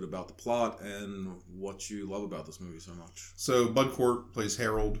a little bit about the plot and what you love about this movie so much? So Bud Cort plays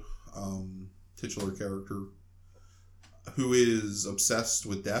Harold, titular character, who is obsessed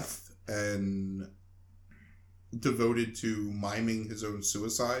with death and devoted to miming his own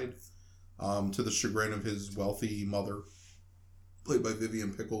suicide, to the chagrin of his wealthy mother, played by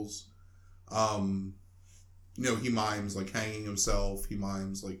Vivian Pickles. You know, he mimes like hanging himself. He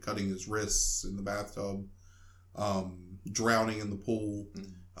mimes like cutting his wrists in the bathtub, drowning in the pool.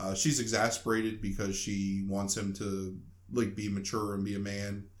 She's exasperated because she wants him to like be mature and be a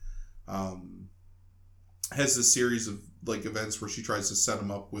man. Has this series of like events where she tries to set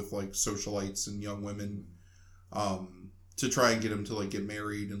him up with like socialites and young women, to try and get him to like get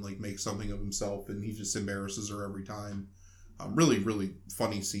married and like make something of himself, and he just embarrasses her every time. Really, really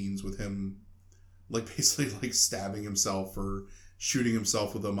funny scenes with him, like basically like stabbing himself or shooting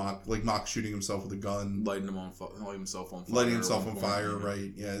himself with a mock shooting himself with a gun, lighting himself on fire.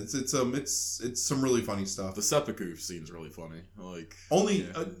 Right? Yeah, it's some really funny stuff. The seppuku scene's really funny. Like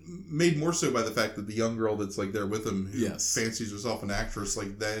made more so by the fact that the young girl that's like there with him, who fancies herself an actress,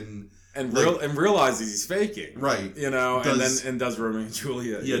 like then and realizes he's faking, right? You know, and does Romeo and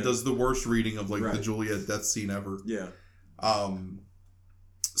Juliet. Yeah, does the worst reading of like the Juliet death scene ever. Yeah.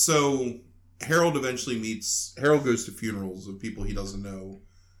 So Harold goes to funerals of people he doesn't know,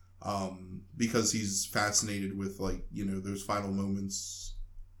 because he's fascinated with like, you know, those final moments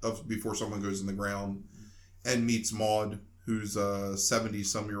of before someone goes in the ground, and meets Maude, who's a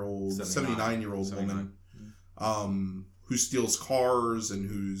 79-year-old woman, who steals cars and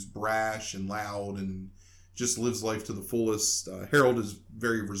who's brash and loud and just lives life to the fullest. Harold is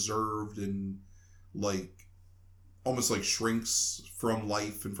very reserved and like almost like shrinks from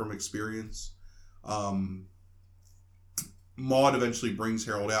life and from experience. Maud eventually brings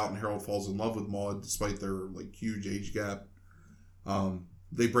Harold out, and Harold falls in love with Maud despite their like huge age gap.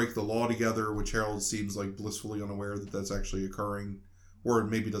 They break the law together, which Harold seems like blissfully unaware that that's actually occurring, or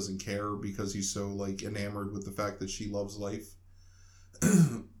maybe doesn't care because he's so like enamored with the fact that she loves life.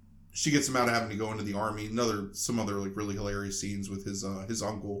 She gets him out of having to go into the army. Some other like really hilarious scenes with his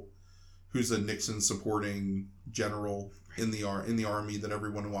uncle, who's a Nixon supporting general in the army that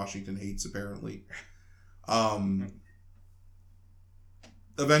everyone in Washington hates apparently.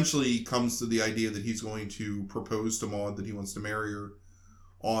 Eventually he comes to the idea that he's going to propose to Maud, that he wants to marry her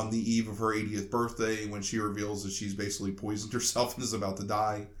on the eve of her 80th birthday, when she reveals that she's basically poisoned herself and is about to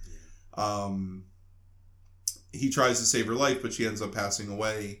die. He tries to save her life, but she ends up passing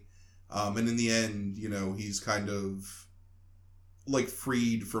away. And in the end, you know, he's kind of like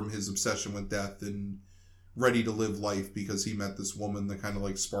freed from his obsession with death and ready to live life because he met this woman that kind of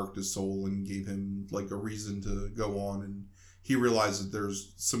like sparked his soul and gave him like a reason to go on. And he realized that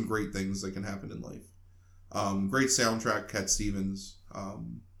there's some great things that can happen in life. Great soundtrack, Cat Stevens,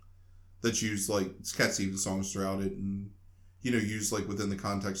 that's used like Cat Stevens songs throughout it, and you know, used like within the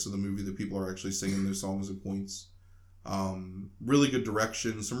context of the movie that people are actually singing their songs at points. Really good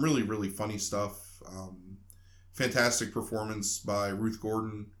direction, some really, really funny stuff. Fantastic performance by Ruth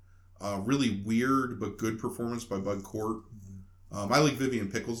Gordon. Really weird but good performance by Bud Cort. I like Vivian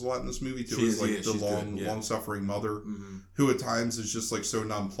Pickles a lot in this movie too. As like the long-suffering mother, who at times is just like so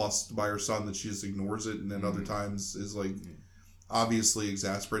nonplussed by her son that she just ignores it, and then other times is like obviously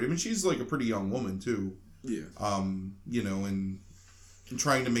exasperated. I mean, she's like a pretty young woman too. Yeah. You know, and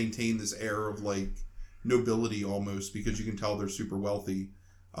trying to maintain this air of like nobility almost, because you can tell they're super wealthy.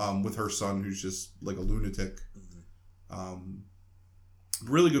 With her son who's just like a lunatic.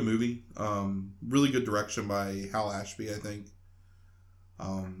 Really good movie. Really good direction by Hal Ashby, I think.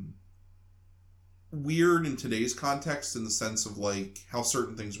 Weird in today's context in the sense of like how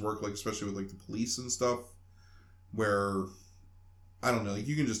certain things work, like especially with like the police and stuff, where I don't know, like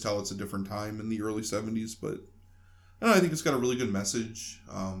you can just tell it's a different time in the early 70s, but I don't know, I think it's got a really good message.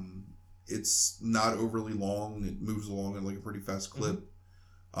 It's not overly long. It moves along at like a pretty fast clip.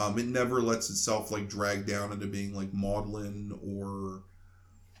 It never lets itself like drag down into being like maudlin or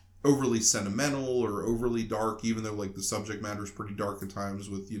overly sentimental or overly dark, even though like the subject matter is pretty dark at times,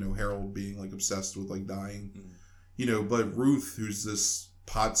 with, you know, Harold being like obsessed with like dying, you know, but Ruth, who's this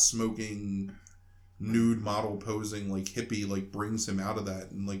pot smoking nude model posing like hippie, like brings him out of that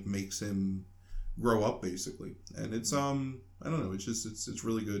and like makes him grow up basically. And it's I don't know, it's just it's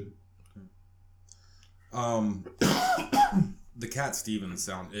really good. The Cat Stevens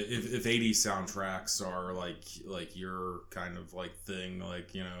sound, if 80s soundtracks are like your kind of like thing,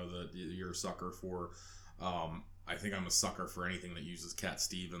 like, you know, that you're a sucker for, I think I'm a sucker for anything that uses Cat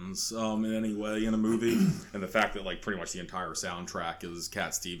Stevens in any way in a movie. And the fact that like pretty much the entire soundtrack is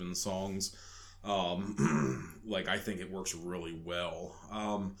Cat Stevens songs, like I think it works really well.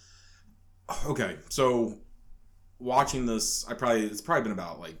 Okay, so watching this, it's probably been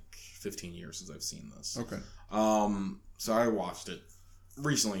about like 15 years since I've seen this. Okay. So I watched it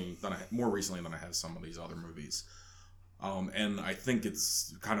more recently than I have some of these other movies. And I think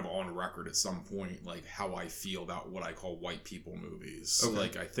it's kind of on record at some point, like how I feel about what I call white people movies. Okay.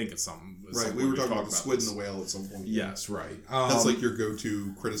 Like I think it's something. Right, we were talking about The Squid and the Whale at some point. Yes, right. That's like your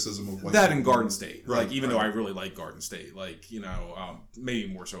go-to criticism of white that people. In Garden State. Right, like, even though I really like Garden State, like, you know, maybe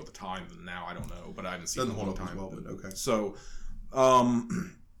more so at the time than now, I don't know, but I haven't seen it in a long time. Well, but okay.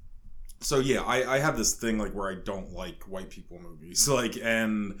 So yeah, I have this thing like where I don't like white people movies, like,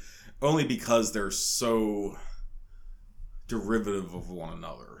 and only because they're so derivative of one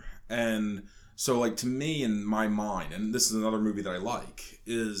another. And so like to me in my mind, and this is another movie that I like,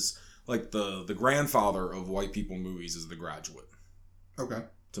 is like the grandfather of white people movies is The Graduate. Okay.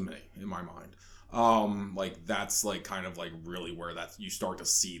 To me, in my mind. Like that's like kind of like really where that you start to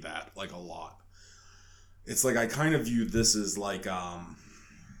see that like a lot. It's like I kind of view this as like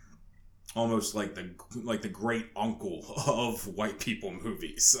almost like the great uncle of white people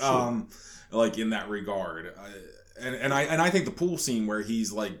movies, sure. Like in that regard, and I think the pool scene where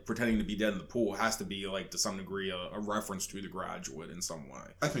he's like pretending to be dead in the pool has to be like to some degree a reference to The Graduate in some way.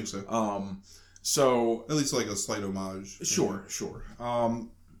 I think so. So at least like a slight homage. Sure.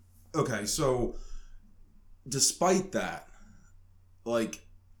 Okay, so despite that, like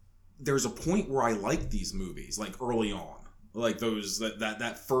there's a point where I like these movies, like early on. Like those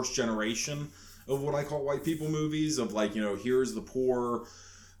that first generation of what I call white people movies, of like, you know, here's the poor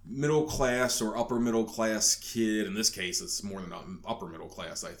middle class or upper middle class kid. In this case, it's more than upper middle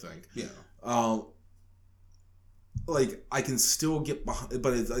class, I think. Yeah. like I can still get behind,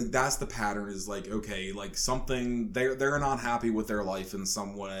 but it's like that's the pattern is like okay, like something they're not happy with their life in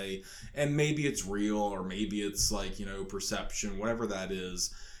some way, and maybe it's real or maybe it's like perception, whatever that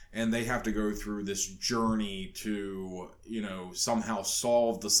is, and they have to go through this journey to somehow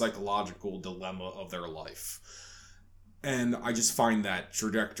solve the psychological dilemma of their life, and I just find that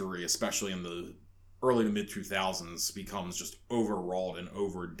trajectory, especially in the early to mid 2000s, becomes just overwrought and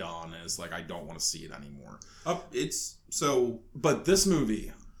overdone, and it's like I don't want to see it anymore. But this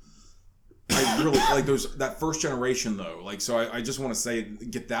movie, I really like that first generation though. Like, so I just want to say,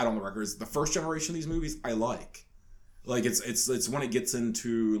 get that on the record. Is the first generation of these movies I like. Like it's when it gets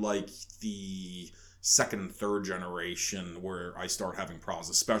into like the second and third generation where I start having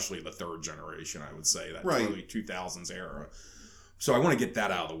problems, especially the third generation. I would say that early 2000s era. So I want to get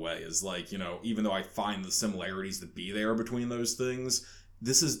that out of the way. Is like even though I find the similarities to be there between those things,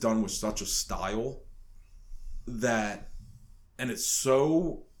 this is done with such a style and it's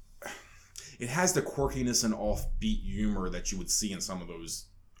so, it has the quirkiness and offbeat humor that you would see in some of those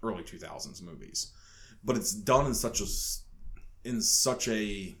early 2000s movies, but it's done in such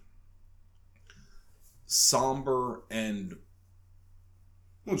a somber and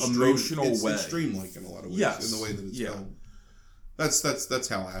emotional way. It's dreamlike in a lot of ways. Yes. In the way that it's filmed. That's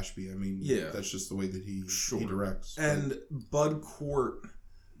Hal Ashby. I mean, that's just the way that he directs. And Bud Cort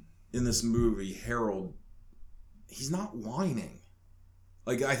in this movie, Harold, he's not whining.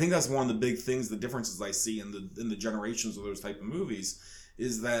 Like, I think that's one of the big things, the differences I see in the generations of those type of movies,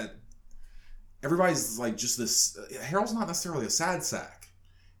 is that everybody's like just this. Harold's not necessarily a sad sack.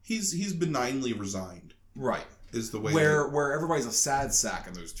 He's benignly resigned. Right. Is the way where everybody's a sad sack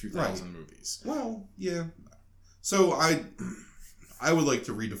in those 2000 movies. Well, yeah. So I would like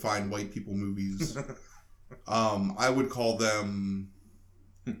to redefine white people movies. I would call them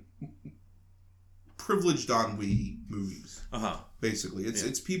privileged ennui movies. Basically,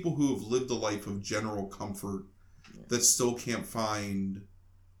 it's people who have lived a life of general comfort that still can't find.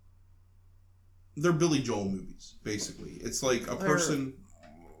 They're Billy Joel movies. Basically, it's like a person.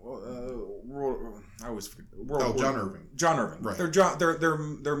 I always forget. John Irving. John Irving. Right.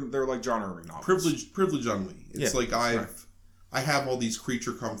 They're like John Irving novels. Privilege ennui. It's like I have all these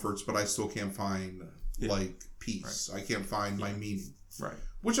creature comforts, but I still can't find like peace. Right. I can't find my meaning. Right.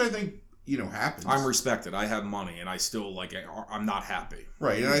 Which I think happens. I'm respected. I have money, and I still I'm not happy.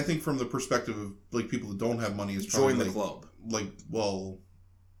 Right. And I think from the perspective of like people that don't have money, it's probably join the club. Like, well,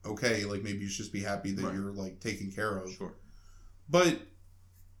 okay, like maybe you should just be happy that you're like taken care of. Sure. But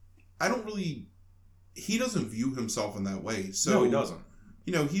I don't really. He doesn't view himself in that way. So no, he doesn't.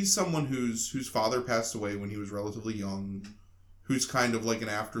 He's someone whose father passed away when he was relatively young, who's kind of like an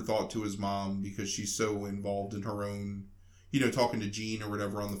afterthought to his mom because she's so involved in her own, talking to Jean or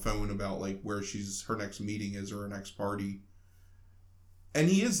whatever on the phone about like where her next meeting is or her next party. And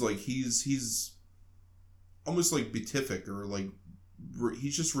he is like, he's almost like beatific or like,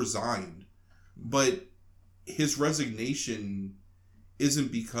 he's just resigned. But his resignation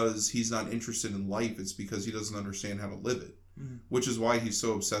isn't because he's not interested in life, it's because he doesn't understand how to live it. Mm-hmm. Which is why he's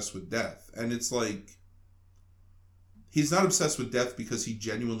so obsessed with death. And it's like, he's not obsessed with death because he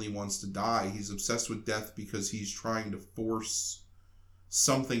genuinely wants to die. He's obsessed with death because he's trying to force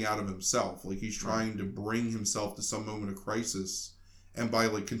something out of himself. Like he's trying to bring himself to some moment of crisis. And by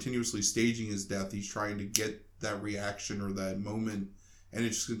like continuously staging his death, he's trying to get that reaction or that moment. And it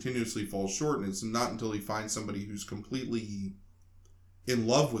just continuously falls short. And it's not until he finds somebody who's completely in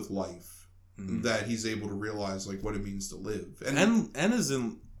love with life that he's able to realize like what it means to live. And is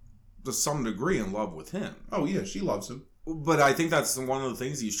in to some degree in love with him. Oh yeah, she loves him. But I think that's one of the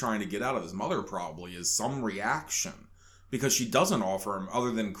things he's trying to get out of his mother probably is some reaction. Because she doesn't offer him other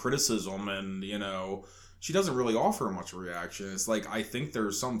than criticism and, she doesn't really offer him much reaction. It's like, I think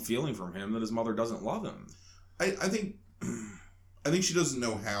there's some feeling from him that his mother doesn't love him. I think she doesn't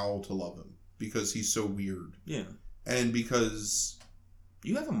know how to love him because he's so weird. Yeah. And because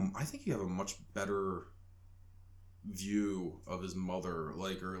I think you have a much better view of his mother,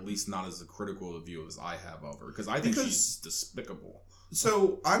 like, or at least not as critical a view as I have of her, because I think she's despicable.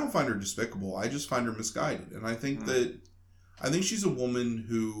 So I don't find her despicable. I just find her misguided, and I think she's a woman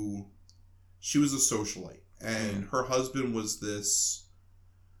who she was a socialite, and her husband was this.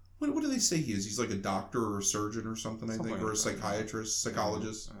 What do they say he is? He's like a doctor or a surgeon or something I think, or a psychiatrist,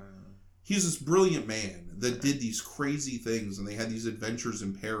 psychologist. He's this brilliant man that did these crazy things, and they had these adventures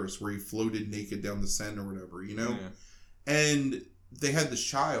in Paris where he floated naked down the Seine or whatever, Yeah. And they had this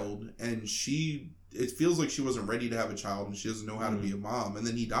child, and it feels like she wasn't ready to have a child, and she doesn't know how to be a mom, and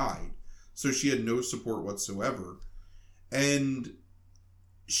then he died. So she had no support whatsoever. And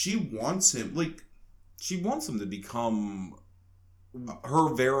she wants him, like, she wants him to become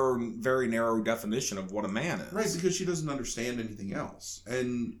her very, very narrow definition of what a man is. Right, because she doesn't understand anything else.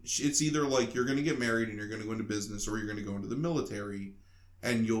 And it's either like you're going to get married and you're going to go into business, or you're going to go into the military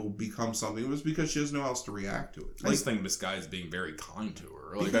and you'll become something. It was because she doesn't know how else to react to it. I just think this guy is being very kind to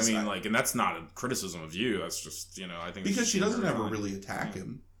her. Like, I mean, like, and that's not a criticism of you. That's just, you know, I think because she doesn't ever really attack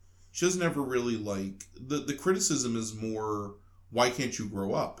him. She doesn't ever really like the criticism is more, why can't you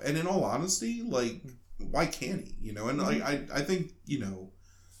grow up? And in all honesty, like, why can't he? You know, and I think, you know,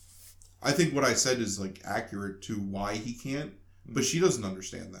 I think what I said is like accurate to why he can't, but she doesn't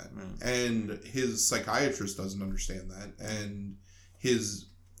understand that, and his psychiatrist doesn't understand that, and his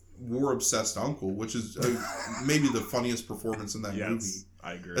war obsessed uncle, which is maybe the funniest performance in that movie.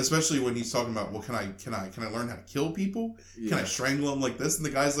 I agree. Especially when he's talking about, well, can I learn how to kill people? Yeah. Can I strangle them like this? And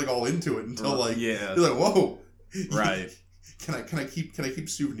the guy's like all into it until like, you're like, whoa, right. Can I keep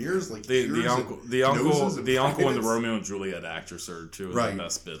souvenirs like the uncle and the Romeo and Juliet actress are two of the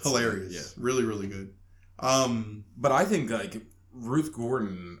best bits. Hilarious. Yeah. Really, really good. But I think like Ruth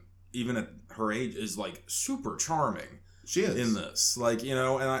Gordon, even at her age, is like super charming. She is in this, like, you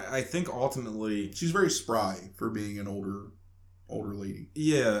know, and I think ultimately she's very spry for being an older lady.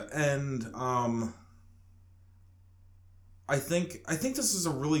 Yeah, and I think this is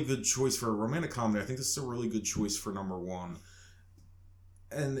a really good choice for a romantic comedy. I think this is a really good choice for number one.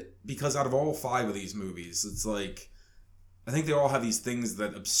 And because out of all 5 of these movies, it's like, I think they all have these things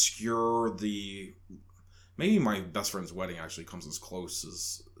that obscure the... Maybe My Best Friend's Wedding actually comes as close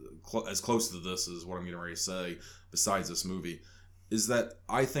to this as what I'm getting ready to say, besides this movie, is that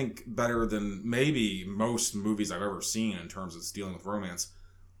I think better than maybe most movies I've ever seen in terms of dealing with romance,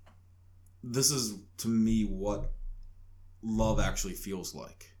 this is, to me, what love actually feels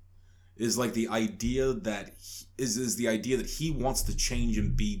like. Is like the idea that is the idea that he wants to change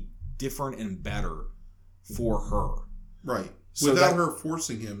and be different and better for her. Right. So without her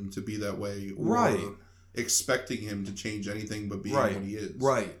forcing him to be that way, or expecting him to change anything but being what he is.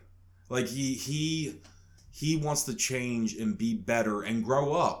 Right. Like he wants to change and be better and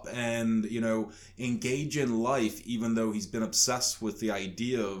grow up and, you know, engage in life, even though he's been obsessed with the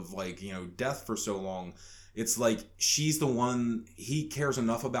idea of, like, you know, death for so long. It's like she's the one, he cares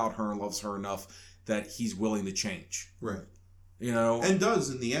enough about her and loves her enough that he's willing to change. Right. You know? And does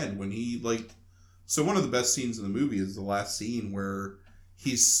in the end when he, like... So one of the best scenes in the movie is the last scene where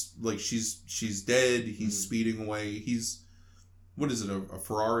he's, like, she's dead, he's speeding away, he's... What is it, a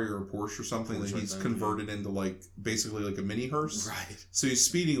Ferrari or a Porsche or something that he's converted into, like, basically like a mini hearse? Right. So he's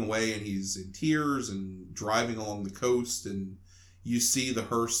speeding away and he's in tears and driving along the coast, and you see the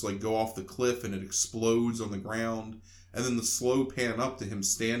hearse, like, go off the cliff and it explodes on the ground. And then the slow pan up to him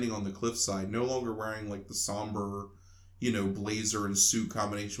standing on the cliffside, no longer wearing, like, the somber, you know, blazer and suit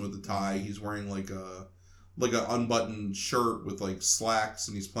combination with the tie. He's wearing, like a unbuttoned shirt with, like, slacks,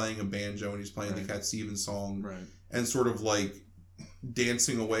 and he's playing a banjo and he's playing the Cat Stevens song. Right. And sort of, like,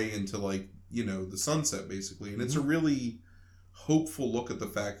 dancing away into, like, you know, the sunset, basically. And it's a really hopeful look at the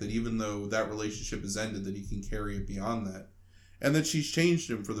fact that even though that relationship has ended, that he can carry it beyond that. And that she's changed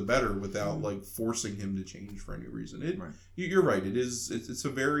him for the better without, like, forcing him to change for any reason. You're right. It's a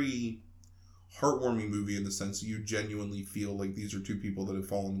very heartwarming movie in the sense that you genuinely feel like these are two people that have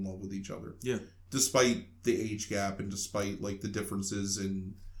fallen in love with each other. Yeah. Despite the age gap and despite, like, the differences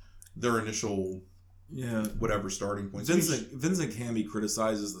in their initial... Yeah, whatever starting points. Vincent Canby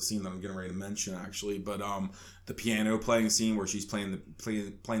criticizes the scene that I'm getting ready to mention, actually, but the piano playing scene where she's playing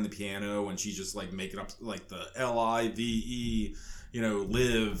the piano and she's just, like, making up, like, the LIVE, you know,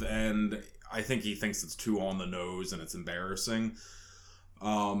 live, and I think he thinks it's too on the nose and it's embarrassing.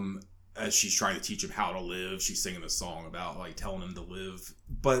 As she's trying to teach him how to live, she's singing a song about, like, telling him to live.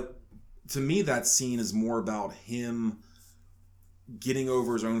 But to me, that scene is more about him getting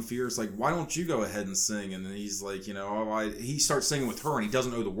over his own fears. Like, why don't you go ahead and sing? And then he's like, you know, he starts singing with her and he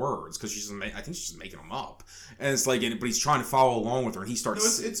doesn't know the words because I think she's just making them up. And it's like, but he's trying to follow along with her and he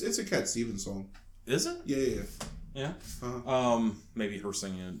starts... No, it's a Cat Stevens song. Is it? Yeah. Yeah? Uh-huh. Maybe her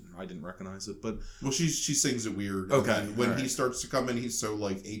singing it, I didn't recognize it, but... Well, she sings it weird. Okay. When he starts to come in, he's so,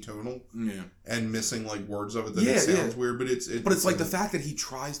 like, atonal. Yeah. And missing, like, words of it that it sounds weird, but it's like the fact that he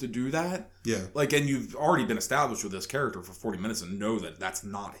tries to do that... Yeah. Like, and you've already been established with this character for 40 minutes and know that that's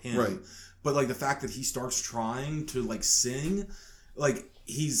not him. Right. But, like, the fact that he starts trying to, like, sing, like,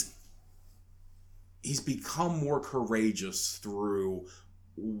 he's become more courageous through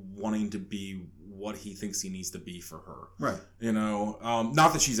wanting to be what he thinks he needs to be for her. Right. You know,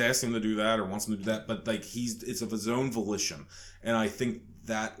 not that she's asking him to do that or wants him to do that, but, like, it's of his own volition. And I think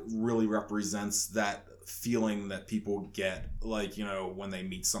that really represents that feeling that people get, like, you know, when they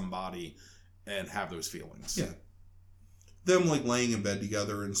meet somebody and have those feelings. Yeah. Them like laying in bed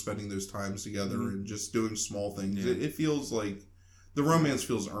together and spending those times together and just doing small things. Yeah. It feels like the romance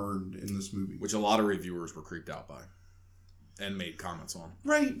feels earned in this movie. Which a lot of reviewers were creeped out by and made comments on.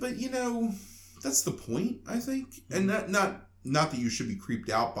 Right, but that's the point, I think. And not that you should be creeped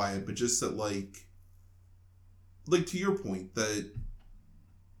out by it, but just that like to your point, that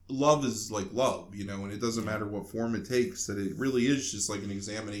love is like love, and it doesn't matter what form it takes, that it really is just like an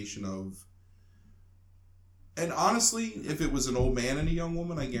examination of. And honestly, if it was an old man and a young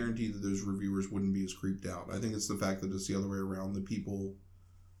woman, I guarantee that those reviewers wouldn't be as creeped out. I think it's the fact that it's the other way around, that people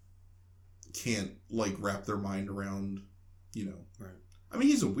can't like wrap their mind around, Right. I mean,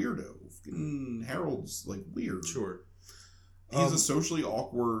 he's a weirdo. Fucking Harold's like weird. Sure. He's a socially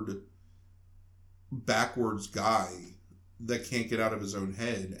awkward, backwards guy that can't get out of his own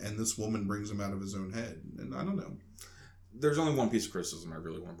head, and this woman brings him out of his own head. And I don't know. There's only one piece of criticism I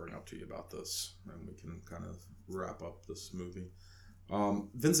really want to bring up to you about this, and we can kind of wrap up this movie.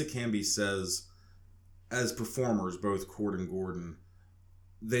 Vincent Canby says, as performers, both Cord and Gordon,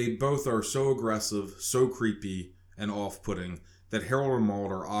 they both are so aggressive, so creepy, and off-putting that Harold and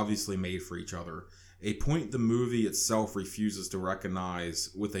Maude are obviously made for each other. A point the movie itself refuses to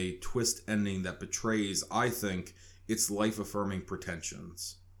recognize, with a twist ending that betrays, I think, its life-affirming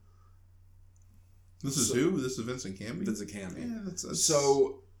pretensions. This is who? This is Vincent Canby? Vincent Canby. Yeah, that's...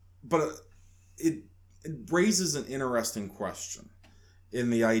 So, but it raises an interesting question in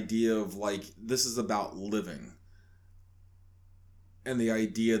the idea of, like, this is about living. And the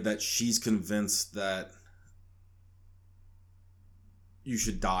idea that she's convinced that you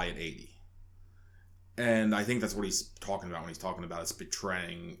should die at 80. And I think that's what he's talking about when he's talking about it's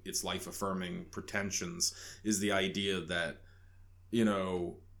betraying its life-affirming pretensions, is the idea that,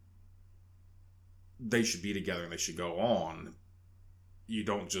 they should be together and they should go on. You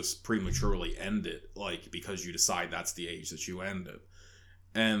don't just prematurely end it, like, because you decide that's the age that you end it.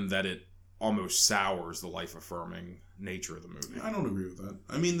 And that it almost sours the life-affirming nature of the movie. I don't agree with that.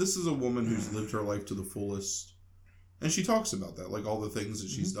 I mean, this is a woman who's lived her life to the fullest. And she talks about that, like all the things that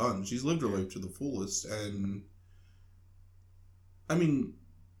she's done. She's lived her life to the fullest. And, I mean,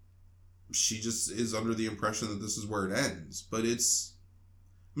 she just is under the impression that this is where it ends. But it's,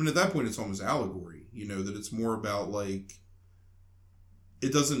 at that point, it's almost allegory. That it's more about, like,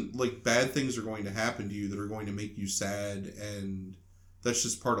 it doesn't, like, bad things are going to happen to you that are going to make you sad, and that's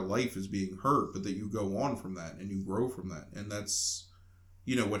just part of life, is being hurt, but that you go on from that and you grow from that. And that's,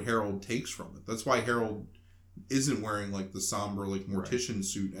 what Harold takes from it. That's why Harold isn't wearing, like, the somber, like, mortician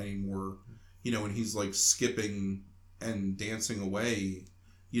suit anymore, and he's, like, skipping and dancing away,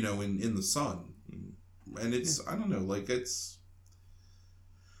 in the sun. And it's, I don't know, like, it's,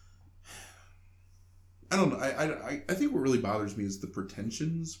 I don't know. I think what really bothers me is the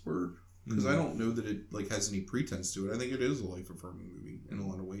pretensions word, because I don't know that it like has any pretense to it. I think it is a life-affirming movie in a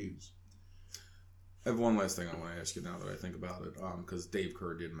lot of ways. I have one last thing I want to ask you now that I think about it, because Dave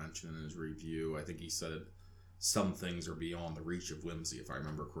Kerr did mention in his review, I think he said some things are beyond the reach of whimsy, if I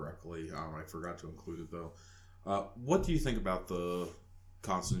remember correctly. I forgot to include it though. What do you think about the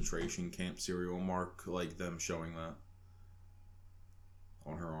concentration camp serial mark, like them showing that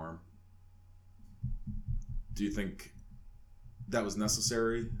on her arm? Do you think that was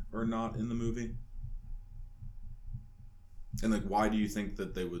necessary or not in the movie? And, like, why do you think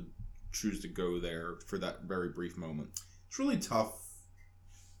that they would choose to go there for that very brief moment? It's really tough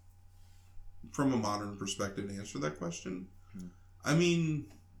from a modern perspective to answer that question. I mean,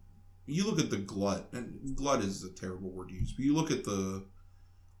 you look at the glut, and glut is a terrible word to use, but you look at the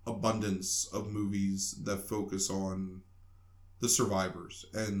abundance of movies that focus on the survivors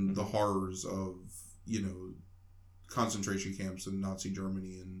and the horrors of, concentration camps in Nazi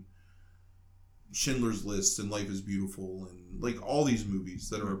Germany, and Schindler's List and Life is Beautiful, and like all these movies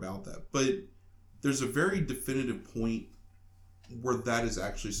that are about that. But there's a very definitive point where that is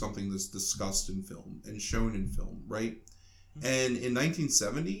actually something that's discussed in film and shown in film, right? And in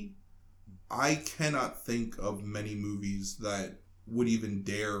 1970, I cannot think of many movies that would even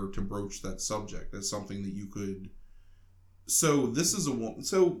dare to broach that subject as something that you could. So this is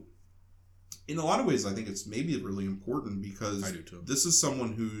so in a lot of ways, I think it's maybe really important, because I do too. This is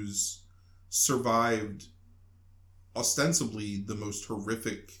someone who's survived ostensibly the most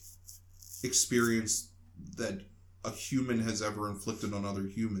horrific experience that a human has ever inflicted on other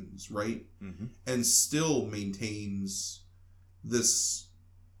humans, right? Mm-hmm. And still maintains this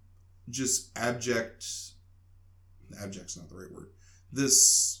just abject's not the right word,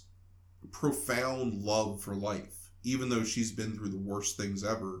 this profound love for life, even though she's been through the worst things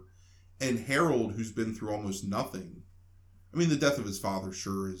ever. And Harold, who's been through almost nothing, I mean, the death of his father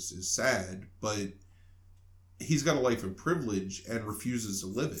sure is sad, but he's got a life of privilege and refuses to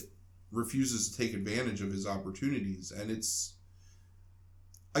live it, refuses to take advantage of his opportunities. And it's,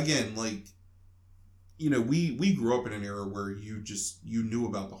 again, like, you know, we grew up in an era where you knew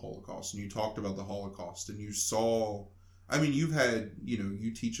about the Holocaust and you talked about the Holocaust and you saw, I mean, you've had, you know,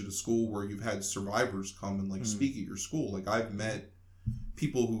 you teach at a school where you've had survivors come and like speak at your school. Like, I've met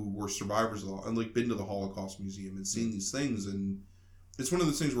people who were survivors and like been to the Holocaust Museum and seen these things, and it's one of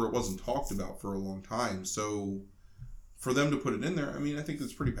those things where it wasn't talked about for a long time. So for them to put it in there, I mean, I think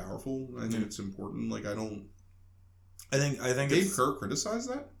that's pretty powerful. I think it's important. Like, I think Dave Kerr criticized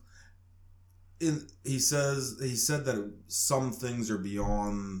that. He said that some things are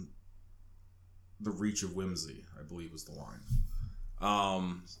beyond the reach of whimsy, I believe was the line.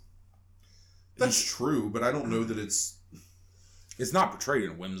 That's true, but I don't know that it's not portrayed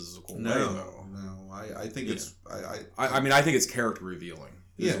in a whimsical way, though. No, I think it's I mean, I think it's character revealing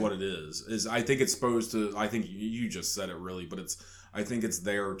is what it is. I think it's supposed to, I think you just said it really, but I think it's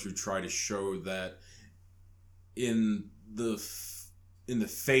there to try to show that in the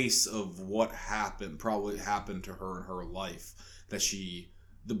face of what probably happened to her in her life, that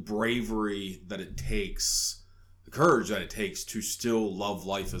the bravery that it takes, the courage that it takes to still love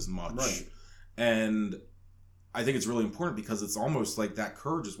life as much. Right. And I think it's really important because it's almost like that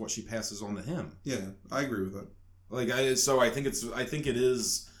courage is what she passes on to him. Yeah, I agree with that. I think it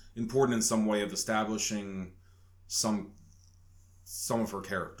is important in some way of establishing some of her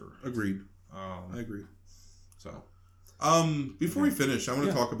character. Agreed. I agree. So, before we finish, I want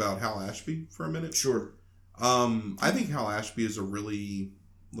to talk about Hal Ashby for a minute. Sure. I think Hal Ashby is a really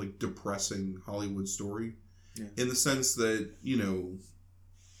like depressing Hollywood story, in the sense that, you know,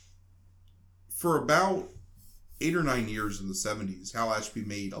 for about 8 or 9 years in the 70s, Hal Ashby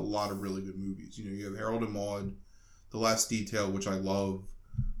made a lot of really good movies. You know, you have Harold and Maude, The Last Detail, which I love,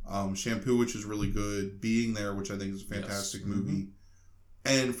 Shampoo, which is really good, Being There, which I think is a fantastic movie.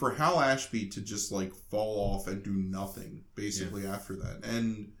 And for Hal Ashby to just like fall off and do nothing basically after that,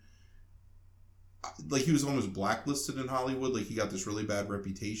 and like he was almost blacklisted in Hollywood, like he got this really bad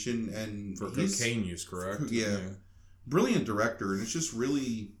reputation and for cocaine use, correct? Yeah, brilliant director, and it's just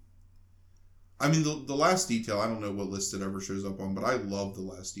really, I mean, the Last Detail, I don't know what list it ever shows up on, but I love The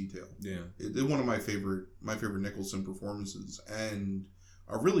Last Detail. Yeah, it's one of my favorite Nicholson performances, and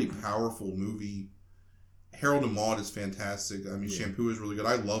a really powerful movie. Harold and Maude is fantastic. I mean, Shampoo is really good.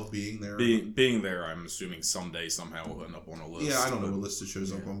 I love Being There. Being There, I'm assuming someday somehow will end up on a list. Yeah, I don't know what list it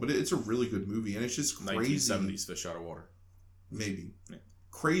shows up on, but it's a really good movie, and it's just crazy. 1970s Fish Out of Water. Maybe. Yeah.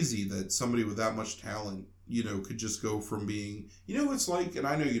 Crazy that somebody with that much talent, you know, could just go from being, you know, it's like, and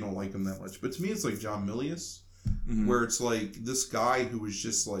I know you don't like him that much, but to me it's like John Milius, where it's like this guy who was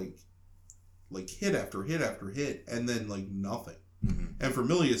just like hit after hit after hit, and then like nothing. And for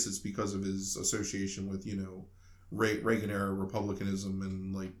Milius, it's because of his association with, you know, Reagan era republicanism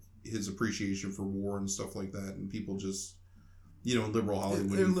and like his appreciation for war and stuff like that. And people just, you know, in liberal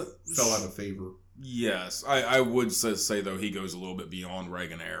Hollywood fell out of favor. Yes, I would say though he goes a little bit beyond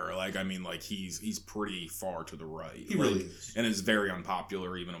Reagan era. Like, I mean, like he's pretty far to the right. He really is, and is very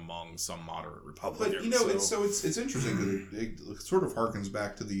unpopular even among some moderate Republicans. But you know, it's interesting because it sort of harkens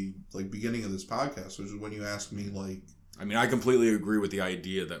back to the like beginning of this podcast, which is when you asked me like. I mean, I completely agree with the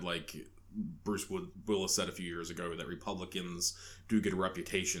idea that, like Bruce Willis said a few years ago, that Republicans do get a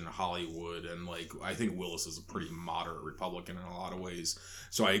reputation in Hollywood, and, like, I think Willis is a pretty moderate Republican in a lot of ways.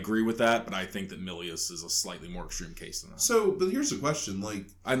 So I agree with that, but I think that Milius is a slightly more extreme case than that. So, but here's the question, like...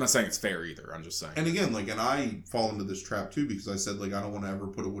 I'm not saying it's fair either, I'm just saying. And again, like, and I fall into this trap, too, because I said, like, I don't want to ever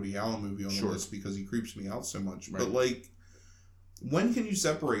put a Woody Allen movie on the list because he creeps me out so much. Right. But, like, when can you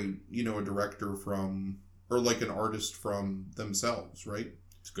separate, you know, a director from... or like an artist from themselves, right?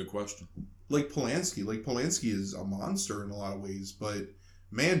 It's a good question. Like Polanski. Like Polanski is a monster in a lot of ways, but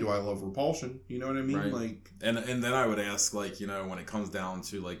man, do I love Repulsion. You know what I mean? Right. Like, and then I would ask, like, you know, when it comes down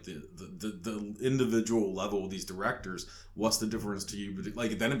to like the individual level of these directors, what's the difference to you?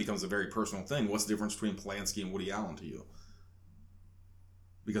 Like, then it becomes a very personal thing. What's the difference between Polanski and Woody Allen to you?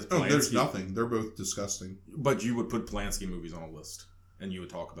 Because Polanski, there's nothing. They're both disgusting. But you would put Polanski movies on a list. And you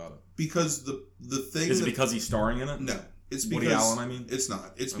would talk about it because the thing is it because he's starring in it? No, it's because Woody Allen. I mean, it's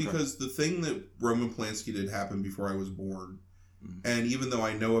not. It's because the thing that Roman Polanski did happen before I was born, and even though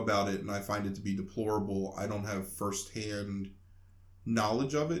I know about it and I find it to be deplorable, I don't have firsthand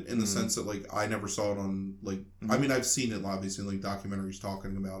knowledge of it in the sense that like I never saw it on like I mean I've seen it obviously in like documentaries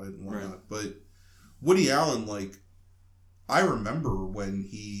talking about it and whatnot, but Woody Allen, like I remember when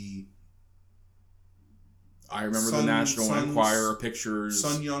he. I remember the National Enquirer pictures.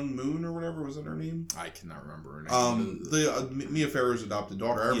 Sun Young Moon or whatever, was that her name? I cannot remember her name. Mia Farrow's adopted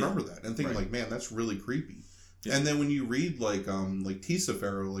daughter. I remember that and thinking like, man, that's really creepy. Yeah. And then when you read like Tisa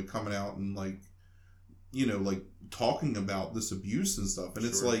Farrow like coming out and like, you know, like talking about this abuse and stuff, and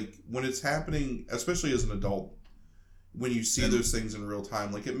it's like when it's happening, especially as an adult, when you see those things in real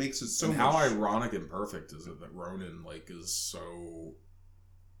time, like it makes it so much. How ironic and perfect is it that Ronan like is so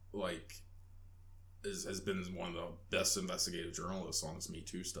like has been one of the best investigative journalists on this Me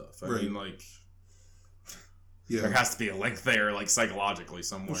Too stuff. I mean, like, there has to be a link there, like psychologically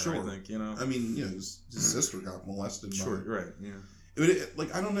somewhere. I think, you know. I mean, you know, his sister got molested. Right. Yeah.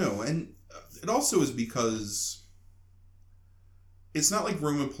 Like, I don't know, and it also is because it's not like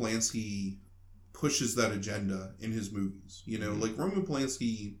Roman Polanski pushes that agenda in his movies. You know, like Roman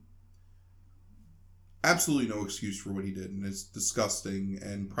Polanski, absolutely no excuse for what he did, and it's disgusting,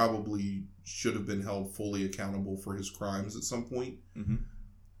 and probably should have been held fully accountable for his crimes at some point. Mm-hmm.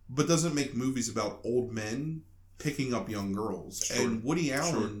 But doesn't make movies about old men picking up young girls. And Woody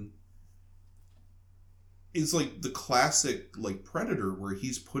Allen is like the classic like Predator, where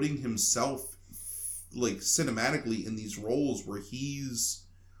he's putting himself like cinematically in these roles where he's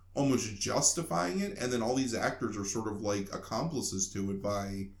almost justifying it, and then all these actors are sort of like accomplices to it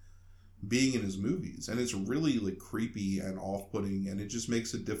by being in his movies, and it's really like creepy and off-putting, and it just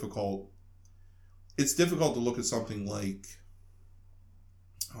makes it difficult. It's difficult to look at something like,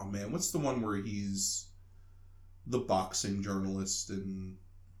 oh man, what's the one where he's the boxing journalist, and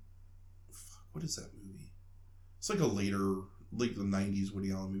what is that movie? It's like a later, like the 90s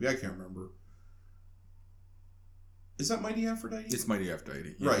Woody Allen movie. I can't remember. Is that Mighty Aphrodite? It's Mighty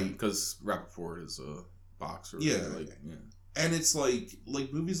Aphrodite, right? Because Rappaport is a boxer. Yeah. And it's like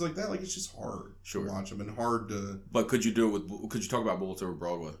movies like that, like it's just hard to watch them and hard to. But could you do it with? Could you talk about Bullets Over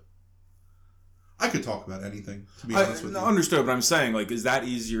Broadway? I could talk about anything, to be honest with you. Understood, but I'm saying, like, is that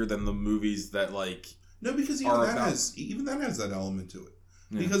easier than the movies that like? No, because even that has that element to it.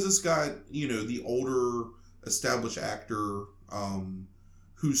 Yeah. Because it's got, you know, the older established actor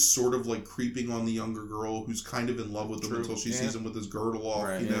who's sort of like creeping on the younger girl, who's kind of in love with him until she sees him with his girdle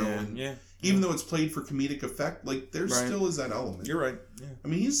off, you know, and even though it's played for comedic effect, like there still is that element. You're right. Yeah. I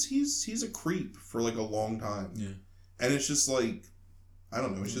mean, he's a creep for like a long time. Yeah. And it's just like, I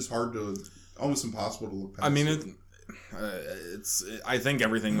don't know, it's just hard to, almost impossible to look past. I mean, I think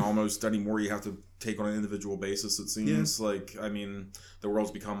everything almost anymore you have to take on an individual basis, it seems. Like, I mean, the world's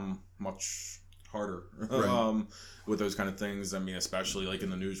become much harder with those kind of things. I mean, especially like in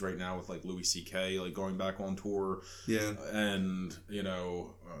the news right now with like Louis C.K. like going back on tour. Yeah. And, you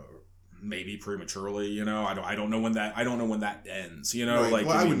know, maybe prematurely, you know, I don't know when that ends, you know. Like,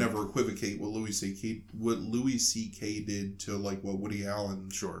 well, I would never equivocate what Louis C.K. did to like what Woody Allen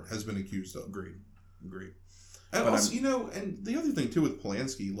has been accused of. Agreed. And but also, you know, and the other thing too with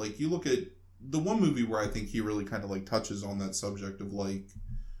Polanski, like you look at the one movie where I think he really kind of like touches on that subject of like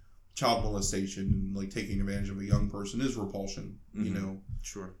child molestation and like taking advantage of a young person is Repulsion, you know.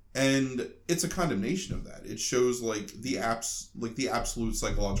 Sure. And it's a condemnation of that. It shows like the absolute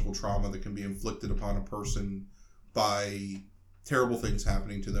psychological trauma that can be inflicted upon a person by terrible things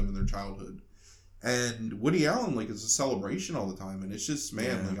happening to them in their childhood. And Woody Allen like is a celebration all the time, and it's just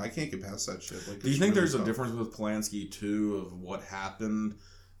like I can't get past that shit. Like, do you think there's a difference with Polanski too of what happened,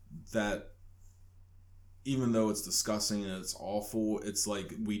 that even though it's disgusting and it's awful, it's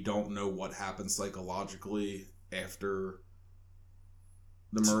like we don't know what happened psychologically after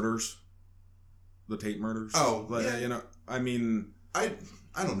the murders, the Tate murders? Oh, you know, I mean, I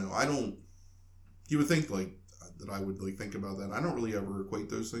don't know. You would think like that I would like think about that. I don't really ever equate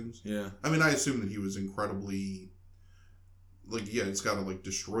those things. Yeah. I mean, I assume that he was incredibly like, it's got to like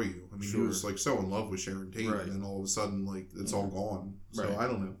destroy you. I mean, he was like so in love with Sharon Tate, and then all of a sudden like it's all gone. So I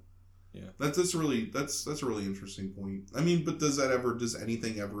don't know. Yeah. That's a really interesting point. I mean, but does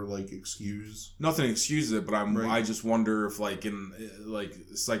anything ever like excuse? Nothing excuses it, but I just wonder if like in like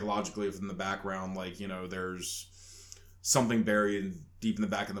psychologically, if in the background, like, you know, there's something buried deep in the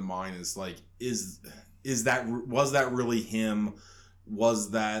back of the mind. Is like, was that really him?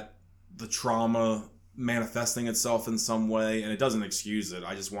 Was that the trauma manifesting itself in some way? And it doesn't excuse it.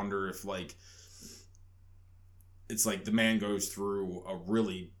 I just wonder if like it's like the man goes through a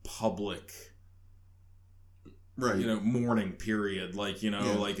really public, you know, mourning period. Like, you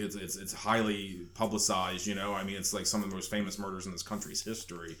know, like it's highly publicized, you know. I mean, it's like some of the most famous murders in this country's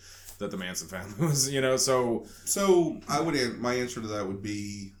history that the Manson family was, you know. So my answer to that would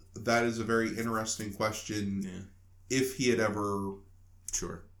be, that is a very interesting question. Yeah. If he had ever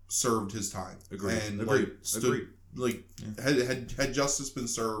served his time. Agreed. And Agreed. Like stood, Agreed. Like had justice been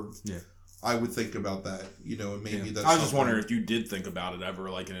served I would think about that, and maybe that's. I was just wondering if you did think about it ever,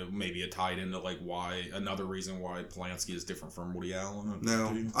 like, and maybe it tied into like another reason why Polanski is different from Woody Allen.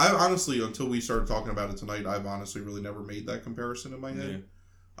 No, I honestly, until we started talking about it tonight, I've honestly really never made that comparison in my head.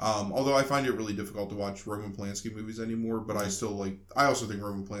 Yeah. Although I find it really difficult to watch Roman Polanski movies anymore, but I still I also think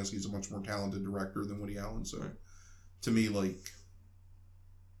Roman Polanski is a much more talented director than Woody Allen. So, to me,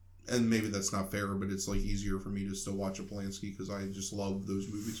 and maybe that's not fair, but it's easier for me to still watch a Polanski because I just love those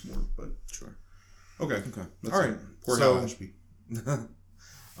movies more. But sure. Okay. All right. Poor Hal Ashby.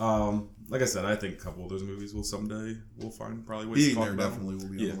 Like I said, I think a couple of those movies will someday we'll find probably ways Being to talk there about. Definitely will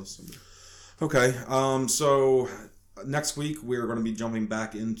be on the list someday. Okay. So next week we're going to be jumping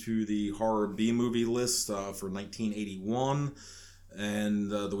back into the horror B movie list for 1981. And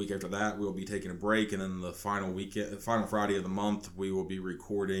the week after that, we'll be taking a break, and then the final Friday of the month, we will be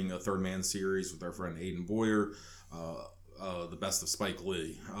recording a Third Man series with our friend Aidan Boyer, the best of Spike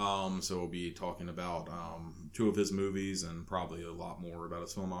Lee. So we'll be talking about 2 of his movies and probably a lot more about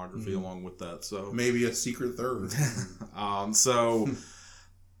his filmography along with that. So maybe a secret third.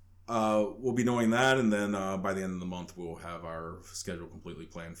 We'll be doing that, and then by the end of the month, we'll have our schedule completely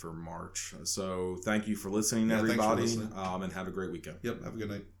planned for March. So thank you for listening, everybody, thanks for listening. and have a great weekend. Yep, have a good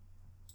night.